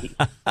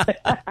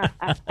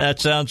 That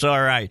sounds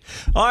all right.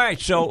 All right.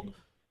 So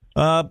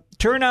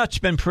turnout's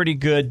been pretty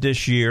good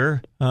this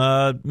year.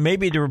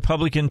 Maybe the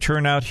Republican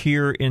turnout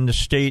here in the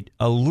state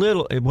a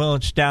little. Well,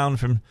 it's down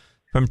from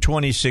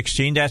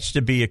 2016. That's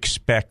to be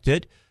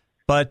expected.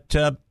 But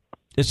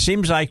it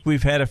seems like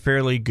we've had a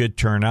fairly good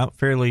turnout,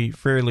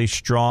 fairly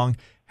strong.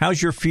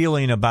 How's your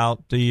feeling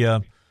about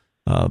the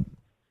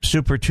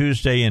Super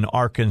Tuesday in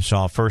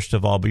Arkansas, first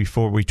of all,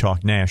 before we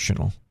talk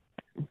national?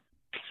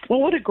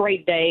 Well, what a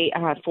great day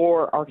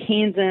for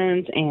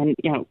Arkansans and,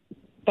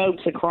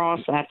 folks across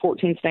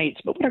 14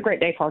 states. But what a great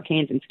day for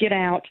Arkansans. Get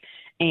out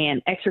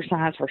and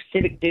exercise our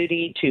civic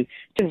duty to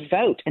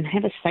vote and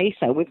have a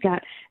say-so. We've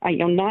got,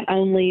 not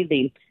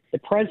only the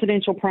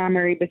presidential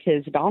primary,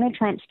 because Donald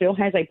Trump still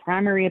has a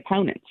primary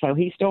opponent. So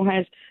he still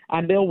has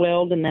Bill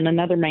Weld, and then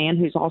another man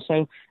who's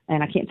also,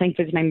 and I can't think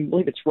of his name, I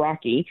believe it's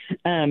Rocky,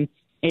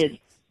 is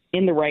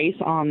in the race.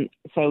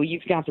 So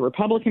you've got the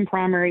Republican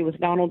primary with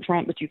Donald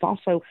Trump, but you've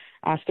also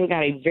still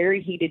got a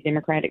very heated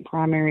Democratic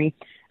primary.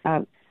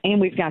 And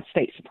we've got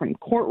state Supreme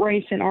Court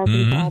race in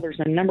Arkansas. Mm-hmm. There's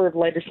a number of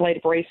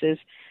legislative races.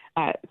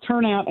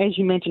 Turnout, as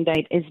you mentioned,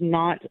 Dave, is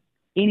not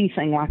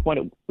anything like what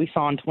we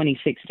saw in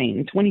 2016.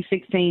 In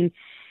 2016,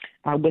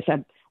 with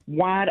a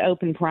wide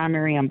open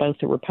primary on both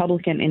the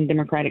Republican and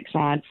Democratic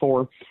side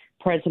for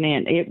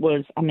president,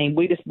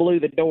 we just blew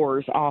the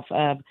doors off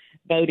of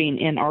voting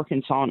in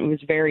Arkansas, and it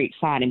was very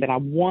exciting. But I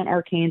want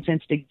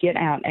Arkansans to get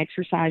out,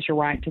 exercise your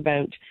right to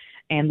vote,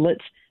 and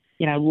let's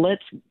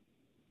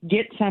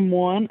get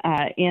someone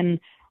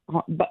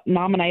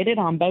nominated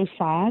on both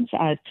sides.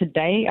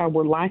 Today,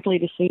 we're likely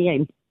to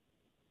see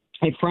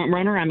a front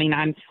runner.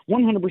 I'm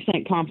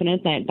 100%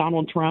 confident that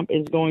Donald Trump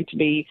is going to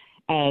be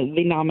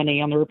the nominee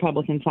on the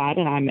Republican side,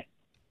 and I'm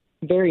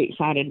very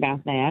excited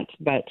about that.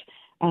 But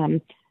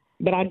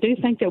I do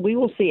think that we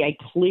will see a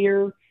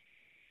clear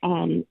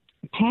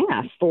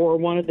path for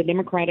one of the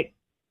Democratic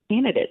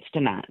candidates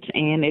tonight.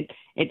 And it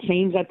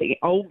seems that the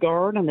old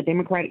guard on the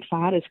Democratic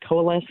side is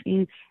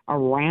coalescing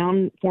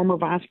around former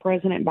Vice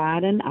President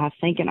Biden. I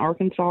think in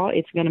Arkansas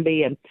it's going to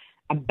be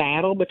a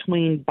battle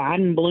between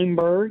Biden,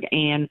 Bloomberg,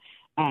 and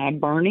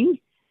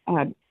Bernie,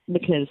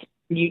 because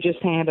you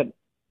just have a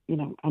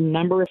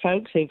number of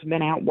folks who've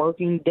been out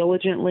working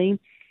diligently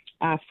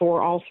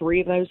for all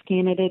three of those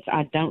candidates.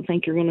 I don't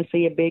think you're going to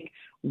see a big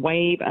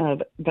wave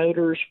of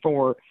voters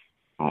for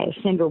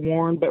Senator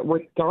Warren, but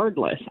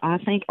regardless, I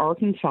think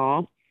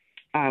Arkansas,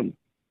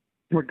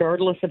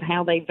 regardless of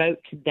how they vote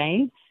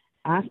today,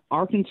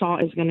 Arkansas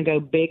is going to go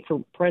big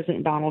for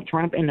President Donald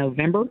Trump in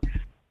November.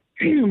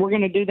 We're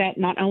going to do that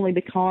not only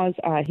because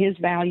his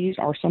values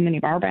are so many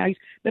of our values,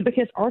 but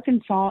because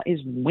Arkansas is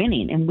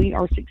winning and we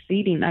are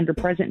succeeding under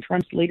President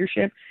Trump's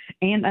leadership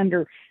and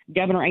under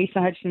Governor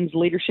Asa Hutchinson's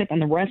leadership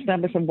and the rest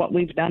of us of what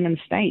we've done in the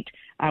state.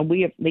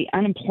 The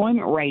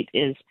unemployment rate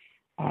is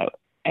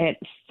at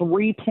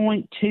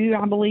 3.2,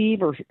 I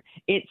believe, or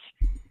it's,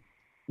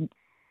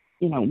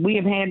 we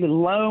have had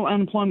low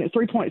unemployment,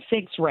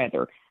 3.6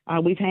 rather.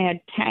 We've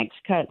had tax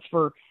cuts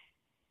for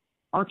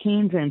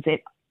Arkansans at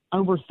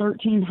over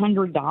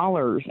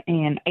 $1,300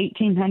 and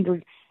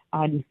 1,800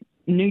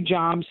 new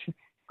jobs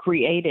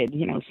created.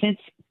 Since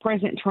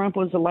President Trump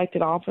was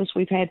elected office,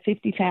 we've had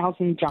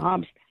 50,000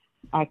 jobs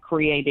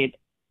created,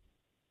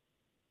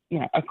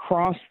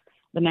 across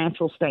the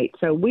natural state.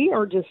 So we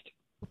are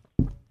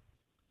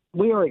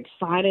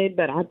excited,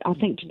 but I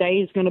think today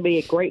is going to be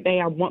a great day.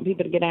 I want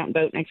people to get out and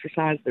vote and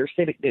exercise their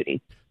civic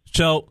duty.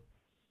 So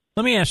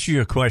let me ask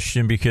you a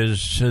question,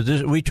 because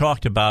we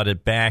talked about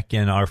it back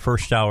in our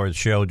first hour of the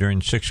show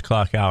during 6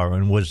 o'clock hour,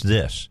 and was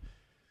this.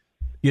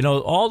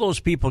 All those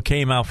people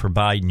came out for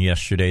Biden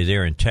yesterday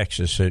there in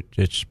Texas.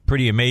 It's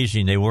pretty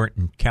amazing they weren't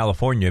in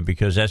California,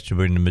 because that's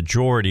when the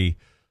majority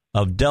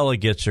of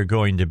delegates are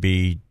going to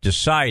be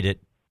decided.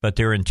 But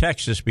they're in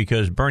Texas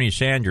because Bernie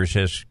Sanders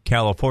has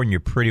California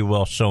pretty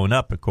well sewn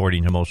up,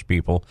 according to most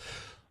people.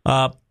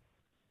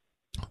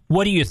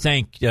 What do you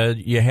think?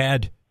 You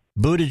had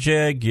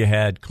Buttigieg, you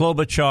had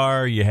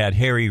Klobuchar, you had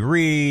Harry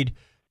Reid,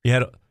 you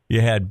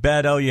had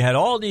Beto, you had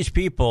all these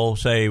people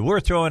say, we're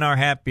throwing our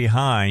hat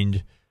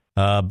behind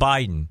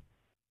Biden.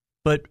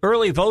 But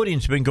early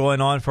voting's been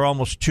going on for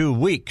almost 2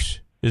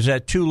 weeks. Is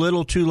that too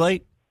little, too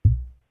late?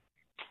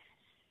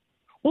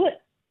 Well,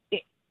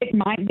 it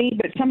might be,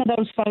 but some of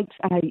those folks,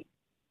 I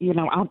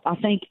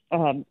think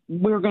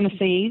we're going to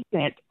see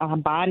that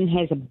Biden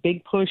has a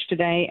big push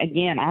today.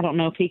 Again, I don't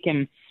know if he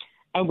can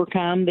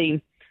overcome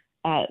the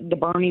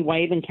Bernie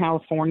wave in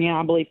California.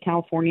 I believe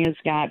California's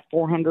got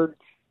 400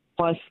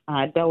 plus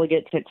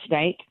delegates at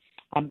stake,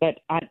 but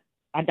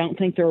I don't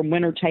think they're a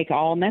winner take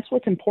all. And that's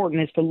what's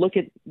important, is to look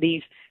at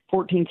these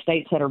 14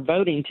 states that are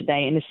voting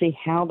today and to see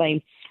how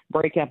they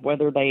break up,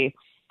 whether they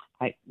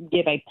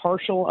give a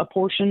partial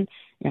apportion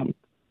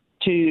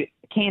to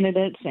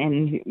candidates,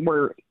 and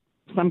where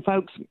some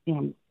folks,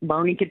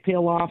 Bernie could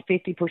peel off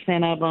 50%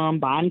 of them,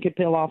 Biden could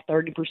peel off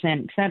 30%,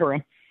 et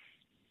cetera.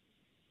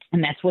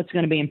 And that's what's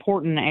going to be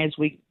important as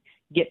we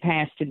get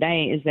past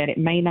today, is that it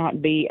may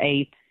not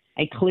be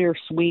a clear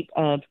sweep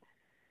of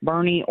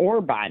Bernie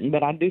or Biden,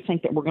 but I do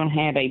think that we're going to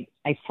have a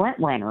front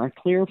runner, a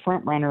clear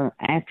front runner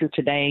after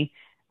today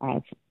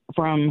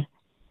from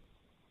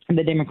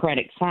the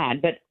Democratic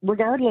side. But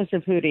regardless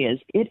of who it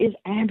is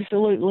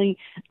absolutely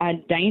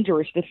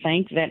dangerous to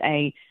think that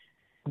a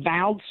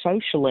vowed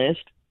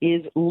socialist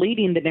is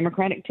leading the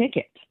Democratic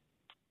ticket.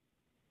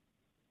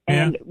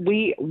 And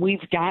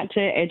we've got to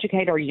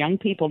educate our young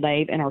people,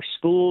 Dave, in our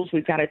schools.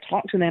 We've got to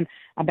talk to them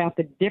about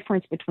the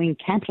difference between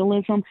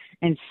capitalism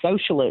and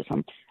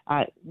socialism.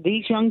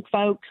 These young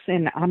folks,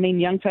 and I mean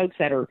young folks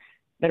that are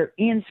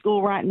in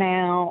school right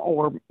now,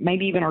 or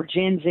maybe even our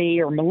Gen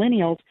Z or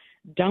millennials,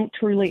 don't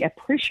truly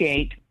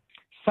appreciate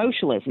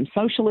socialism.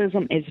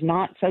 Socialism is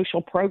not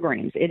social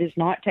programs. It is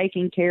not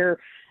taking care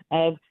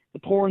of the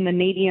poor and the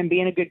needy and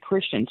being a good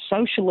Christian.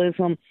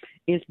 Socialism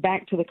is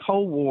back to the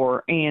Cold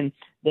War and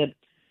the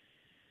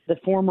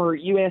former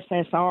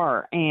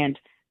USSR and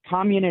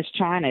communist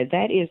China.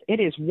 It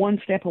is one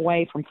step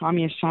away from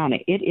communist China.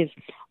 It is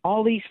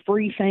all these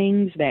free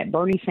things that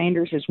Bernie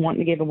Sanders is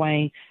wanting to give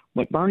away.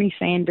 What Bernie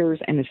Sanders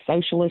and the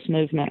socialist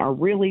movement are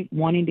really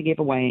wanting to give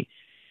away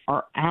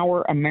are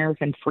our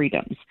American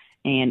freedoms.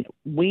 And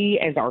we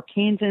as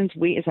Arkansans,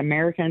 we as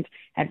Americans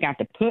have got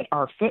to put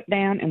our foot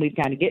down, and we've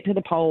got to get to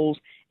the polls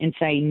and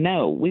say,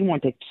 no, we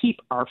want to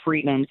keep our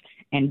freedoms.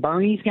 And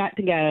Bernie's got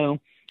to go,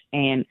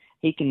 and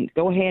he can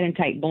go ahead and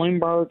take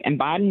Bloomberg and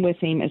Biden with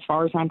him as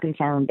far as I'm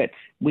concerned, but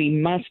we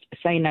must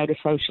say no to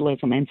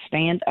socialism and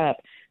stand up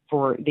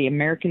for the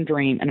American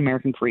dream and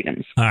American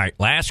freedoms. All right,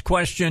 last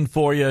question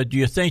for you. Do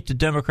you think the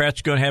Democrats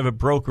are going to have a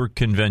brokered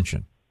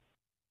convention?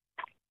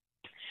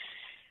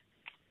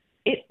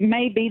 It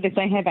may be that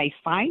they have a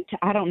fight.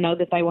 I don't know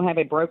that they will have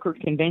a brokered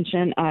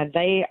convention.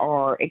 They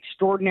are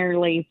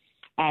extraordinarily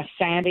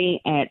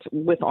savvy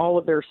with all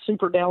of their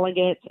super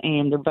delegates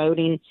and their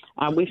voting.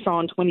 We saw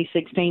in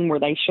 2016 where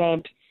they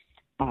shoved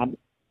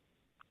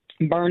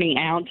Bernie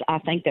out. I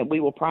think that we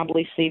will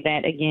probably see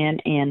that again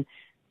in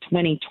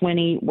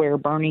 2020, where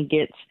Bernie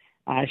gets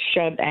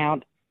shoved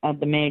out of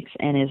the mix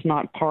and is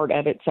not part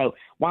of it. So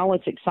while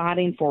it's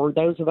exciting for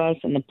those of us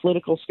in the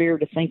political sphere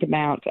to think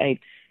about a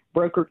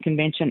brokered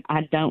convention,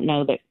 I don't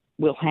know that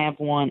we'll have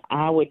one.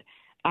 I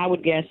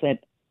would guess that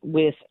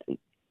with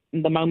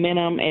the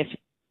momentum, if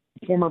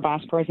former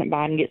Vice President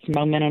Biden gets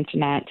momentum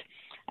tonight,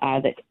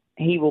 that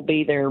he will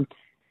be their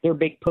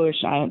big push.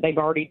 They've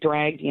already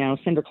dragged,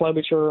 Senator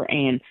Klobuchar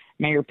and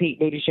Mayor Pete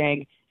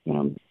Buttigieg,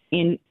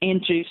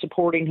 into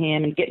supporting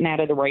him and getting out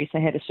of the race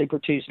ahead of Super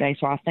Tuesday.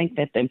 So I think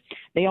that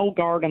the old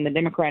guard on the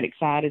Democratic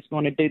side is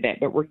going to do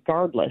that. But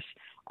regardless,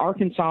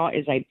 Arkansas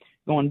is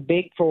going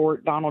big for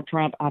Donald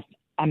Trump.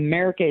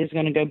 America is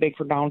going to go big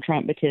for Donald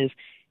Trump because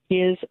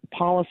his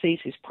policies,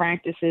 his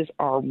practices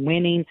are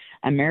winning.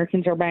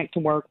 Americans are back to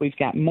work. We've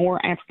got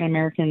more African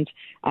Americans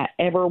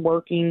ever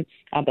working,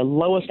 the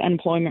lowest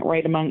unemployment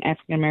rate among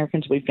African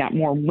Americans. We've got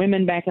more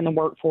women back in the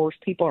workforce.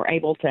 People are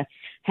able to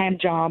have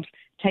jobs,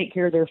 take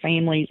care of their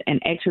families,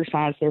 and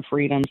exercise their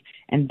freedoms.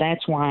 And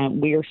that's why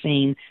we are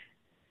seeing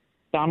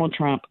Donald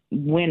Trump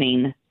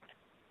winning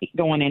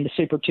going into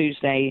Super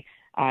Tuesday.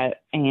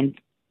 And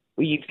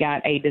you've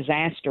got a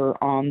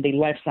disaster on the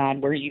left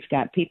side where you've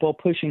got people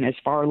pushing as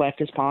far left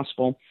as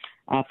possible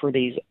for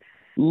these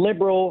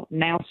liberal,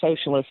 now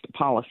socialist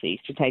policies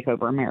to take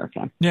over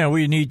America. Yeah,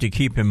 we need to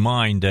keep in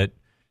mind that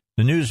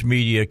the news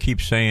media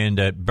keeps saying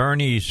that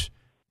Bernie's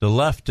the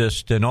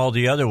leftist and all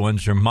the other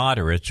ones are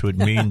moderates, would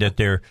mean that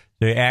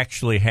they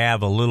actually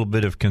have a little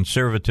bit of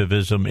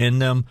conservatism in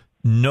them.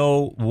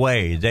 No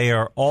way. They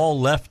are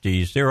all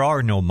lefties. There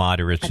are no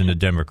moderates in the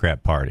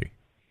Democrat Party.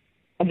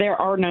 There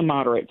are no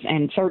moderates,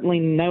 and certainly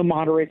no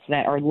moderates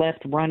that are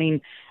left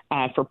running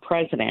for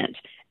president.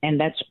 And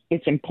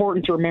it's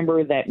important to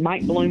remember that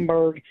Mike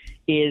Bloomberg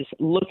is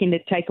looking to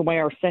take away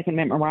our Second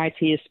Amendment rights.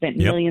 He has spent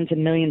millions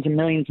and millions and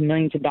millions and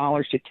millions of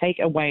dollars to take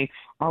away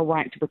our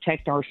right to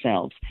protect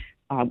ourselves.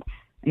 In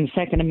the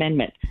Second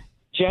Amendment,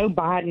 Joe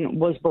Biden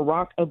was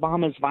Barack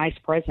Obama's vice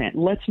president.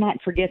 Let's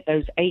not forget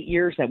those 8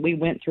 years that we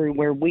went through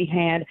where we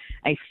had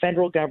a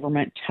federal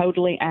government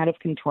totally out of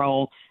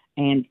control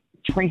and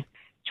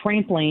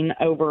trampling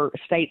over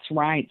states'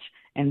 rights.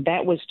 And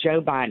that was Joe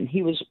Biden.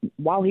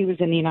 While he was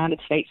in the United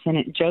States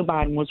Senate, Joe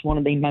Biden was one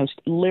of the most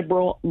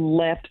liberal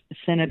left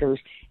senators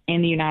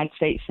in the United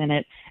States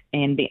Senate.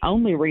 And the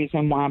only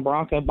reason why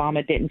Barack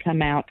Obama didn't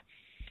come out,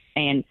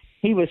 and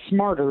he was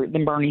smarter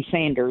than Bernie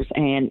Sanders,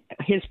 and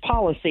his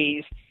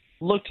policies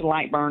looked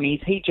like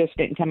Bernie's. He just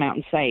didn't come out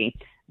and say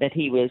that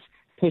he was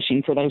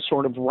pushing for those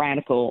sort of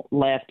radical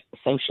left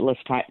socialist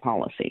type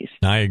policies.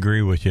 I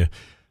agree with you.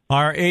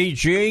 Our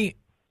AG,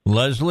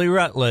 Leslie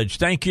Rutledge,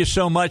 thank you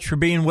so much for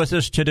being with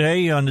us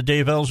today on the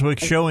Dave Elswick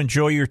Show.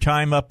 Enjoy your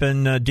time up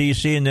in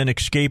D.C. and then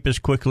escape as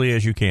quickly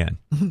as you can.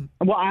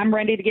 Well, I'm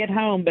ready to get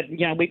home, but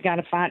we've got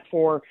to fight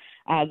for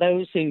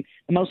those the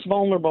most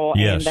vulnerable,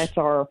 yes. And that's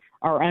our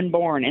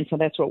unborn. And so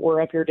that's what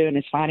we're up here doing,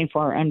 is fighting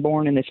for our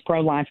unborn in this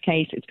pro-life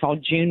case. It's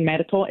called June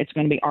Medical. It's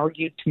going to be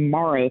argued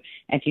tomorrow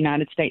at the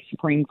United States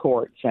Supreme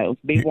Court. So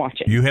be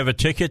watching. You have a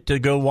ticket to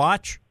go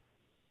watch?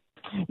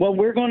 Well,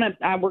 we're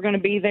gonna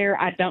be there.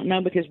 I don't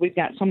know, because we've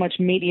got so much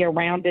media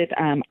around it.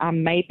 I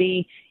may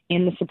be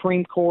in the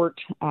Supreme Court.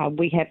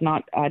 We have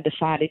not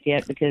decided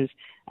yet, because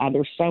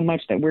there's so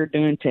much that we're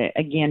doing to,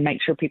 again,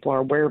 make sure people are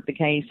aware of the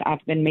case.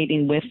 I've been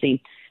meeting with the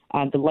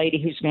lady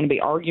who's going to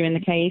be arguing the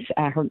case.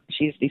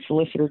 She's the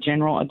Solicitor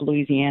General of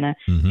Louisiana.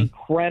 Mm-hmm.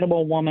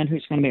 Incredible woman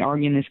who's going to be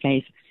arguing this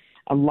case.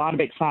 A lot of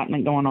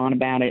excitement going on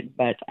about it,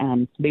 but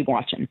be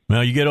watching.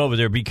 Well, you get over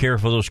there. Be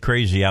careful, those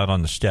crazy out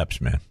on the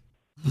steps, man.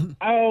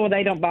 Oh,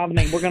 they don't bother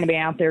me. We're going to be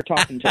out there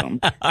talking to them.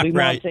 We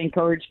want to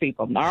encourage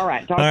people. All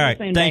right. Talk to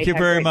you soon, Thank Dave. you Have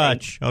very a great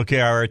much. day. Okay,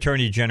 our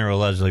Attorney General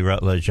Leslie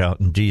Rutledge out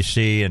in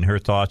D.C. and her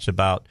thoughts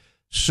about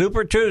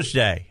Super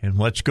Tuesday and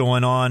what's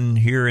going on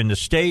here in the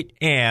state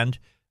and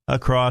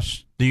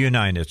across the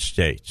United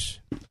States.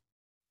 All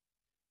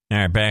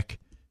right, back.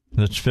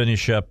 Let's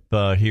finish up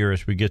here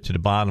as we get to the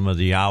bottom of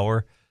the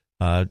hour.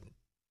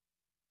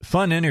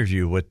 Fun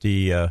interview with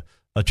the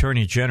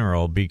Attorney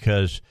General,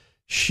 because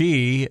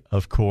she,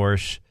 of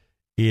course,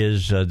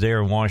 is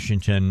there in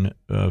Washington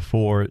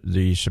for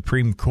the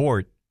Supreme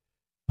Court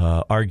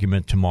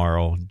argument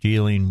tomorrow,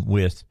 dealing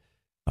with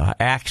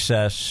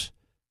access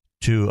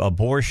to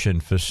abortion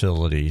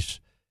facilities.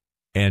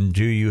 And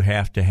do you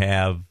have to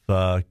have,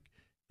 a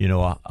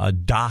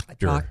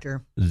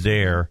doctor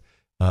there?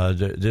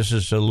 This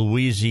is a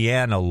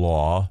Louisiana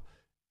law,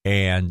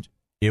 and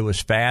it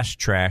was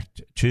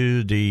fast-tracked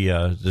to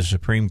the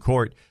Supreme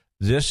Court.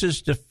 This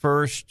is the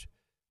first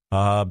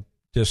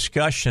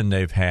discussion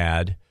they've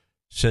had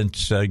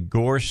since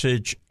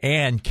Gorsuch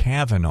and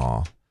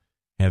Kavanaugh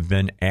have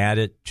been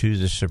added to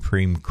the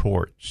Supreme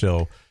Court.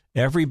 So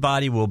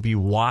everybody will be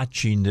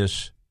watching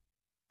this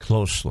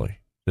closely,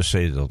 to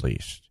say the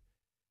least.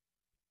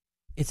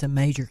 It's a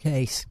major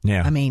case.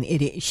 Yeah. I mean,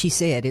 she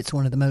said it's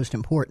one of the most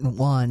important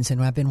ones, and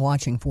I've been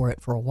watching for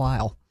it for a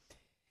while.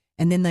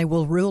 And then they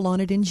will rule on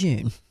it in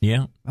June.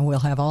 Yeah. And we'll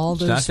have all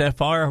those. It's not that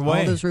far away.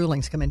 All those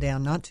rulings coming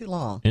down, not too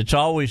long.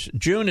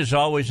 June is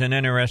always an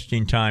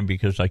interesting time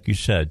because, like you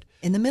said,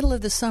 in the middle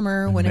of the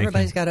summer, when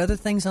everybody's got other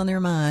things on their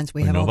minds,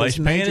 we have all these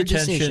major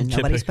decisions.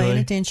 Nobody's paying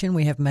attention.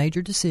 We have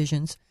major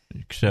decisions.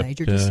 Except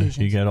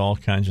you got all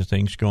kinds of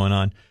things going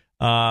on.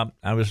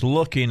 I was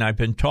looking. I've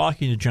been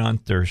talking to John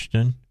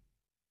Thurston.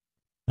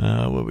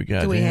 What we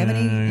got? Do we have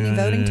any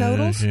voting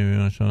totals?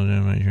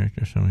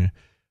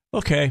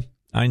 Okay.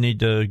 I need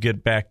to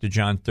get back to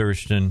John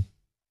Thurston.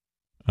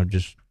 I'll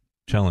just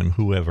tell him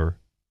whoever.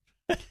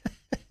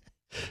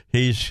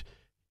 We're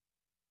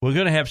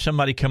going to have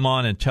somebody come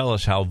on and tell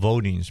us how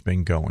voting's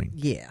been going.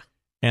 Yeah.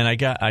 And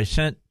I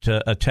sent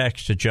a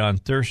text to John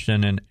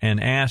Thurston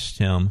and asked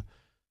him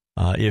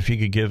if he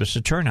could give us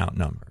the turnout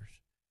numbers.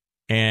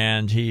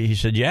 And he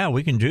said, yeah,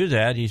 we can do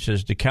that. He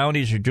says the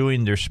counties are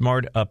doing their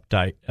smart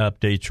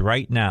updates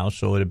right now,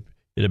 so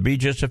it'll be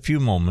just a few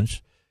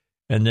moments.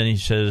 And then he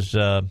says,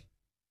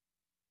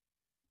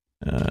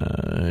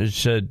 it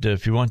said,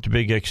 if you want the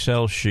big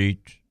Excel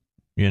sheet,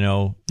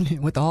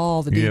 with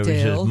all the details.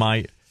 He says,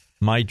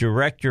 my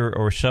director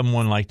or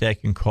someone like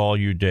that can call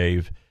you,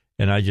 Dave.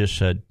 And I just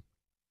said,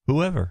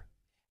 whoever.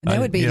 And that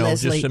would be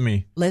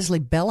Leslie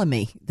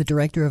Bellamy, the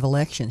director of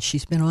elections.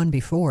 She's been on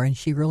before, and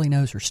she really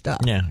knows her stuff.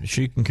 Yeah,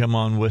 she can come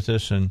on with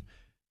us. And,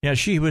 yeah,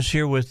 she was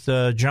here with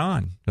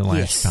John the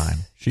last time.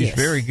 She's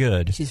very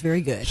good. She's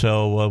very good.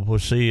 So we'll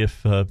see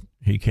if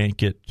he can't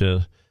get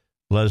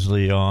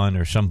Leslie on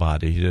or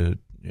somebody.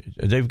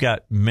 They've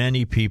got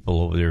many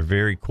people over there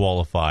very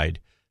qualified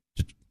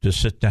to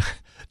sit down,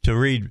 to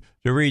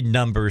read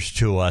numbers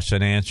to us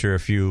and answer a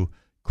few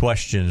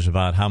questions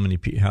about how many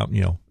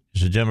people,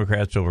 is the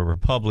Democrats over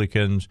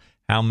Republicans?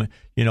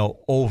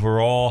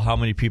 Overall, how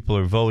many people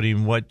are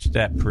voting? What's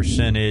that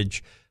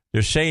percentage?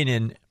 They're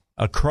saying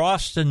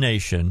across the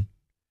nation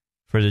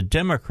for the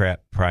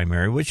Democrat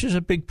primary, which is a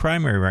big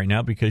primary right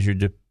now because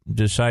you're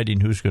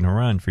deciding who's going to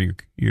run for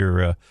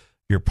your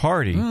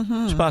party.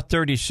 Mm-hmm. It's about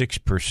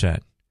 36%.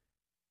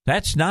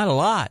 That's not a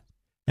lot.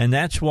 And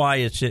that's why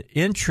it's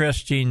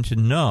interesting to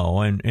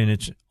know, and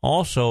it's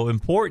also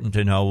important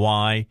to know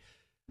why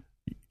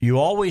you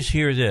always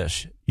hear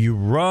this. You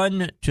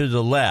run to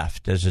the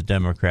left as a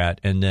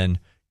Democrat and then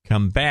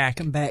come back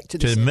to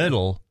the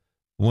middle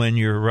when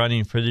you're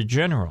running for the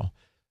general.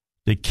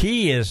 The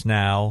key is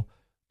now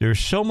there's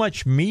so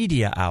much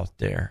media out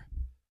there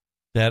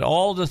that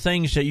all the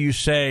things that you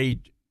say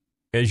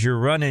as you're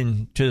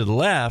running to the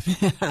left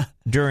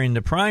during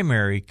the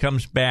primary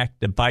comes back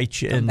to bite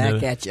you in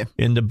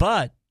the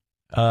butt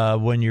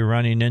when you're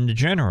running in the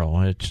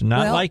general. It's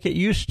not like it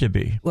used to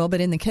be. Well,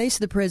 but in the case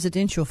of the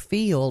presidential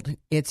field,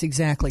 it's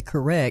exactly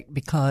correct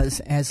because,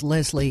 as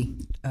Leslie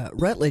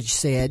Rutledge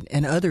said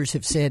and others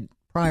have said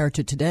prior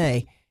to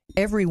today,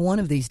 every one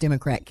of these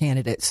Democrat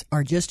candidates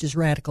are just as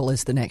radical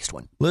as the next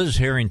one. Liz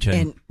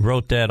Harrington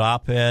wrote that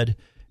op-ed,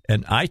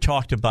 and I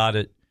talked about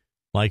it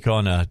like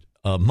on a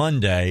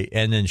Monday,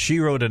 and then she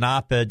wrote an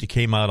op-ed that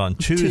came out on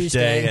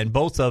Tuesday, and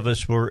both of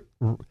us were,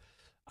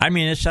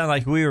 it sounded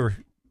like we were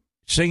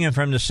singing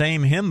from the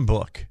same hymn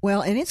book.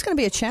 Well, and it's going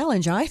to be a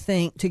challenge, I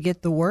think, to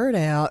get the word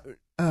out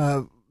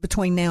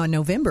between now and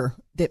November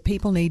that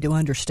people need to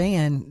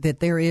understand that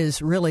there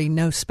is really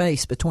no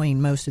space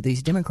between most of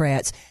these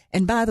Democrats.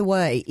 And by the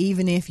way,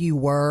 even if you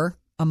were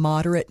a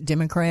moderate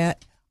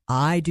Democrat,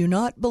 I do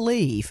not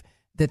believe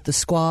that the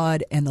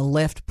squad and the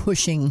left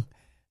pushing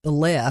the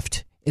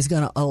left is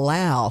going to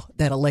allow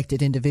that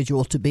elected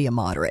individual to be a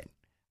moderate.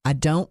 I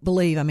don't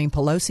believe.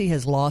 Pelosi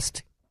has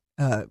lost,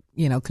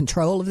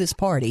 control of this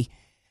party,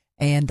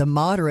 and the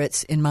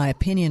moderates, in my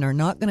opinion, are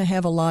not going to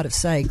have a lot of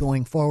say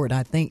going forward.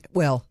 I think,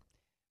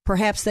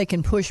 perhaps they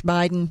can push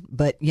Biden,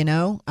 but,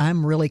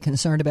 I'm really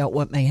concerned about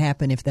what may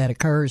happen if that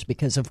occurs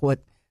because of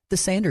what the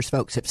Sanders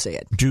folks have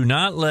said. Do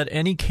not let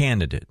any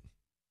candidate,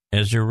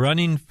 as they're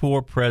running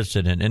for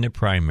president in a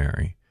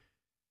primary,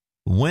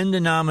 win the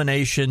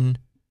nomination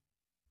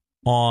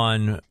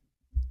on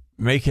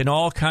making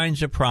all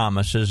kinds of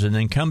promises and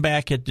then come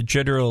back at the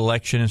general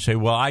election and say,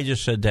 well, I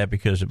just said that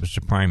because it was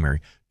the primary.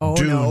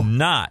 Do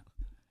not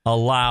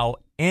allow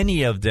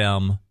any of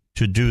them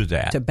to do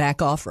that. To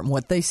back off from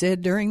what they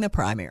said during the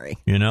primary.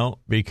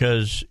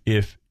 Because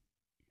if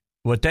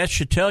what that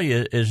should tell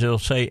you is they'll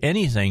say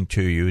anything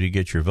to you to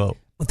get your vote.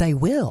 Well, they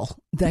will.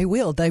 They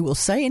will. They will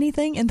say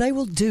anything and they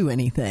will do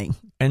anything.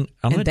 And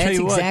I'm going to tell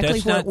you what, exactly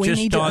that's not we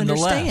just need to on the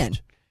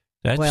understand.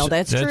 left.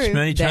 That's true. That's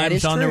many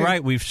times on the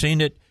right. We've seen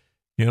it.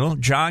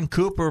 John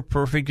Cooper,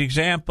 perfect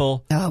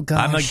example. Oh,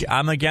 gosh.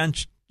 I'm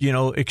against,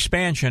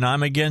 expansion.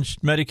 I'm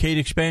against Medicaid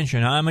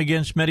expansion. I'm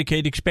against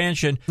Medicaid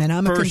expansion. And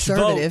I'm a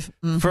conservative.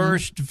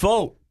 First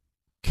vote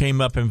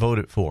came up and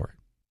voted for it.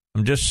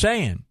 I'm just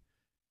saying.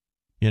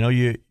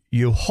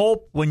 You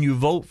hope when you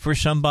vote for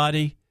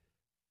somebody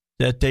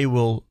that they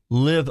will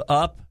live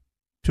up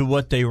to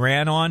what they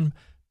ran on.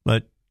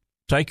 But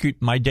like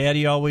my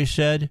daddy always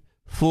said,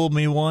 fool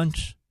me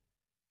once,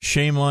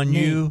 shame on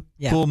you.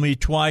 Yeah. Fool me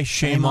twice,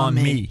 shame on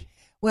me.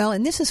 Well,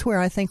 and this is where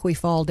I think we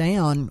fall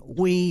down.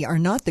 We are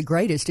not the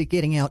greatest at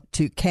getting out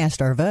to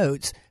cast our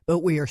votes, but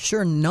we are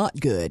sure not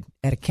good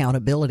at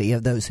accountability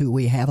of those who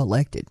we have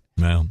elected.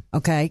 Well,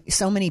 okay,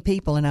 so many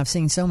people, and I've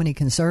seen so many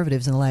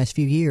conservatives in the last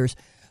few years.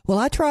 Well,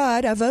 I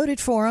tried. I voted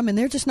for them, and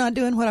they're just not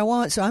doing what I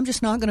want, so I'm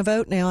just not going to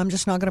vote now. I'm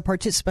just not going to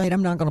participate.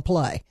 I'm not going to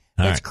play.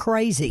 That's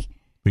crazy.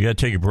 We got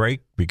to take a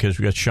break because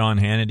we got Sean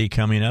Hannity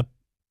coming up.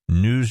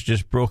 News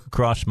just broke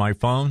across my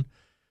phone.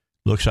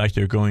 Looks like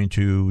they're going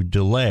to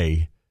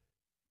delay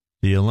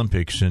the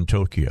Olympics in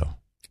Tokyo.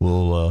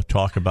 We'll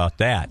talk about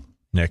that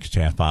next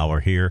half hour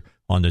here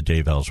on the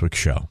Dave Elswick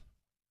Show.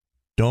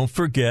 Don't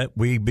forget,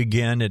 we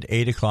begin at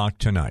 8 o'clock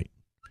tonight.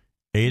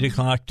 8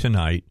 o'clock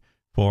tonight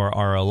for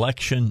our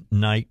election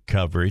night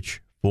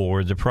coverage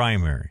for the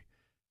primary.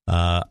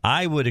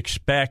 I would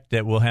expect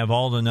that we'll have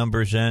all the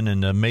numbers in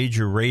and the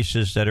major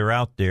races that are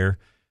out there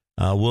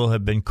will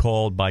have been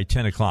called by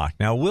 10 o'clock.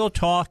 Now, we'll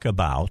talk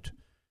about,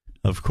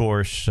 of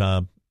course,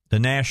 the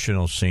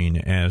national scene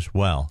as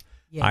well.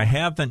 Yeah. I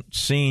haven't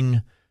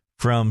seen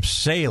from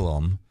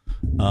Salem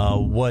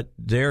what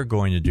they're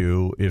going to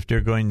do, if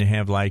they're going to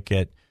have like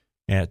at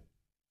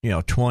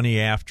 20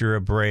 after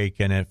a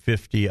break and at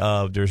 50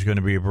 of there's going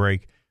to be a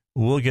break.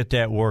 We'll get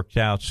that worked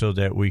out so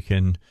that we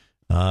can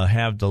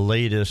have the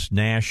latest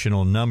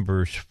national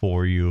numbers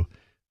for you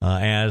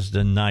as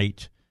the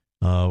night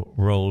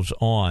rolls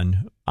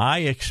on. I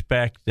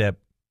expect that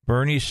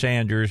Bernie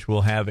Sanders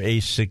will have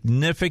a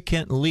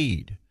significant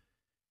lead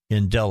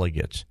in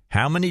delegates.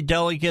 How many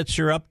delegates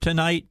are up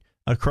tonight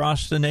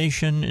across the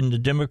nation in the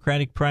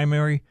Democratic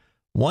primary?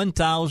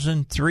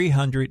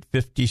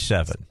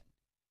 1,357.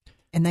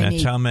 And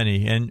that's how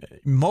many. And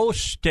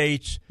most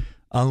states,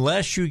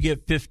 unless you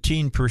get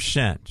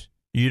 15%,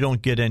 you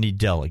don't get any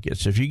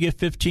delegates. If you get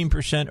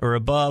 15% or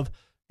above,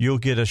 you'll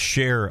get a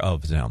share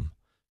of them.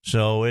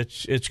 So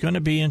it's going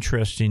to be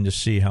interesting to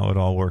see how it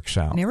all works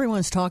out. And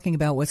everyone's talking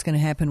about what's going to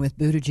happen with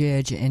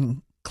Buttigieg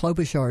and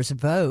Klobuchar's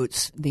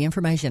votes. The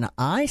information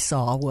I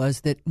saw was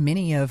that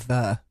many of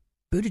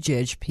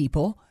Buttigieg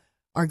people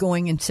are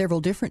going in several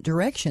different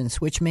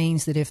directions, which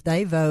means that if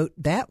they vote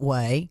that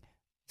way,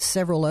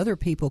 several other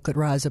people could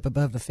rise up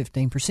above the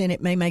 15%.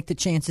 It may make the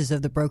chances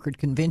of the brokered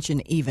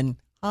convention even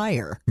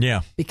higher.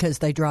 Yeah. Because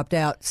they dropped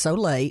out so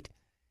late,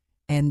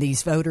 and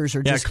these voters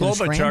are just going to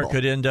scramble. Klobuchar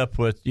could end up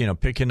with,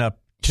 picking up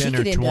 10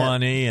 or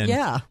 20, and,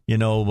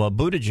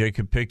 Buttigieg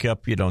could pick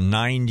up,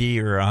 90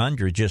 or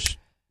 100, just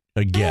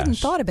a guess. I hadn't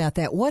thought about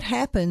that. What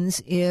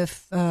happens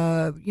if,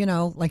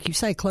 like you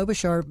say,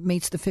 Klobuchar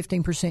meets the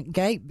 15%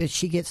 gate, but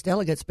she gets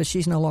delegates, but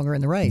she's no longer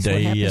in the race?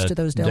 What happens to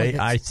those delegates?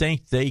 I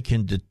think they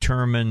can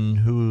determine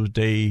who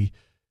they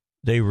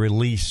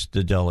release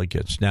the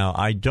delegates. Now,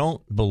 I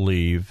don't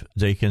believe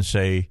they can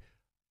say,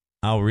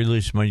 I'll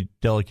release my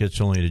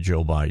delegates only to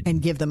Joe Biden.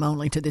 And give them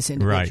only to this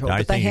individual. Right.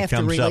 But they have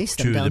to release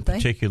them, don't they? To the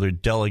particular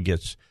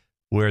delegates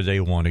where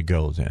they want to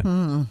go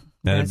then.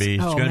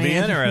 It's going to be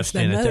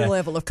interesting. Another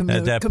level of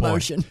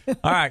commotion.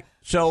 All right.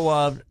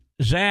 So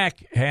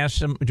Zach has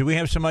some. Do we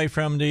have somebody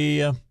from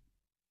the?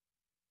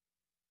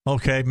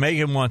 Okay,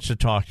 Megan wants to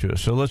talk to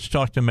us. So let's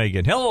talk to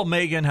Megan. Hello,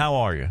 Megan. How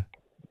are you?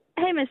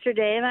 Hey, Mr.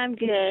 Dave. I'm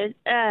good.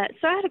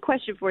 So I had a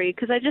question for you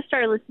because I just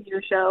started listening to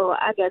your show,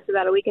 I guess,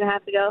 about a week and a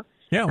half ago.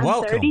 Yeah,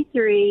 welcome. I'm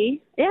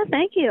 33. Yeah,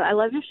 thank you. I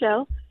love your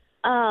show.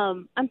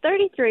 I'm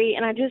 33,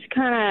 and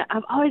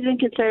I've always been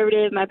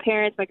conservative. My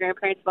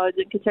grandparents have always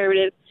been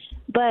conservative.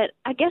 But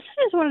I guess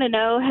I just wanted to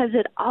know, has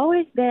it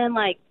always been,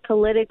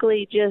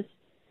 politically just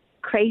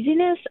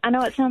craziness? I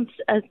know it sounds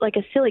like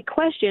a silly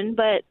question,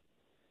 but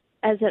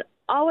has it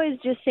always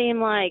just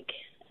seemed like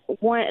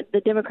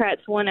the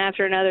Democrats, one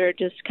after another,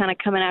 just kind of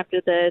coming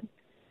after the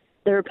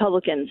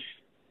Republicans?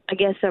 I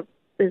guess that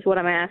is what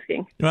I'm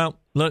asking. Well,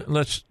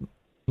 let's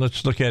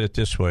look at it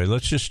this way.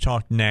 Let's just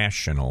talk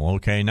national,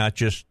 okay? Not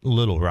just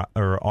Little Rock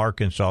or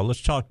Arkansas.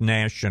 Let's talk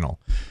national.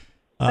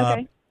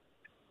 Okay.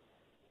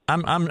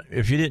 I'm.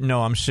 If you didn't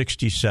know, I'm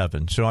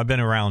 67, so I've been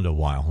around a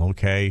while.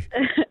 Okay.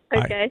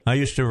 Okay. I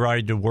used to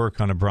ride to work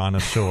on a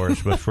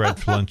brontosaurus with Fred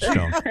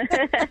Flintstone.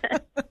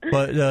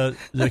 But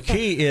the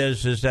key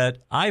is that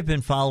I've been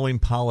following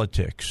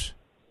politics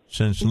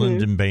since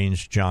Lyndon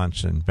Baines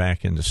Johnson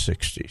back in the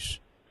 60s.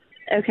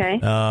 Okay.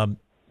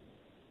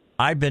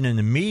 I've been in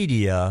the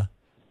media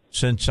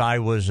since I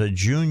was a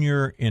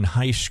junior in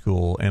high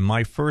school, and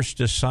my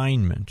first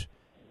assignment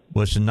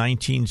was the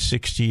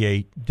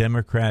 1968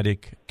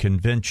 Democratic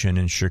Convention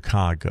in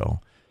Chicago,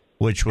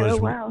 which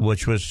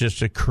was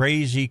just a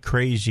crazy,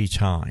 crazy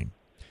time,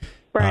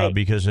 right?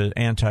 Because of the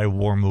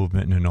anti-war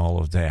movement and all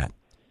of that.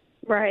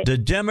 Right. The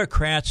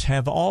Democrats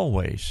have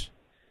always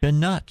been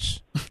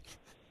nuts.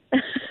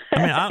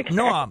 I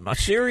mean,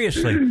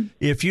 seriously.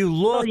 If you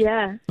look,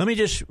 let me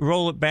just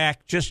roll it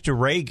back just to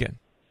Reagan.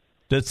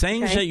 The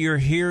things that you're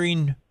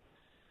hearing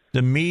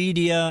the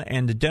media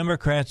and the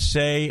Democrats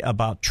say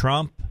about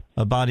Trump,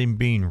 about him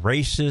being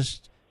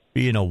racist,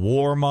 being a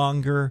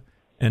warmonger,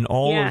 and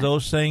all of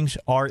those things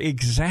are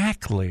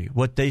exactly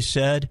what they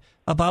said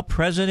about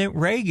President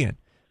Reagan.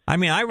 I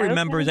mean, I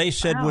remember they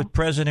said with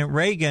President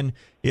Reagan,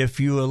 if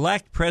you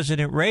elect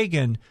President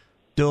Reagan,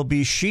 there'll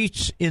be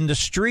sheets in the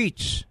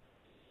streets.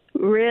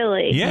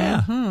 Really?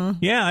 Yeah. Mm-hmm.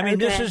 Yeah. I mean,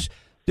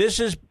 this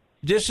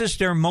is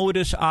their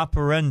modus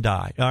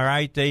operandi. All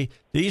right.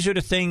 These are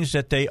the things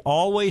that they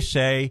always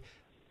say,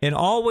 and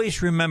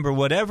always remember,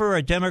 whatever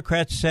a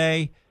Democrat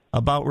say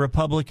about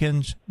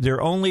Republicans,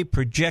 they're only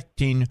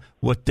projecting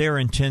what they're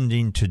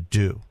intending to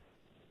do.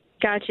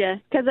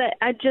 Gotcha. Because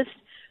I just,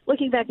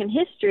 looking back in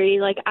history,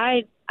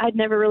 I'd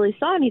never really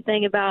saw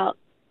anything about,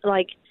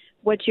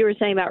 what you were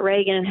saying about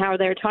Reagan and how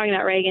they were talking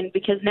about Reagan,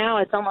 because now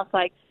it's almost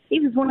like he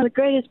was one of the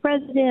greatest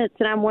presidents.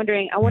 And I wonder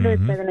if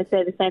they're going to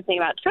say the same thing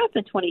about Trump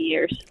in 20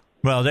 years.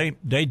 Well,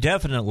 they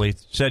definitely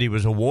said he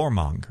was a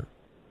warmonger.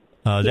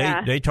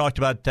 They talked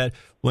about that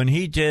when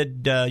he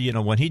did,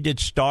 when he did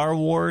Star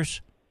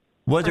Wars.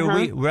 Whether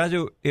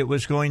it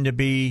was going to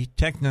be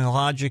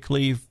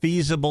technologically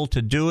feasible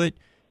to do it,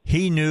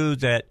 he knew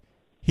that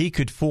he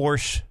could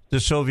force the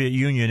Soviet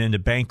Union into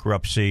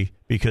bankruptcy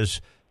because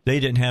they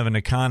didn't have an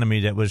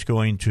economy that was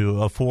going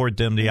to afford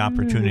them the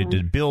opportunity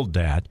to build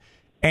that.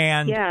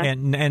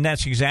 And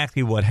that's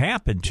exactly what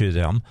happened to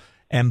them.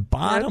 And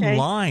bottom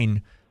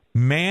line,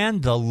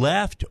 man, the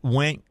left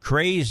went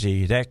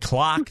crazy. That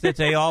clock that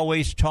they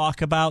always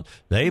talk about,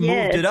 they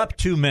moved it up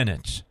 2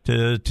 minutes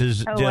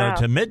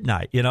to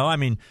midnight. I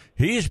mean,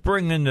 he's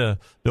bringing the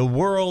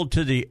world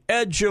to the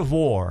edge of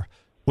war.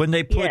 When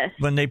they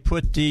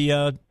put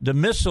the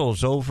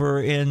missiles over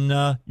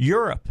in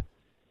Europe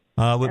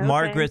with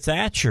Margaret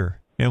Thatcher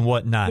and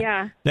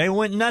whatnot, they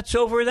went nuts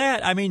over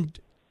that. I mean,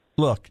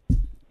 look.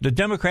 The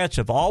Democrats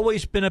have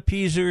always been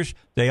appeasers.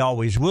 They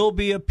always will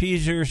be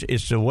appeasers.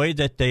 It's the way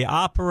that they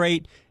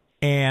operate.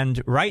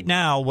 And right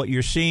now, what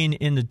you're seeing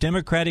in the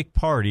Democratic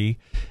Party,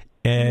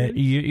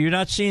 you're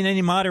not seeing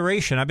any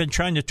moderation. I've been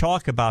trying to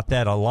talk about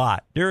that a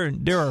lot. There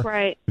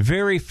are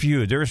very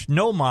few. There's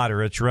no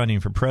moderates running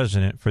for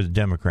president for the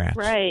Democrats.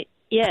 Right.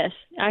 Yes.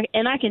 I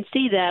can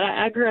see that.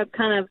 I grew up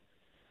kind of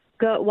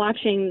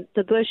watching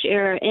the Bush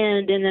era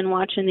end and then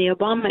watching the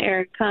Obama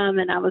era come,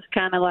 and I was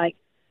kind of like,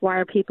 why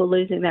are people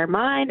losing their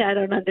mind? I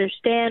don't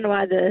understand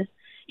why the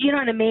you know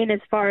what I mean? As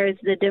far as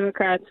the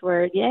Democrats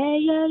were, yeah.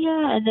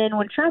 And then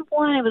when Trump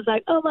won, it was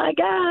like, oh, my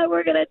God,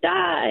 we're going to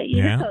die.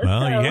 You know?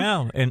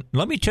 Yeah. And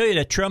let me tell you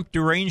that Trump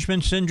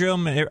derangement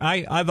syndrome,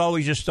 I've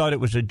always just thought it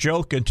was a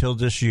joke until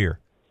this year.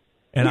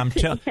 And I'm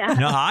telling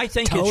no, I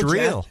think it's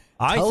real.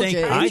 I think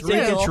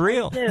it's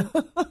real.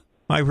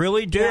 I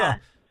really do. Yeah.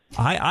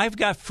 I've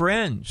got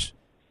friends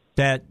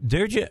that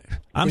they're just,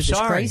 I'm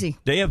sorry, crazy.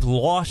 They have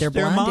lost their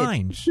blinded.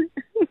 minds.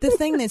 The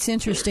thing that's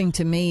interesting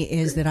to me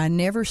is that I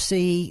never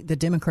see the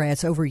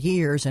Democrats over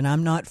years, and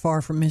I'm not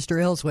far from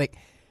Mr. Elswick.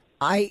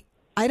 I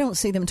don't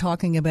see them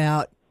talking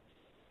about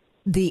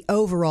the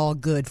overall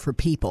good for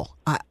people.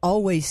 I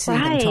always see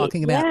them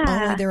talking about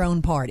only their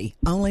own party,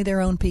 only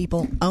their own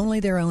people, only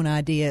their own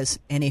ideas.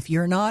 And if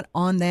you're not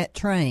on that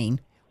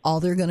train, all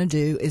they're going to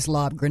do is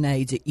lob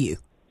grenades at you.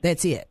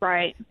 That's it.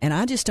 Right. And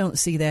I just don't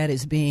see that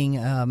as being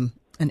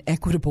an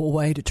equitable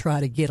way to try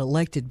to get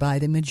elected by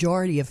the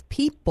majority of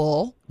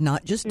people,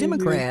 not just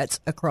Democrats,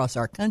 across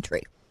our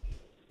country.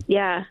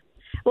 Yeah.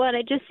 Well, and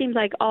it just seems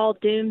like all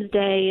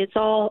doomsday. It's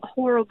all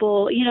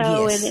horrible, you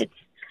know, Yes.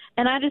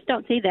 and I just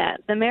don't see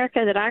that. The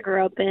America that I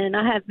grew up in,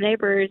 I have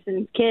neighbors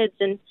and kids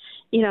and,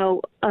 you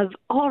know, of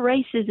all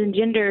races and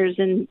genders.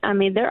 And I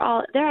mean, they're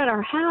at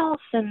our house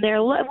and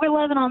we're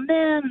loving on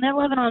them and they're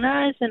loving on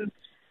us. And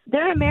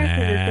their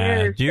America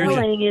that they're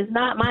selling is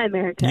not my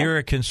America. You're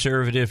a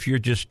conservative. You're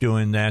just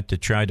doing that to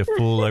try to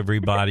fool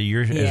everybody.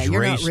 You're as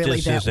racist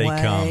really as they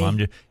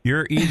come.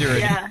 You're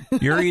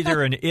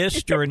either an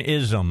ist or an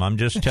ism. I'm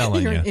just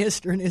telling You're you. an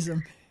ist or an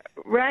ism.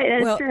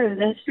 Right, that's true.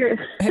 That's true.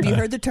 Have you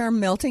heard the term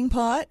melting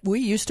pot? We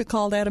used to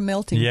call that a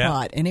melting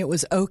pot, and it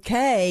was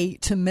okay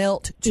to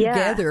melt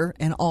together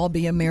and all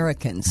be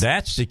Americans.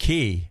 That's the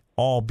key.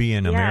 All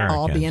being Americans.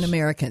 All being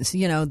Americans.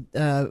 You know,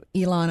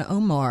 Ilhan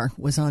Omar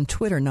was on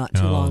Twitter not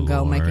too long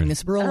ago making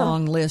this real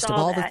long list of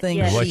all the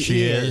things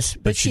she is.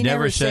 But she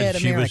never said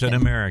she was an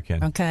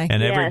American. Okay.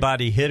 And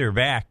everybody hit her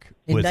back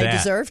with they that.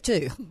 Deserve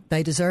to.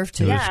 They deserve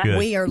to. Yeah.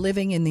 We are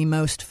living in the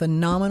most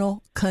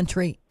phenomenal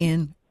country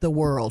in the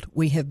world.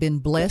 We have been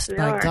blessed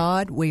by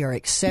God. We are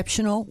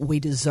exceptional. We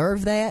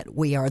deserve that.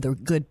 We are the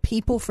good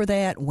people for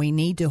that. We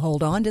need to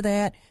hold on to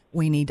that.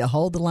 We need to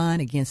hold the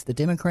line against the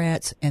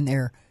Democrats and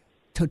their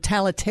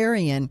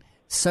totalitarian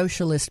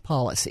socialist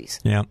policies.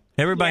 Yeah.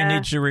 Everybody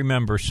needs to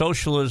remember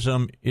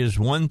socialism is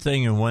one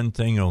thing and one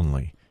thing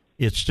only.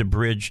 It's the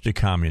bridge to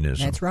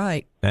communism. That's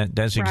right.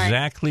 That's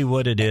exactly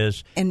what it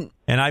is. And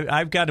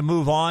I've got to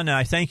move on. And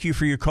I thank you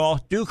for your call.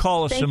 Do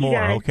call us some more,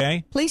 guys.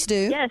 okay? Please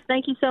do. Yes,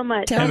 thank you so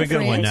much. Have a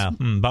good one now.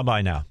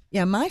 Bye-bye now.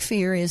 Yeah, my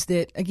fear is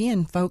that,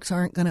 again, folks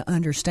aren't going to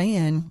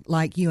understand,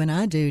 like you and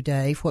I do,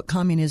 Dave, what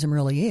communism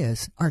really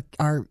is.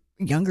 Our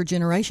younger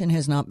generation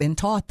has not been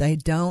taught. They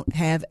don't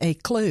have a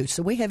clue.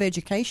 So we have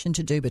education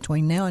to do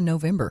between now and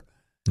November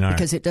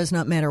because it does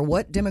not matter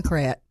what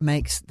Democrat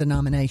makes the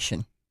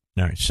nomination.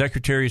 All right.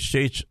 Secretary of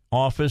State's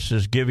office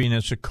is giving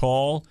us a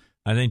call.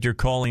 I think they're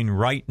calling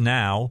right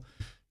now.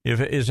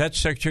 Is that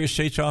Secretary of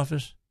State's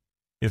office?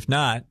 If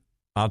not,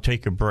 I'll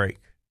take a break.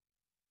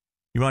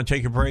 You want to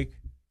take a break?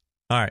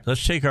 All right.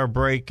 Let's take our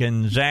break,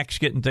 and Zach's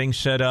getting things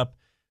set up.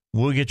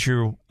 We'll get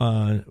your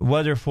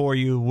weather for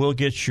you. We'll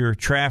get your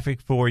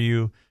traffic for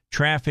you.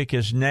 Traffic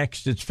is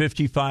next. It's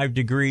 55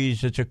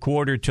 degrees. It's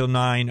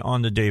 8:45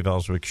 on the Dave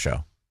Elswick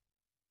Show.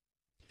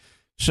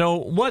 So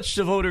what's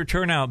the voter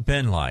turnout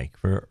been like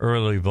for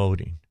early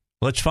voting?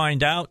 Let's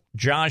find out.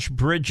 Josh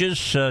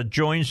Bridges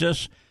joins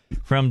us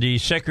from the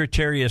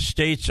Secretary of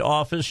State's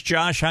office.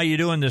 Josh, how you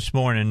doing this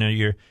morning?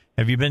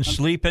 Have you been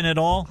sleeping at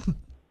all?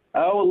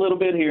 Oh, a little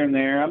bit here and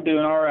there. I'm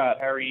doing all right.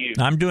 How are you?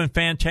 I'm doing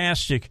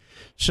fantastic.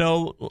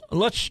 So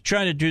let's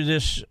try to do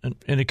this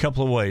in a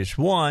couple of ways.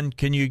 One,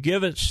 can you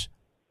give us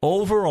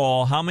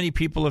overall how many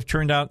people have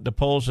turned out at the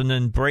polls, and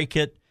then break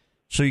it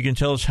so you can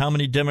tell us how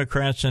many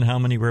Democrats and how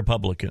many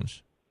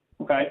Republicans?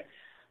 Okay.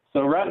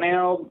 So right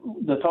now,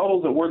 the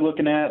totals that we're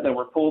looking at that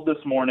were pulled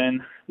this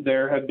morning,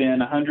 there have been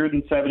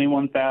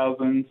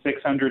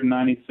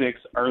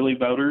 171,696 early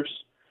voters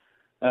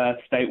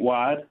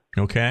statewide.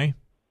 Okay.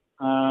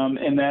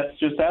 And that's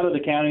just out of the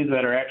counties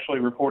that are actually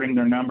reporting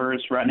their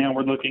numbers. Right now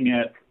we're looking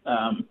at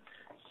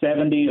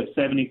 70 of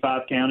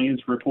 75 counties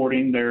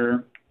reporting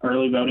their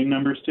early voting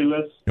numbers to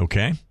us.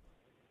 Okay.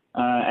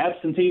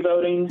 Absentee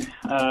voting,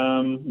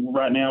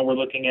 right now we're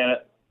looking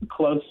at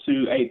close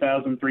to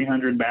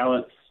 8,300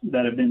 ballots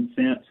that have been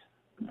sent.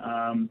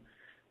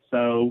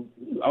 So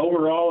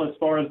overall, as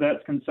far as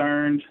that's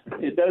concerned,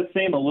 it does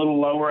seem a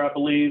little lower, I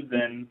believe,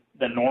 than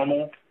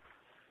normal,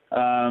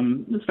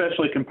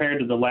 especially compared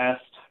to the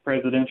last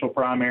presidential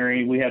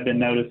primary. We have been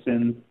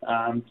noticing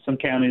some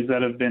counties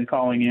that have been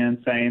calling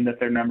in saying that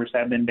their numbers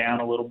have been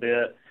down a little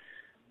bit,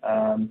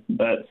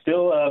 but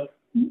still a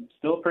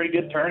pretty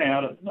good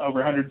turnout, over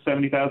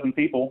 170,000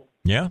 people.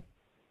 Yeah.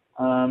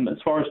 As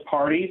far as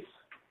parties,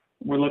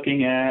 we're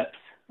looking at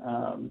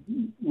a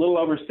little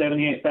over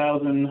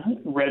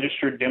 78,000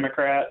 registered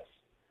Democrats,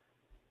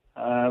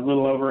 a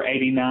little over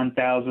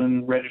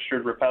 89,000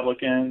 registered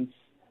Republicans,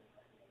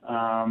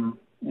 and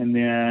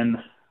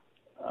then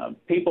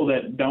people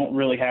that don't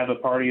really have a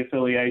party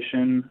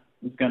affiliation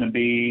is going to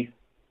be,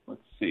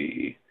 let's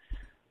see,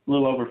 a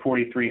little over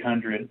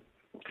 4,300.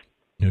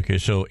 Okay,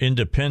 so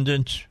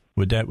independent,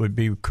 would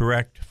be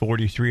correct,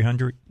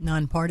 4,300?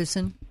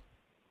 Nonpartisan?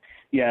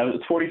 Yeah,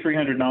 it's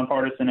 4,300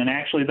 nonpartisan, and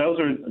actually those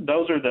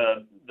are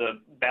the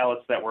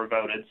ballots that were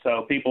voted.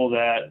 So people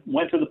that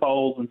went to the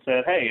polls and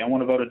said, hey, I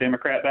want to vote a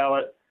Democrat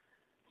ballot,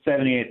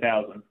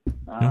 78,000.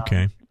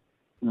 Okay.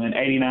 And then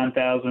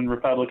 89,000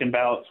 Republican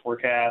ballots were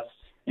cast,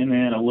 and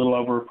then a little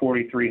over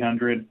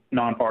 4,300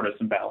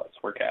 nonpartisan ballots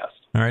were cast.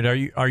 All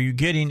right. Are you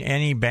getting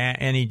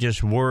any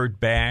just word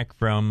back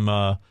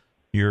from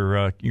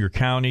your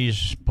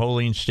county's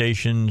polling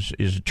stations?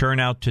 Is the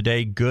turnout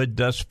today good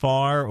thus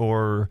far,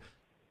 or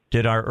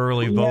did our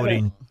early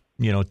voting,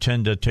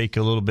 tend to take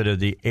a little bit of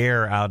the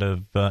air out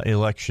of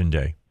Election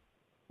Day?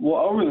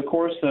 Well, over the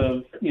course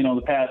of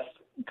the past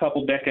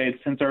couple decades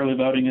since early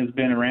voting has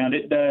been around,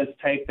 it does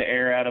take the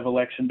air out of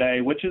Election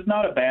Day, which is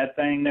not a bad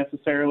thing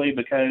necessarily,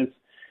 because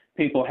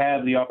people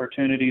have the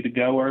opportunity to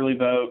go early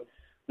vote.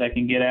 They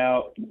can get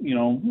out,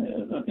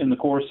 in the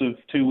course of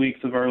 2 weeks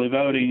of early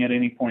voting at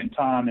any point in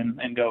time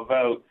and go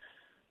vote.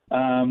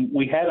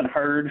 We haven't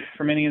heard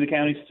from any of the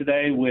counties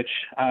today, which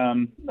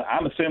I'm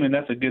assuming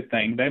that's a good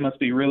thing. They must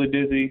be really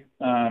busy,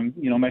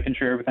 making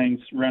sure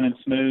everything's running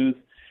smooth.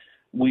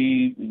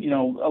 We,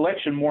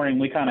 election morning,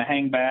 we kind of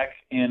hang back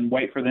and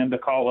wait for them to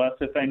call us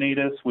if they need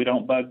us. We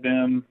don't bug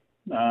them.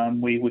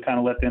 We kind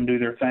of let them do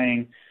their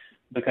thing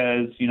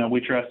because,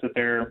 we trust that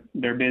they're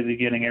busy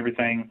getting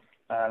everything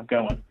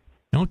going.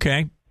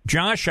 Okay.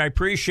 Josh, I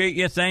appreciate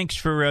you. Thanks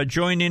for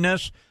joining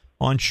us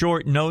on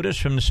short notice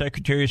from the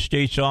Secretary of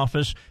State's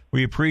office.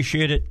 We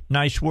appreciate it.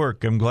 Nice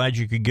work. I'm glad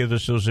you could give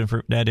us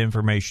that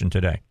information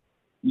today.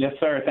 Yes,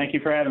 sir. Thank you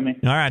for having me.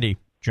 All righty.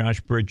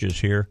 Josh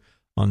Bridges here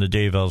on the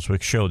Dave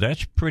Elswick Show.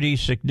 That's pretty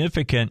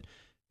significant.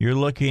 You're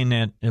looking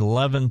at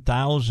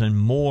 11,000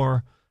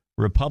 more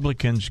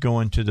Republicans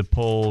going to the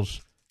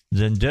polls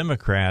than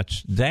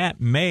Democrats. That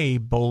may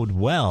bode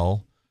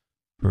well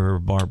for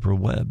Barbara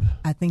Webb.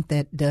 I think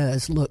that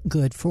does look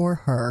good for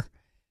her,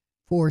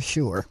 for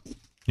sure.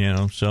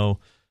 So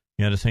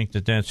you got to think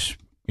that's,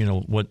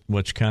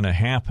 what's kind of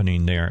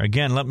happening there.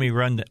 Again, let me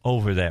run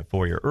over that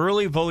for you.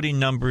 Early voting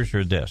numbers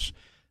are this.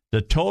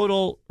 The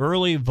total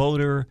early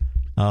voter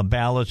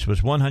ballots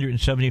was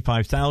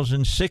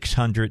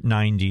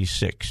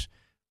 175,696.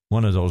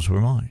 One of those were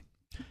mine.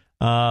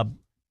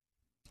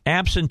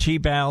 Absentee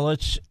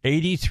ballots,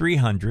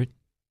 8,300.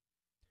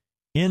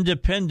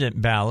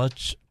 Independent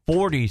ballots,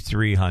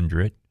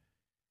 4,300.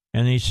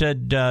 And he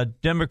said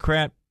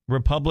Democrat,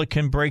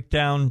 Republican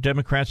breakdown,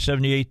 Democrats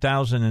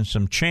 78,000 and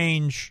some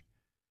change.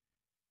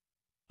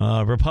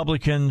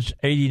 Republicans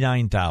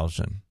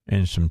 89,000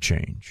 and some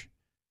change.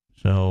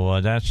 So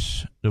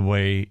that's the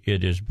way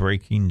it is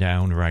breaking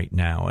down right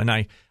now. And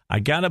I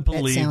got to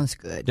believe that sounds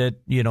good. That,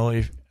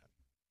 if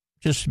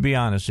just to be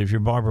honest, if you're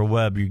Barbara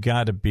Webb, you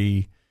got to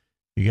be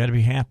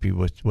happy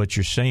with what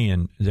you're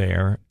saying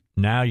there.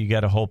 Now you got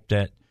to hope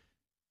that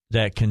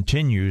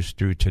continues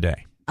through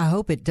today. I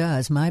hope it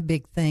does. My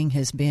big thing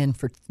has been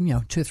for 2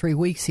 or 3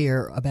 weeks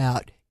here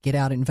about get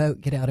out and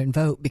vote,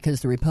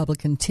 because the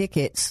Republican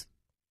tickets,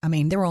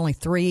 there were only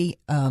 3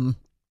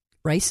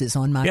 races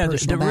on my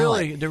personal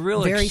ballot. The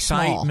real Very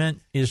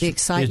excitement small. The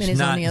excitement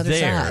is on the other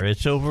there. side.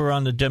 It's over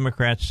on the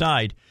Democrat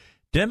side.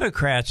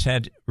 Democrats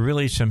had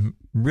some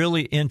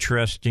really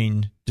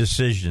interesting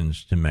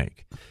decisions to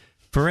make.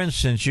 For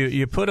instance,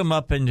 you put them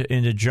up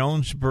into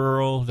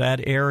Jonesboro,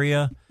 that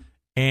area,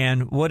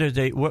 and what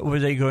were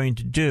they going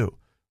to do?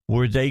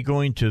 Were they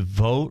going to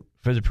vote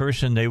for the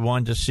person they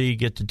wanted to see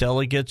get the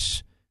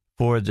delegates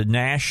for the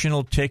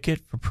national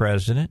ticket for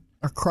president?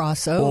 Or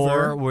cross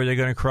over. Or were they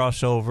going to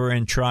cross over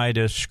and try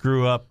to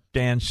screw up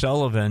Dan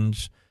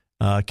Sullivan's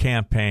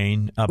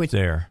campaign up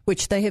there?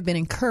 Which they have been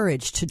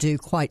encouraged to do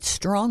quite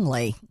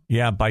strongly.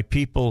 Yeah, by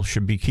people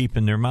should be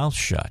keeping their mouths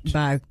shut.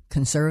 By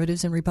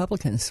conservatives and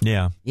Republicans.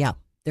 Yeah. Yeah.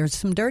 There's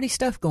some dirty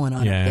stuff going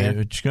on up there.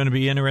 It's going to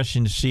be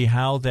interesting to see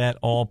how that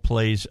all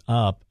plays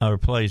out.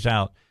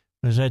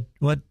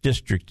 What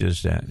district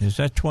is that? Is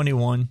that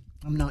 21?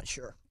 I'm not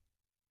sure.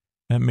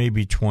 That may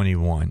be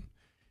 21.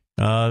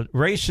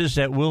 Races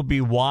that we'll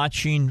be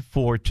watching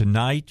for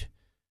tonight.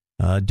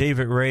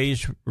 David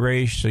Ray's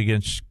race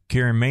against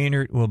Karen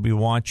Maynard. We'll be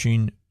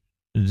watching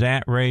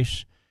that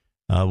race.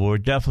 We'll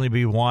definitely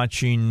be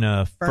watching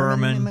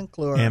Furman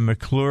and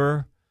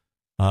McClure.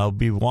 I'll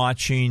be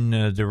watching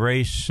the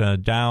race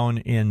down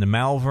in the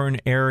Malvern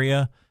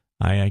area.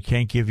 I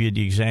can't give you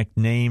the exact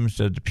names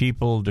of the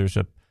people. There's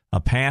a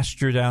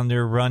pastor down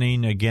there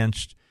running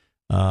against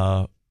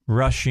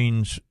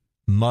Rushing's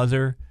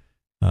mother.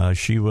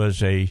 She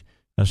was a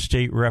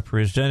state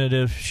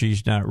representative.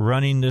 She's not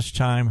running this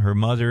time. Her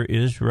mother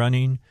is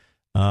running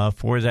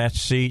for that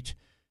seat.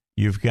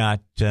 You've got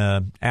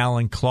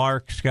Alan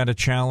Clark's got a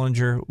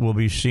challenger. We'll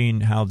be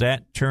seeing how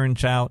that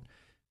turns out.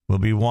 We'll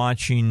be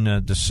watching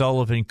the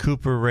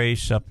Sullivan-Cooper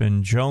race up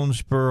in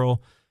Jonesboro.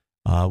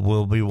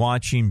 We'll be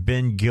watching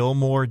Ben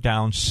Gilmore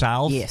down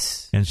south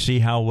and see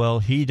how well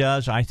he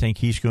does. I think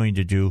he's going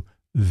to do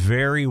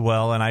very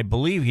well, and I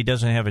believe he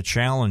doesn't have a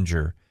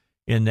challenger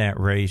in that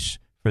race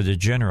for the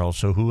general.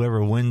 So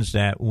whoever wins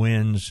that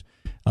wins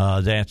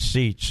that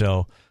seat.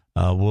 So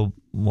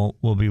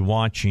we'll be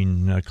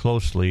watching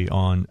closely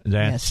on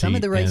that some seat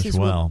of the races as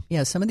well.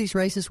 Some of these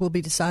races will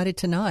be decided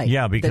tonight.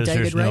 Yeah, because the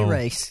David there's Ray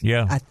race.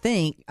 Yeah, I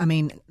think. I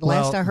mean,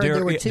 last I heard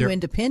there were 2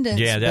 independents.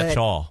 Yeah, that's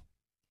all.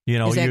 You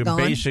know, you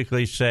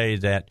basically say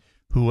that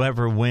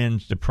whoever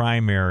wins the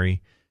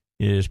primary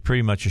is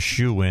pretty much a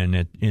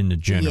shoo-in in the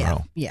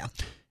general. Yeah.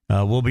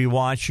 We'll be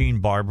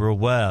watching Barbara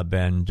Webb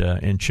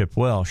and Chip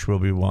Welsh. We'll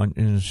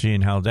be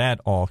seeing how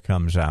that all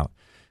comes out.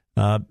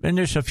 And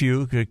there's a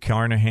few.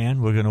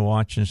 Carnahan, we're going to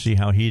watch and see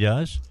how he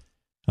does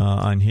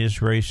on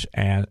his race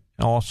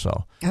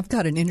also. I've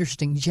got an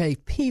interesting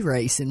JP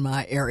race in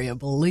my area,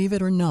 believe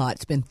it or not.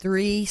 It's been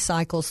 3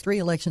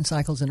 election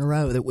cycles in a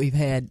row that we've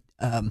had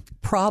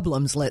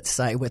problems, let's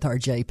say, with our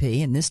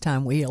JP. And this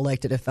time we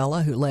elected a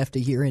fellow who left a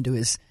year into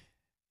his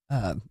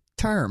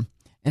term.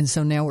 And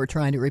so now we're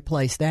trying to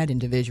replace that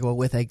individual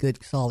with a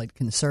good, solid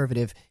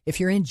conservative.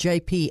 If you're in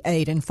JP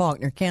 8 in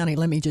Faulkner County,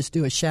 let me just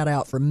do a shout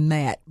out for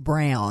Matt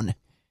Brown.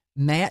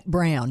 Matt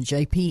Brown,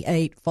 JP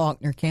 8,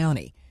 Faulkner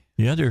County.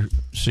 The other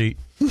seat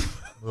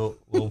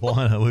we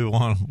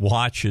want to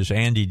watch is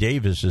Andy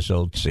Davis's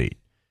old seat.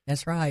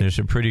 That's right. There's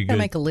a pretty good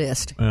make a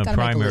list.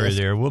 Primary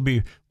there. We'll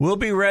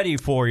be ready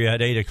for you at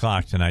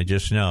 8:00 tonight.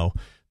 Just know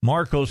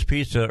Marco's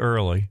Pizza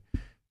early.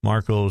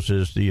 Marco's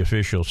is the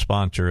official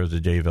sponsor of the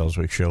Dave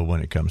Elswick Show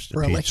when it comes to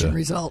for pizza. Election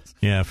results.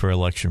 Yeah, for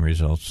election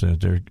results. They're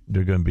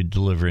going to be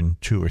delivering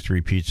 2 or 3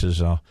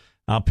 pizzas.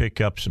 I'll pick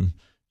up some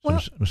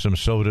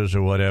sodas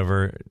or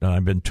whatever.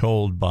 I've been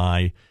told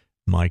by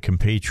my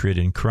compatriot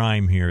in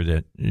crime here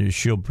that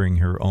she'll bring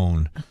her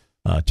own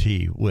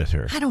tea with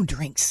her. I don't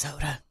drink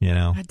soda.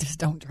 I just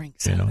don't drink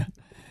soda.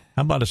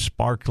 How about a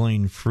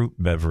sparkling fruit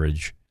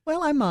beverage?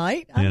 Well, I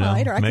might, or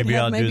I could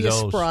have maybe a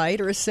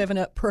Sprite or a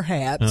 7-Up,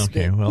 perhaps.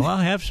 Okay, well, I'll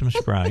have some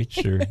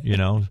Sprites, or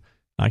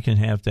I can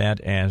have that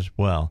as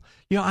well.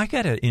 I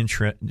got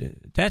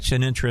that's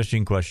an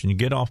interesting question. You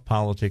get off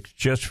politics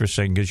just for a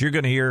second, because you're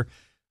going to hear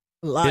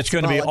it's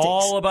going to be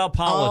all about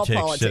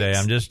politics today.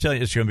 I'm just telling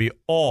you, it's going to be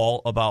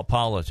all about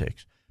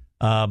politics.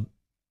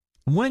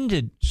 When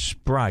did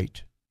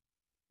Sprite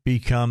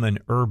become an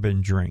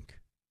urban drink?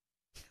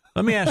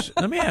 Let me ask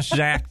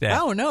Zach that. I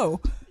don't know.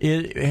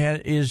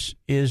 Is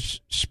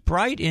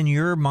Sprite in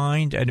your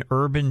mind an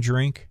urban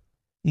drink?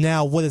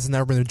 Now, what is an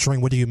urban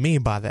drink? What do you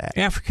mean by that?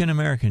 African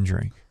American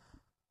drink.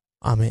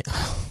 I mean,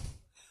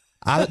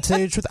 I'll tell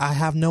you the truth. I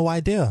have no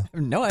idea.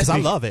 No, because I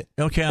love it.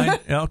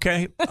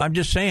 Okay. I'm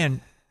just saying.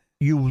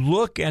 You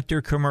look at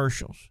their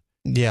commercials.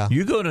 Yeah.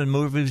 You go to the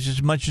movies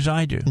as much as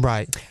I do.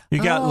 Right.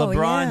 You got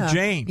LeBron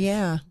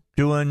James.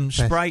 Doing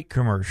Sprite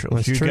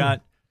commercials. That's true.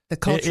 Got. The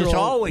cultural, it's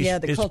always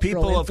it's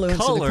people of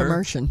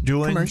color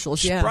doing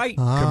commercials, Sprite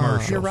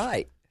commercials. You're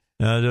right.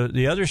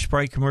 The other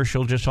Sprite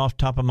commercial, just off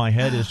the top of my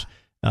head, is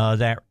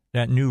that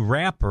new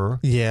rapper.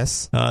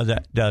 Yes.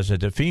 That does it,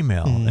 the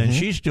female, and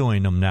she's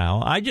doing them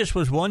now. I just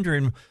was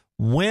wondering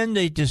when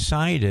they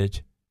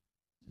decided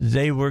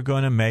they were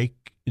going to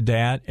make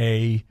that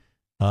a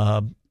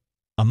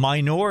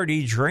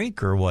minority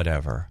drink or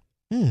whatever.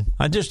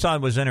 I just thought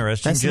it was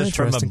interesting, just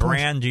from a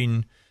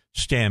branding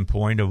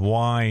standpoint of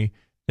why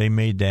they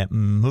made that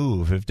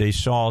move, if they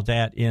saw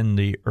that in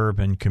the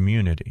urban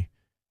community.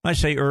 I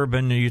say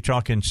urban, you're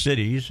talking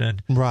cities,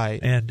 and right,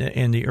 and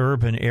in the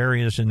urban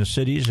areas in the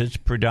cities, it's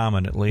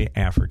predominantly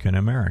African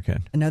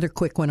American. Another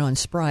quick one on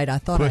Sprite. I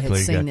thought I had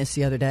seen this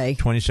the other day.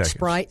 20 seconds.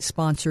 Sprite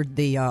sponsored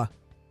the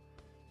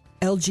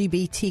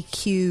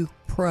LGBTQ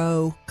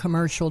pro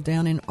commercial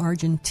down in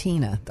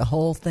Argentina. The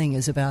whole thing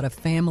is about a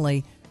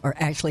family, or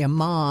actually a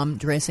mom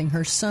dressing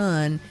her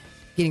son,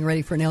 getting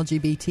ready for an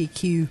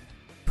LGBTQ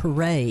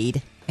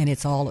parade. And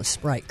it's all a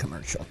Sprite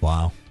commercial.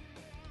 Wow.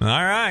 All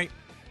right.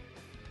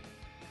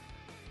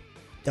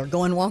 They're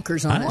going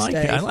wonkers on us,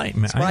 Dave. I like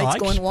going Sprite,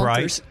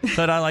 wonkers.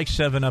 but I like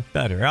 7-Up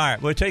better. All right,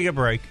 we'll take a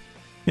break.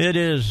 It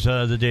is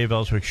the Dave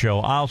Elswick Show.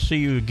 I'll see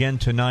you again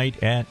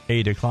tonight at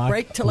 8 o'clock.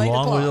 Break till 8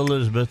 o'clock. Along with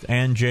Elizabeth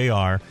and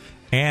JR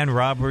and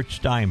Robert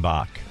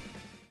Steinbach.